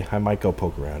 Okay, I might go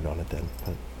poke around on it then.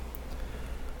 But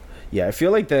yeah, I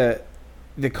feel like the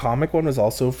comic one was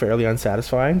also fairly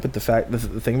unsatisfying, but the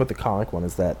thing about the comic one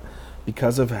is that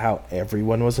because of how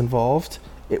everyone was involved,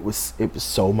 it was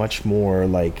so much more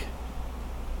like,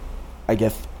 I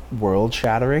guess, world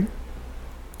shattering.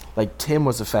 Like Tim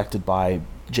was affected by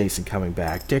Jason coming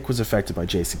back, Dick was affected by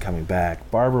Jason coming back,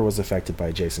 Barbara was affected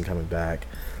by Jason coming back.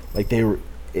 Like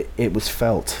it was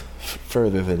felt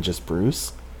further than just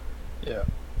Bruce. Yeah.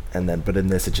 And then, but in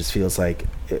this, it just feels like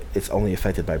it's only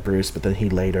affected by Bruce. But then he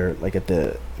later, like at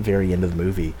the very end of the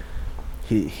movie,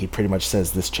 he pretty much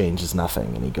says this changes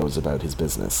nothing, and he goes about his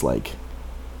business. Like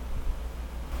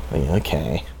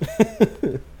okay.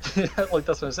 Like,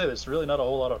 that's what I say. There's really not a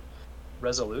whole lot of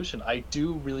resolution. I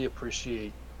do really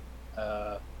appreciate,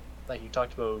 like you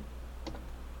talked about,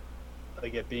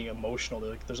 like, it being emotional.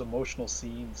 Like, there's emotional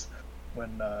scenes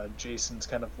when Jason's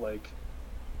kind of like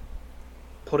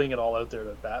putting it all out there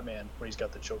to Batman when he's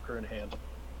got the Joker in hand.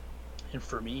 And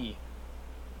for me,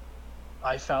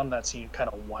 I found that scene kind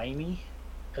of whiny,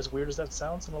 as weird as that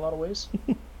sounds in a lot of ways.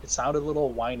 It sounded a little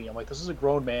whiny. I'm like, this is a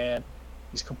grown man.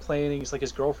 He's complaining. He's like,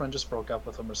 his girlfriend just broke up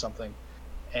with him or something.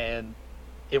 And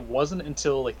it wasn't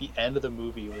until, like, the end of the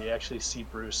movie where you actually see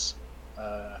Bruce,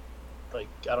 like,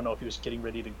 I don't know if he was getting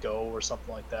ready to go or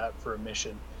something like that for a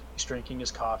mission. He's drinking his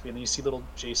coffee, and then you see little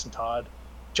Jason Todd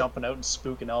jumping out and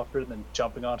spooking Alfred and then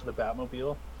jumping onto the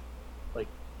Batmobile. Like,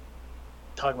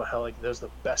 talking about how, like, that was the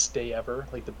best day ever.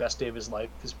 Like, the best day of his life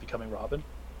is becoming Robin.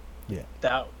 Yeah.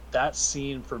 That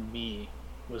scene for me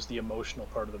was the emotional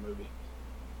part of the movie.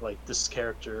 Like, this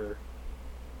character,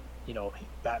 you know,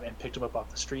 Batman picked him up off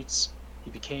the streets.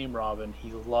 He became Robin.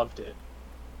 He loved it,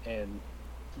 and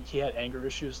he had anger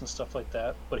issues and stuff like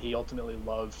that. But he ultimately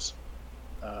loved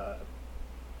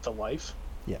the life.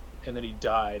 Yeah. And then he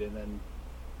died, and then,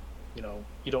 you know,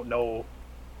 you don't know.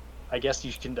 I guess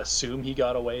you can assume he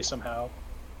got away somehow,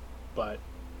 but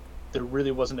there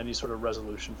really wasn't any sort of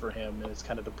resolution for him, and it's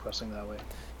kind of depressing that way.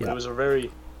 But Yeah. it was a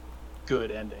very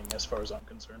good ending as far as I'm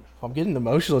concerned. I'm getting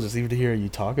emotional just even to hear you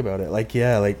talk about it. Like,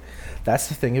 yeah, like that's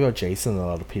the thing about Jason a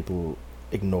lot of people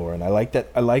ignore, and I like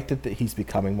that he's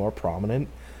becoming more prominent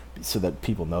so that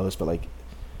people know this. But like,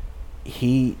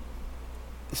 he,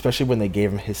 especially when they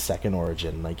gave him his second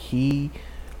origin, like he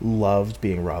loved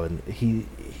being Robin.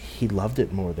 He loved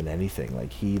it more than anything.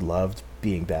 Like, he loved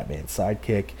being Batman's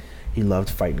sidekick. He loved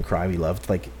fighting crime. He loved,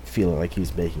 like, feeling like he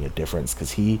was making a difference,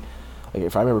 because he, like,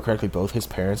 if I remember correctly, both his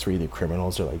parents were either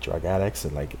criminals or, like, drug addicts,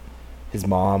 and, like, his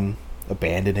mom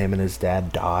abandoned him and his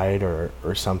dad died or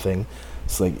something.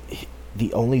 So, like,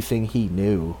 the only thing he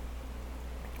knew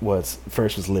was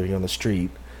living on the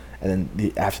street, and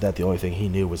then after that, the only thing he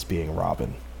knew was being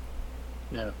Robin.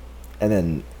 Yeah. And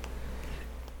then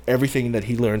everything that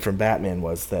he learned from Batman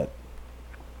was that,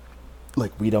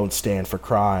 like, we don't stand for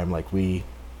crime, like, we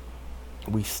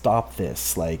stop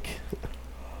this, like.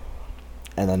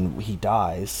 And then he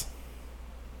dies,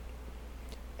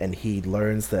 and he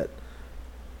learns that,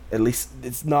 at least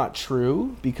it's not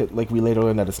true, because, like, we later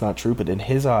learn that it's not true, but in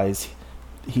his eyes,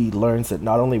 he learns that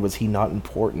not only was he not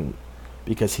important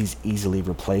because he's easily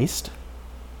replaced,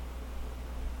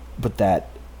 but that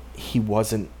he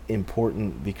wasn't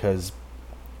important because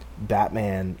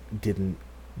Batman didn't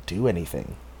do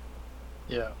anything.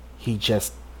 Yeah. He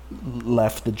just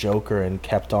left the Joker and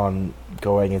kept on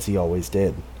going as he always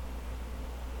did.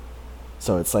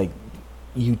 So it's like,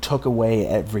 you took away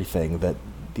everything, that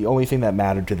the only thing that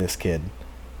mattered to this kid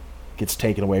gets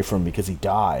taken away from him because he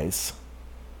dies,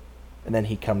 and then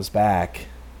he comes back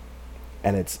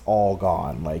and it's all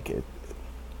gone. Like,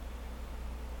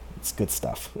 it's good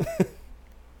stuff.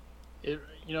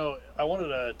 I wanted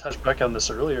to touch back on this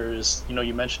earlier. Is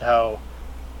you mentioned how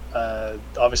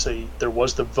obviously there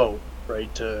was the vote,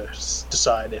 right, to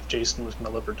decide if Jason was going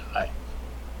to live or die,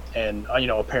 and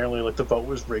apparently like the vote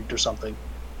was rigged or something.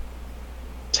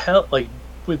 Tell like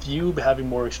with you having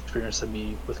more experience than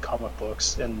me with comic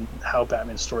books and how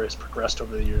Batman's story has progressed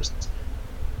over the years,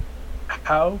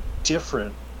 how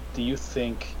different do you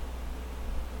think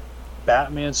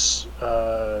Batman's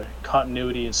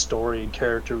continuity and story and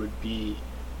character would be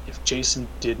if Jason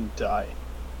didn't die?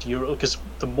 Because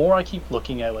the more I keep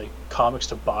looking at like comics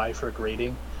to buy for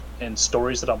grading and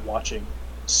stories that I'm watching,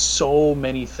 so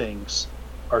many things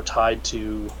are tied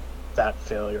to that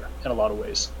failure in a lot of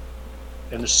ways.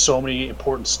 And there's so many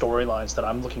important storylines that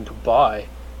I'm looking to buy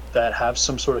that have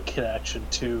some sort of connection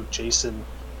to Jason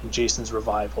and Jason's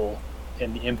revival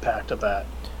and the impact of that.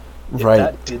 If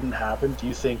that didn't happen, do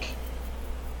you think,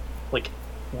 like,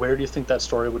 where do you think that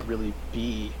story would really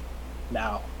be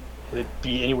now? Would it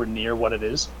be anywhere near what it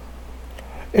is?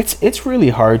 It's really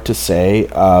hard to say.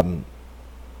 I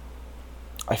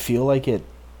feel like the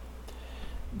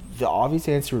obvious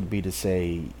answer would be to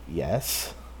say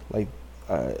yes, like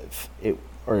it,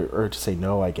 or to say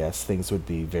no. I guess things would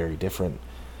be very different.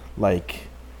 Like,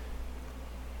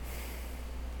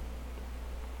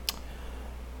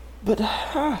 but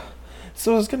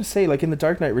so I was gonna say, like in the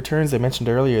Dark Knight Returns, I mentioned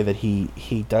earlier that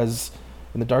he does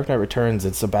in the Dark Knight Returns.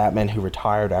 It's a Batman who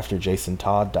retired after Jason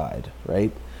Todd died,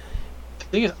 right? The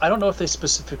thing is, I don't know if they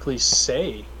specifically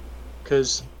say,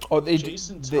 because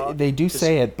they do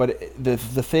say it, but the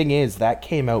thing is that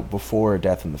came out before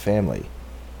Death in the Family.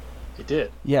 It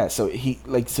did. Yeah, so he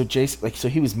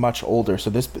was much older. So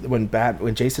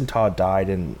when Jason Todd died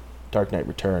in Dark Knight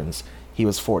Returns, he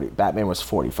was 40. Batman was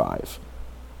 45.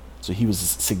 So he was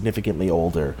significantly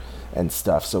older and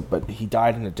stuff. So but he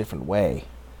died in a different way.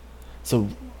 So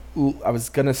I was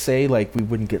going to say like we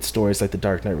wouldn't get stories like The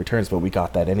Dark Knight Returns, but we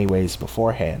got that anyways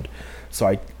beforehand.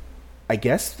 So I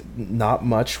guess not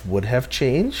much would have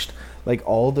changed. Like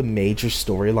all the major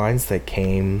storylines that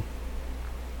came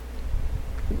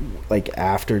like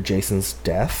after Jason's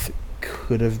death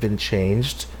could have been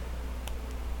changed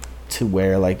to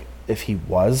where like if he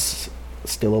was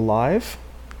still alive.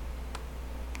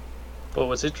 But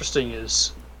what's interesting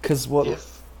is because what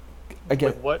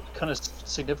kind of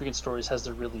significant stories has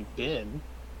there really been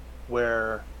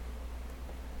where,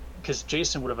 because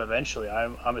Jason would have eventually,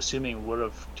 I'm assuming, would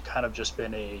have kind of just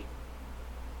been a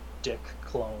Dick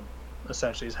clone,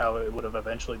 essentially, is how it would have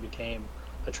eventually became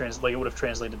it would have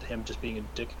translated to him just being a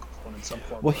Dick clone in some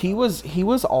form. Well, he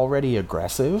was already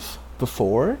aggressive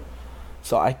before,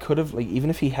 so I could have, like,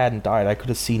 even if he hadn't died, I could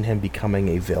have seen him becoming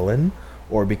a villain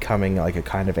or becoming like a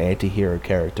kind of anti-hero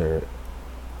character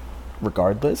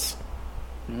regardless.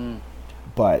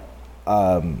 But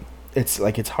it's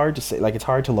like it's hard to say, like it's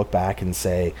hard to look back and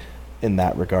say in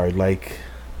that regard, like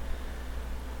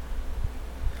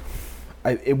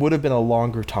it would have been a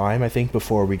longer time, I think,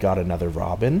 before we got another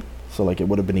Robin. So like it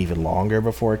would have been even longer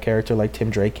before a character like Tim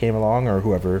Drake came along, or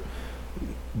whoever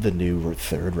the new or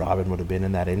third Robin would have been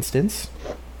in that instance.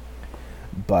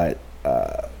 But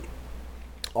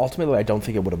ultimately, I don't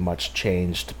think it would have much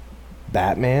changed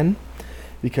Batman,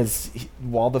 because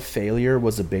while the failure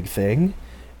was a big thing,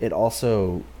 it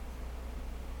also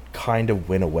kind of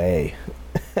went away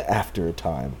after a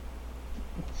time.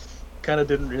 Kind of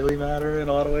didn't really matter in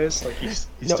a lot of ways. Like he's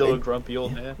still a grumpy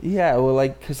old man. Yeah, well,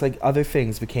 like because like other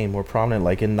things became more prominent,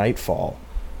 like in Nightfall.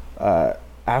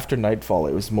 After Nightfall,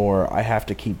 it was more, I have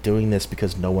to keep doing this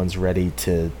because no one's ready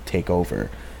to take over,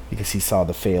 because he saw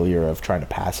the failure of trying to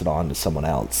pass it on to someone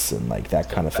else and like that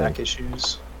kind of thing. Back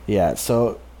issues. Yeah,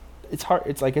 so it's hard.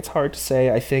 It's hard to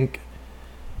say. I think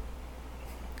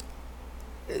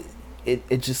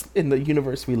it just, in the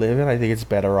universe we live in, I think it's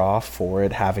better off for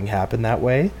it having happened that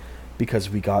way, because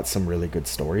we got some really good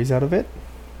stories out of it.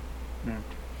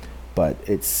 But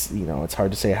it's, it's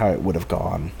hard to say how it would have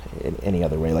gone in any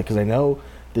other way. Like, because I know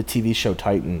the TV show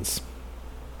Titans,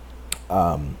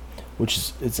 which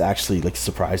is, it's actually like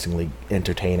surprisingly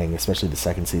entertaining, especially the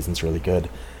second season's really good.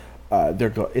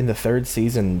 In the third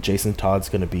season, Jason Todd's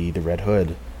going to be the Red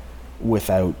Hood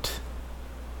without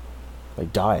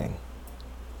like dying.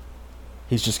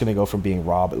 He's just going to go from being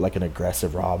like an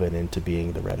aggressive Robin into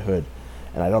being the Red Hood.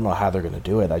 And I don't know how they're going to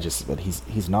do it. But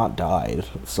he's not died.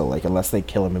 So like, unless they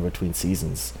kill him in between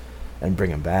seasons and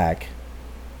bring him back.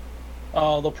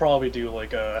 Oh, they'll probably do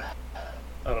like I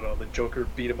don't know, the Joker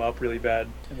beat him up really bad,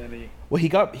 and then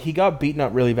he got beaten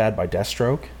up really bad by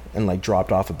Deathstroke and like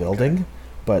dropped off a building, okay.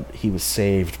 But he was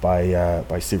saved by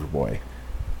Superboy.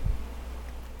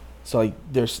 So like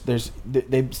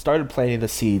they started planting the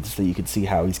seeds that you could see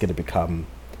how he's going to become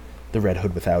the Red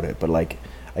Hood without it. But like,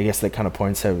 I guess that kind of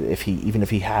points out even if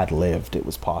he had lived, it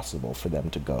was possible for them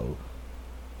to go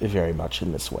very much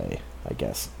in this way, I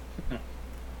guess.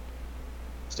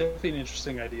 It's definitely an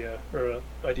interesting idea, or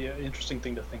interesting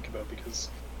thing to think about, because,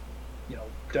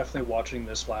 definitely watching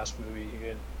this last movie,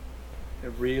 it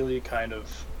really kind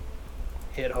of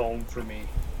hit home for me,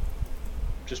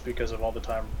 just because of all the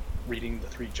time reading the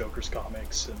Three Jokers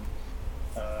comics, and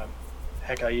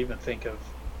heck, I even think of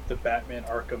the Batman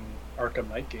Arkham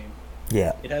Knight game.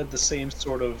 Yeah. It had the same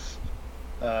sort of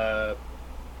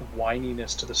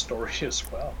whininess to the story as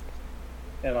well.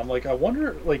 And I'm like, I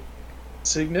wonder, like,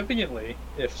 significantly,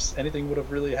 if anything would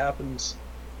have really happened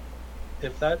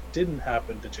if that didn't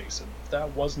happen to Jason, if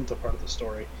that wasn't a part of the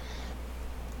story.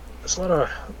 There's a lot of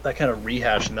that kind of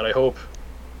rehashing that I hope,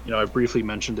 I briefly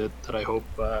mentioned it, that I hope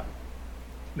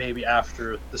maybe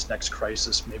after this next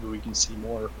crisis, maybe we can see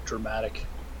more dramatic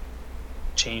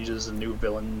changes and new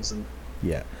villains. And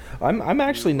yeah, I'm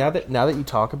actually, now that you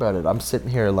talk about it, I'm sitting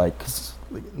here like, 'cause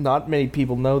not many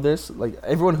people know this. Like,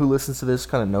 everyone who listens to this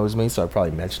kind of knows me, so I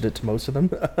probably mentioned it to most of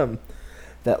them.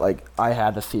 That like, I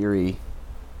had a theory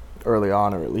early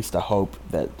on, or at least a hope,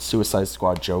 that Suicide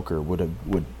Squad Joker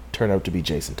would turn out to be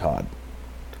Jason Todd.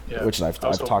 Yeah, which I've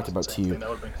talked about to you. That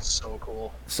would have been so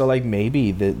cool. So like, maybe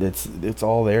it's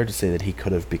all there to say that he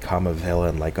could have become a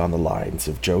villain, like on the lines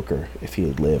of Joker, if he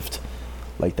had lived,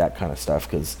 like that kind of stuff.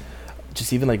 Because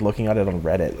just even like looking at it on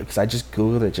Reddit, because I just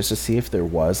googled it just to see if there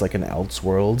was like an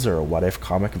Elseworlds or a What If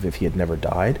comic of if he had never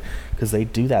died, because they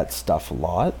do that stuff a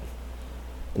lot.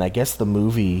 And I guess the new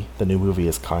movie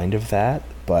is kind of that,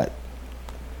 but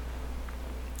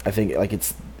I think like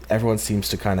everyone seems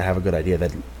to kind of have a good idea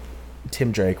that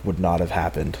Tim Drake would not have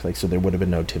happened. Like, so there would have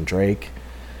been no Tim Drake,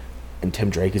 and Tim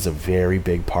Drake is a very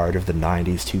big part of the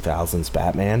 90s, 2000s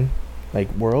Batman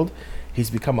like world. He's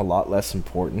become a lot less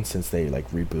important since they like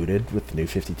rebooted with the New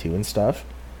 52 and stuff,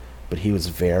 but he was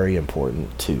very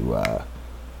important to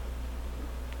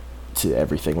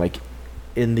everything. Like,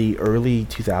 in the early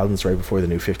 2000s, right before the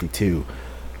New 52,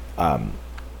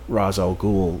 Ra's al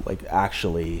Ghul like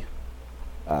actually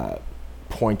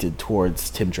pointed towards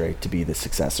Tim Drake to be the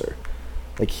successor.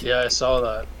 Like, yeah, I saw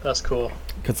that. That's cool.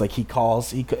 Because like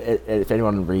if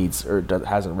anyone reads or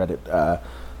hasn't read it,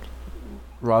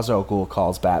 Ra's al Ghul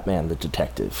calls Batman the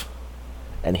detective,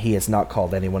 and he has not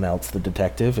called anyone else the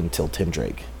detective until Tim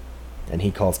Drake, and he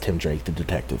calls Tim Drake the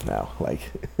detective now.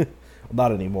 Like,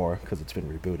 not anymore because it's been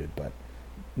rebooted, but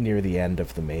near the end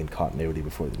of the main continuity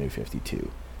before the New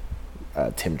 52,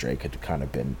 Tim Drake had kind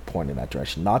of been pointing in that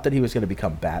direction. Not that he was going to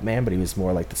become Batman, but he was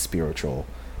more like the spiritual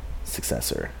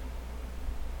successor,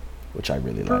 which I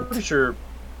really liked. I'm pretty sure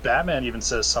Batman even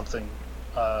says something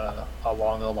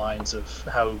along the lines of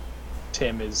how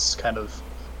Tim is kind of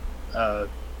the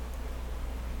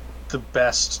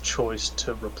best choice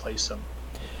to replace him.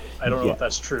 I don't know if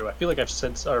that's true. I feel like I've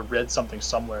said or read something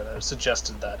somewhere that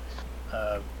suggested that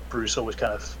Bruce always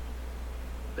kind of,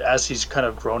 as he's kind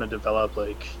of grown and developed,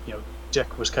 like,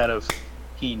 Dick was kind of,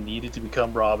 he needed to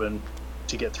become Robin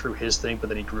to get through his thing, but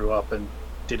then he grew up and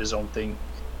did his own thing.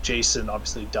 Jason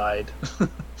obviously died, and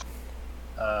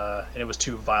it was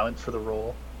too violent for the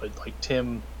role, but like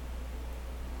Tim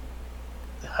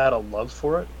had a love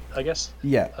for it, I guess.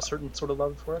 Yeah, a certain sort of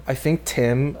love for it. I think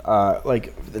Tim,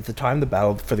 like at the time the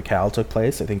battle for the Cowl took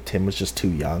place, I think Tim was just too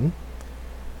young.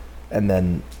 And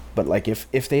then, but like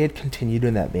if they had continued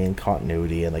in that main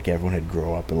continuity and like everyone had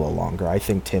grown up a little longer, I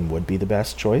think Tim would be the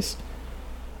best choice.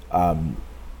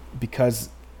 Because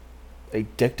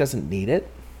like, Dick doesn't need it.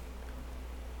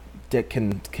 Dick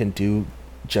can do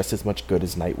just as much good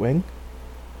as Nightwing.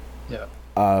 Yeah.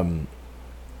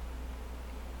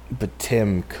 But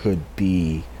Tim could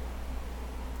be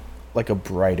like a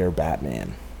brighter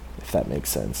Batman, if that makes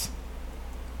sense.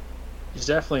 He's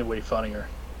definitely way funnier.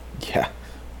 Yeah.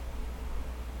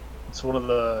 That was one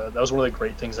of the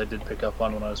great things I did pick up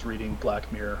on when I was reading Black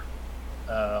Mirror.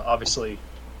 Obviously,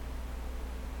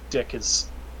 Dick is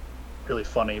really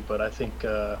funny, but I think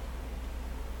there's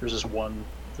this one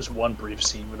brief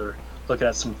scene where they're looking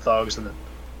at some thugs, and then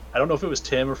I don't know if it was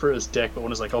Tim or if it was Dick, but one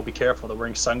was like, "Oh, be careful! They're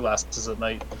wearing sunglasses at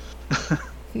night."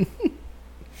 I'm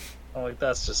like,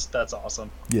 that's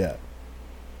awesome. Yeah.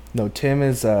 No,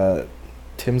 Tim's a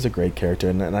great character,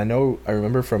 and I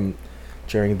remember from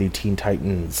during the Teen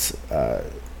Titans,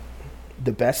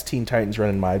 the best Teen Titans run,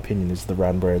 in my opinion, is the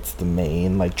run where it's the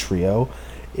main like trio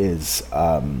is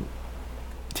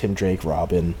Tim Drake,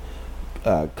 Robin,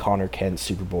 Connor Kent,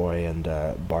 Superboy, and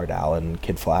Bart Allen,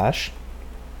 Kid Flash.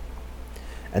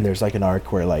 And there's like an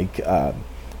arc where like a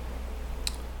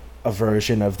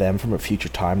version of them from a future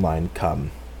timeline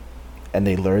come, and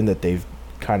they learn that they've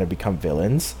kind of become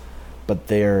villains, but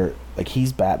they're like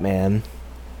he's Batman,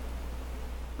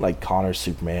 like Connor's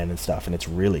Superman and stuff, and it's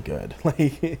really good.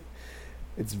 Like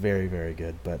it's very very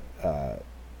good. But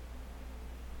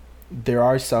there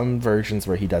are some versions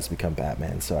where he does become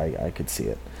Batman, so I could see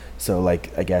it. So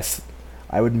like I guess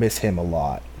I would miss him a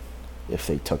lot if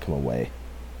they took him away.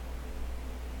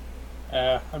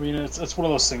 I mean, it's one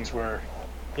of those things where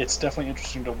it's definitely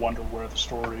interesting to wonder where the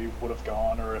story would have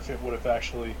gone, or if it would have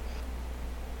actually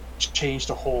changed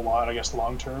a whole lot. I guess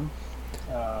long term.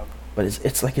 But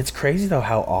it's like it's crazy though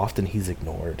how often he's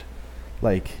ignored.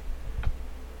 Like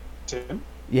Tim.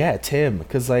 yeah, Tim,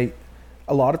 because like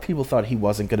a lot of people thought he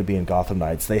wasn't going to be in Gotham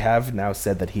Knights. They have now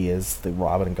said that he is the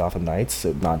Robin in Gotham Knights,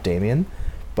 so not Damian.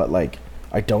 But like,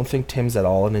 I don't think Tim's at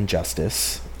all in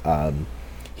Injustice.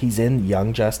 He's in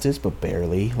Young Justice, but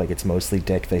barely. Like, it's mostly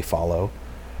Dick they follow.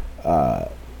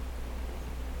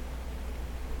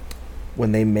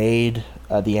 When they made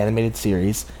the animated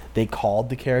series, they called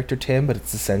the character Tim, but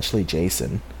it's essentially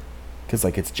Jason, because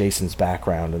like it's Jason's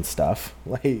background and stuff.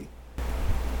 Like,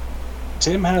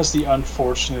 Tim has the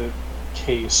unfortunate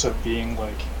case of being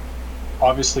like,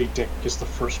 obviously Dick is the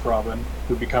first Robin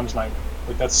who becomes Nightwing.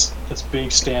 Like that's big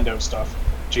standout stuff.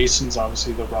 Jason's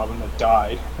obviously the Robin that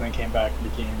died and then came back and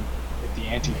became like the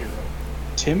anti-hero.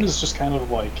 Tim is just kind of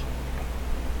like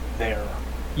there.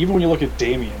 Even when you look at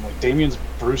Damian, like Damian's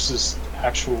Bruce's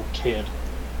actual kid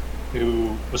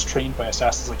who was trained by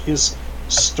assassins. Like his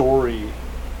story,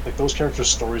 like those characters'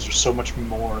 stories are so much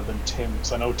more than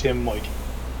Tim's. I know Tim like,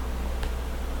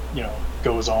 you know,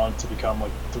 goes on to become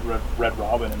like the Red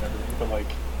Robin and everything, but like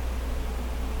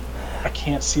I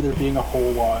can't see there being a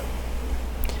whole lot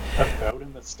about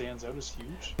him that stands out as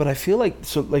huge. but I feel like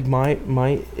so like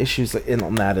my issues in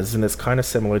on that is, and it's kind of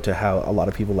similar to how a lot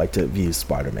of people like to view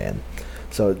Spider-Man.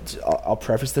 So I'll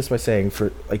preface this by saying,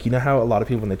 for like, you know how a lot of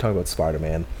people when they talk about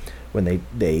Spider-Man, when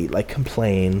they like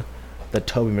complain that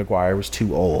Tobey Maguire was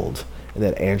too old and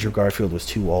that Andrew Garfield was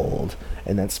too old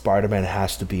and that Spider-Man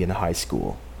has to be in high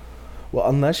school. Well,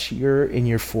 unless you're in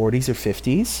your 40s or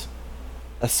 50s,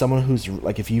 as someone who's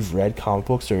like, if you've read comic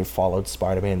books or followed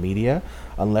Spider-Man media,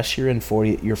 unless you're in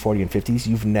your 40 and 50s,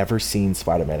 you've never seen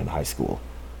Spider-Man in high school.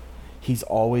 He's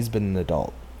always been an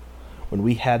adult. When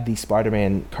we had the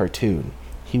Spider-Man cartoon,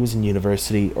 he was in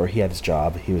university or he had his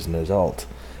job, he was an adult.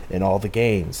 In all the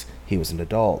games, he was an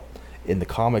adult. In the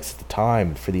comics at the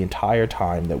time, for the entire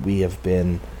time that we have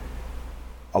been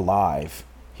alive,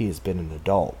 he has been an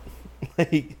adult.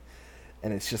 Like,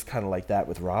 and it's just kind of like that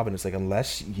with Robin. It's like,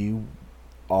 unless you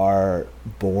are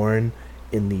born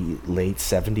in the late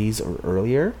 70s or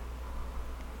earlier,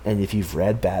 and if you've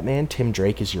read Batman, Tim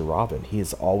Drake is your Robin. He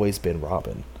has always been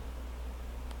Robin.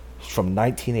 From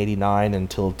 1989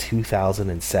 until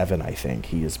 2007, I think,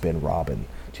 he has been Robin.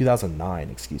 2009,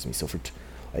 excuse me. So for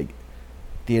like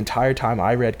the entire time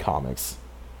I read comics,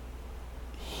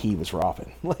 he was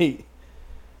Robin. Like,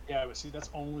 yeah, but see,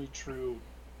 that's only true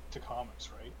to comics,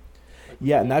 right? Like,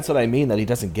 yeah, and that's what I mean, that he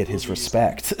doesn't get his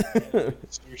respect. Like,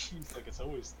 it's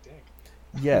always Dick.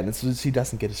 Yeah, and he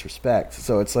doesn't get his respect.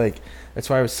 So it's like, that's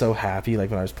why I was so happy, like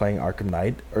when I was playing Arkham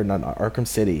Knight, or not Arkham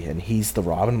City, and he's the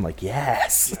Robin. I'm like,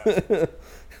 yes, yeah.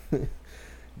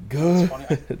 good. It's funny.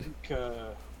 I think,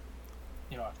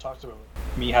 you know, I've talked about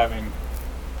me having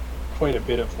quite a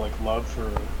bit of like love for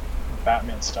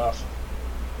Batman stuff.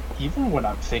 Even when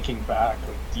I'm thinking back,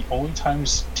 like the only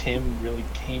times Tim really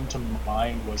came to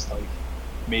mind was like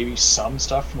maybe some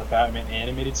stuff from the Batman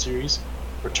animated series,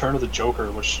 Return of the Joker,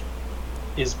 which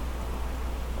is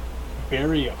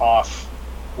very off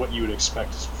what you would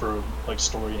expect for like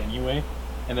story anyway.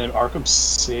 And then Arkham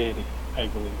City, I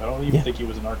believe. I don't even think he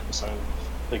was in Arkham Asylum.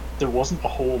 Like there wasn't a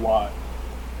whole lot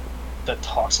that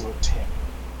talks about Tim.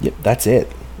 Yep, that's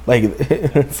it. Like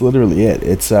it's literally it.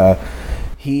 It's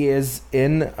he is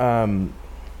in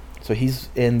so he's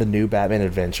in the new Batman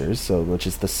Adventures, so which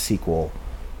is the sequel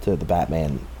to the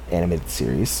Batman animated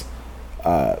series.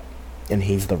 And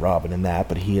he's the Robin in that,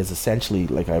 but he is essentially,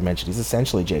 like I mentioned, he's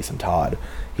essentially Jason Todd.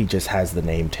 He just has the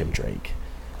name Tim Drake.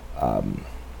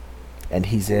 And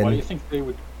he's in... Why do you think they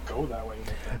would go that way?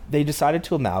 They decided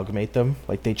to amalgamate them.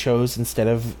 Like, they chose, instead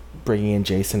of bringing in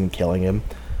Jason and killing him,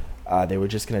 they were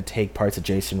just going to take parts of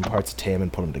Jason and parts of Tim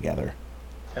and put them together.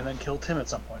 And then kill Tim at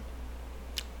some point.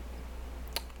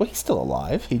 Well, he's still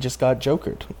alive. He just got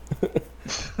jokered.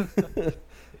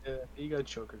 Yeah, he got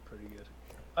jokered pretty good.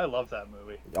 I love that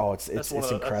movie. Oh, it's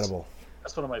incredible.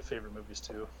 That's one of my favorite movies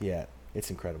too. Yeah,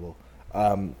 it's incredible.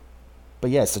 But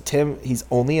yeah, so Tim, he's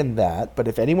only in that. But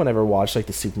if anyone ever watched like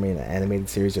the Superman animated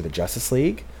series or the Justice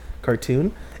League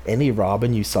cartoon, any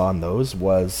Robin you saw in those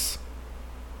was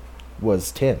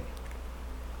Tim.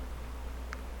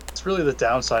 It's It's really the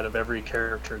downside of every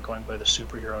character going by the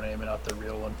superhero name and not the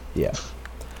real one. Yeah.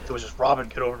 It was just Robin,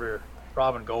 get over here.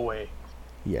 Robin, go away.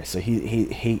 Yeah, so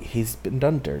he's been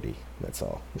done dirty. That's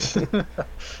all. Man.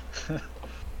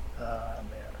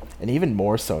 And even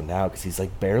more so now because he's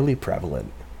like barely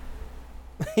prevalent.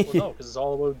 Well, no, because it's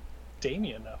all about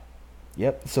Damian now.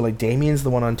 Yep. So like Damian's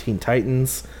the one on Teen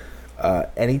Titans.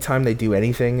 Anytime they do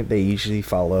anything, they usually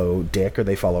follow Dick or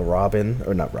they follow Robin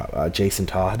or not Jason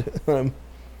Todd.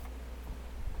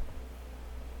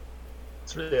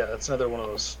 That's another one of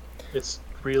those. It's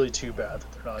really too bad that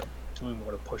they're not doing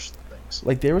more to push things.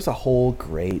 Like there was a whole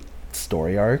great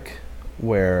story arc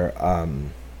where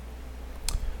and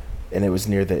it was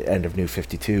near the end of New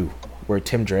 52 where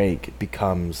Tim Drake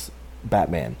becomes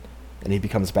Batman and he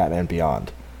becomes Batman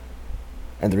Beyond.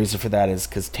 And the reason for that is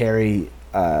because Terry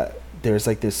there was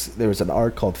an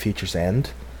arc called Future's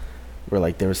End where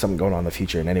like there was something going on in the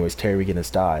future, and anyways Terry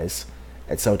McGinnis dies,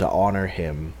 and so to honor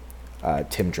him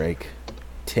Tim Drake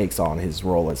takes on his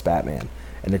role as Batman,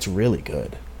 and it's really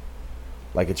good.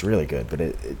 Like it's really good,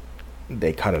 but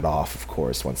they cut it off, of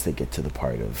course, once they get to the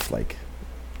part of like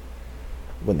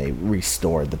when they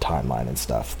restored the timeline and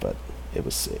stuff. But it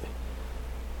was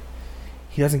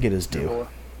he doesn't get his due.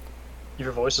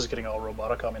 Your voice is getting all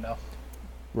robotic on me now.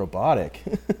 Robotic?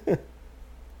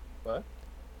 What?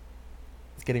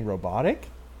 It's getting robotic?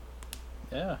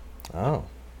 Yeah. Oh.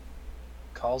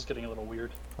 Call's getting a little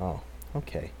weird. Oh,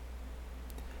 okay.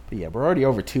 But yeah, we're already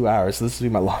over 2 hours, so this will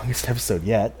be my longest episode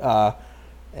yet.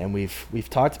 And we've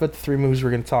talked about the 3 movies we're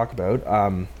going to talk about.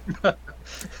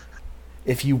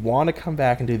 If you want to come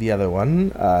back and do the other one,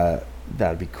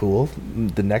 that'd be cool.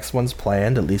 The next one's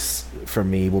planned, at least for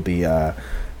me, will be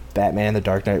Batman: The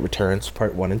Dark Knight Returns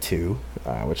Part 1 and 2,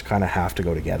 which kind of have to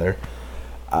go together.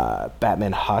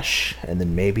 Batman Hush, and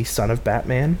then maybe Son of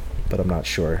Batman, but I'm not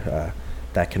sure.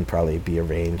 That can probably be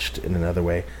arranged in another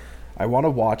way. I want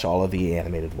to watch all of the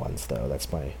animated ones, though.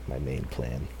 That's my main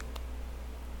plan.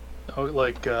 Oh,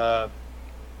 like, yeah,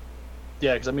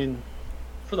 because I mean,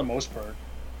 for the most part,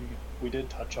 we did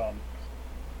touch on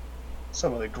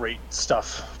some of the great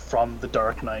stuff from The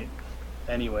Dark Knight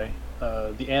anyway.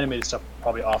 The animated stuff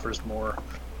probably offers more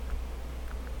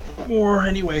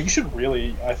anyway. You should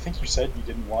really, I think you said you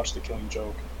didn't watch The Killing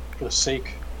Joke. For the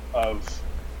sake of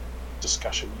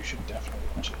discussion, you should definitely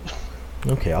watch it.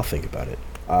 Okay, I'll think about it.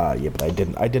 Yeah, but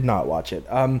I did not watch it.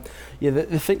 Yeah,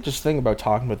 the thing about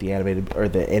talking about the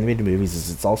animated movies is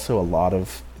it's also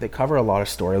they cover a lot of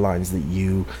storylines that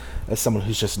you, as someone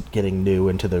who's just getting new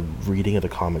into the reading of the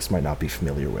comics, might not be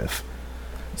familiar with.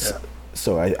 Yeah.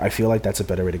 So I feel like that's a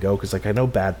better way to go, because like I know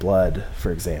Bad Blood,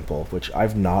 for example, which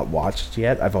I've not watched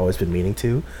yet. I've always been meaning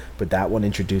to, but that one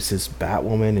introduces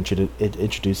Batwoman, it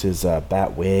introduces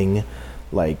Batwing,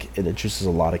 like it introduces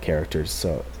a lot of characters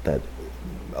so that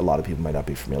a lot of people might not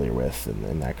be familiar with,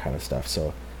 and that kind of stuff.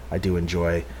 So I do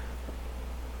enjoy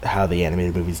how the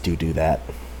animated movies do that.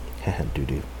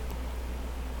 do.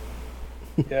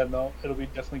 Yeah, no, it'll be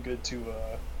definitely good to.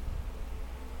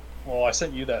 Well, I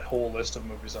sent you that whole list of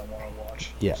movies I want to watch.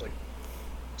 Yeah. There's like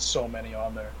so many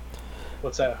on there.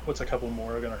 What's that? What's a couple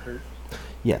more gonna hurt?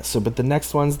 Yeah. So, but the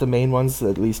next ones, the main ones,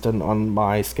 at least on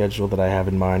my schedule that I have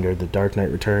in mind, are The Dark Knight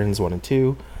Returns 1 and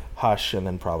 2, Hush, and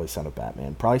then probably Son of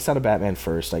Batman. Probably Son of Batman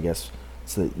first, I guess,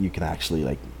 so that you can actually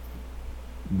like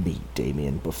meet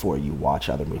Damian before you watch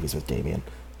other movies with Damian.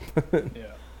 Yeah.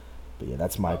 But yeah,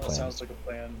 that's my plan. Sounds like a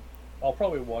plan. I'll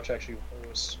probably watch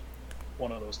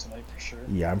one of those tonight for sure.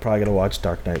 Yeah, I'm probably gonna watch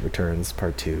Dark Knight Returns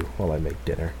Part 2 while I make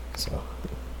dinner. So.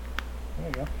 There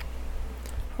you go.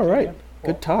 All right. Yeah.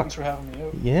 Good talk. Thanks for having me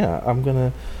out. Yeah, I'm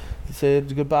gonna say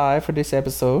goodbye for this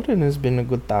episode, and it's been a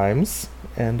good times,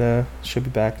 and should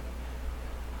be back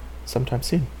sometime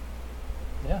soon.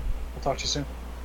 Yeah, we'll talk to you soon.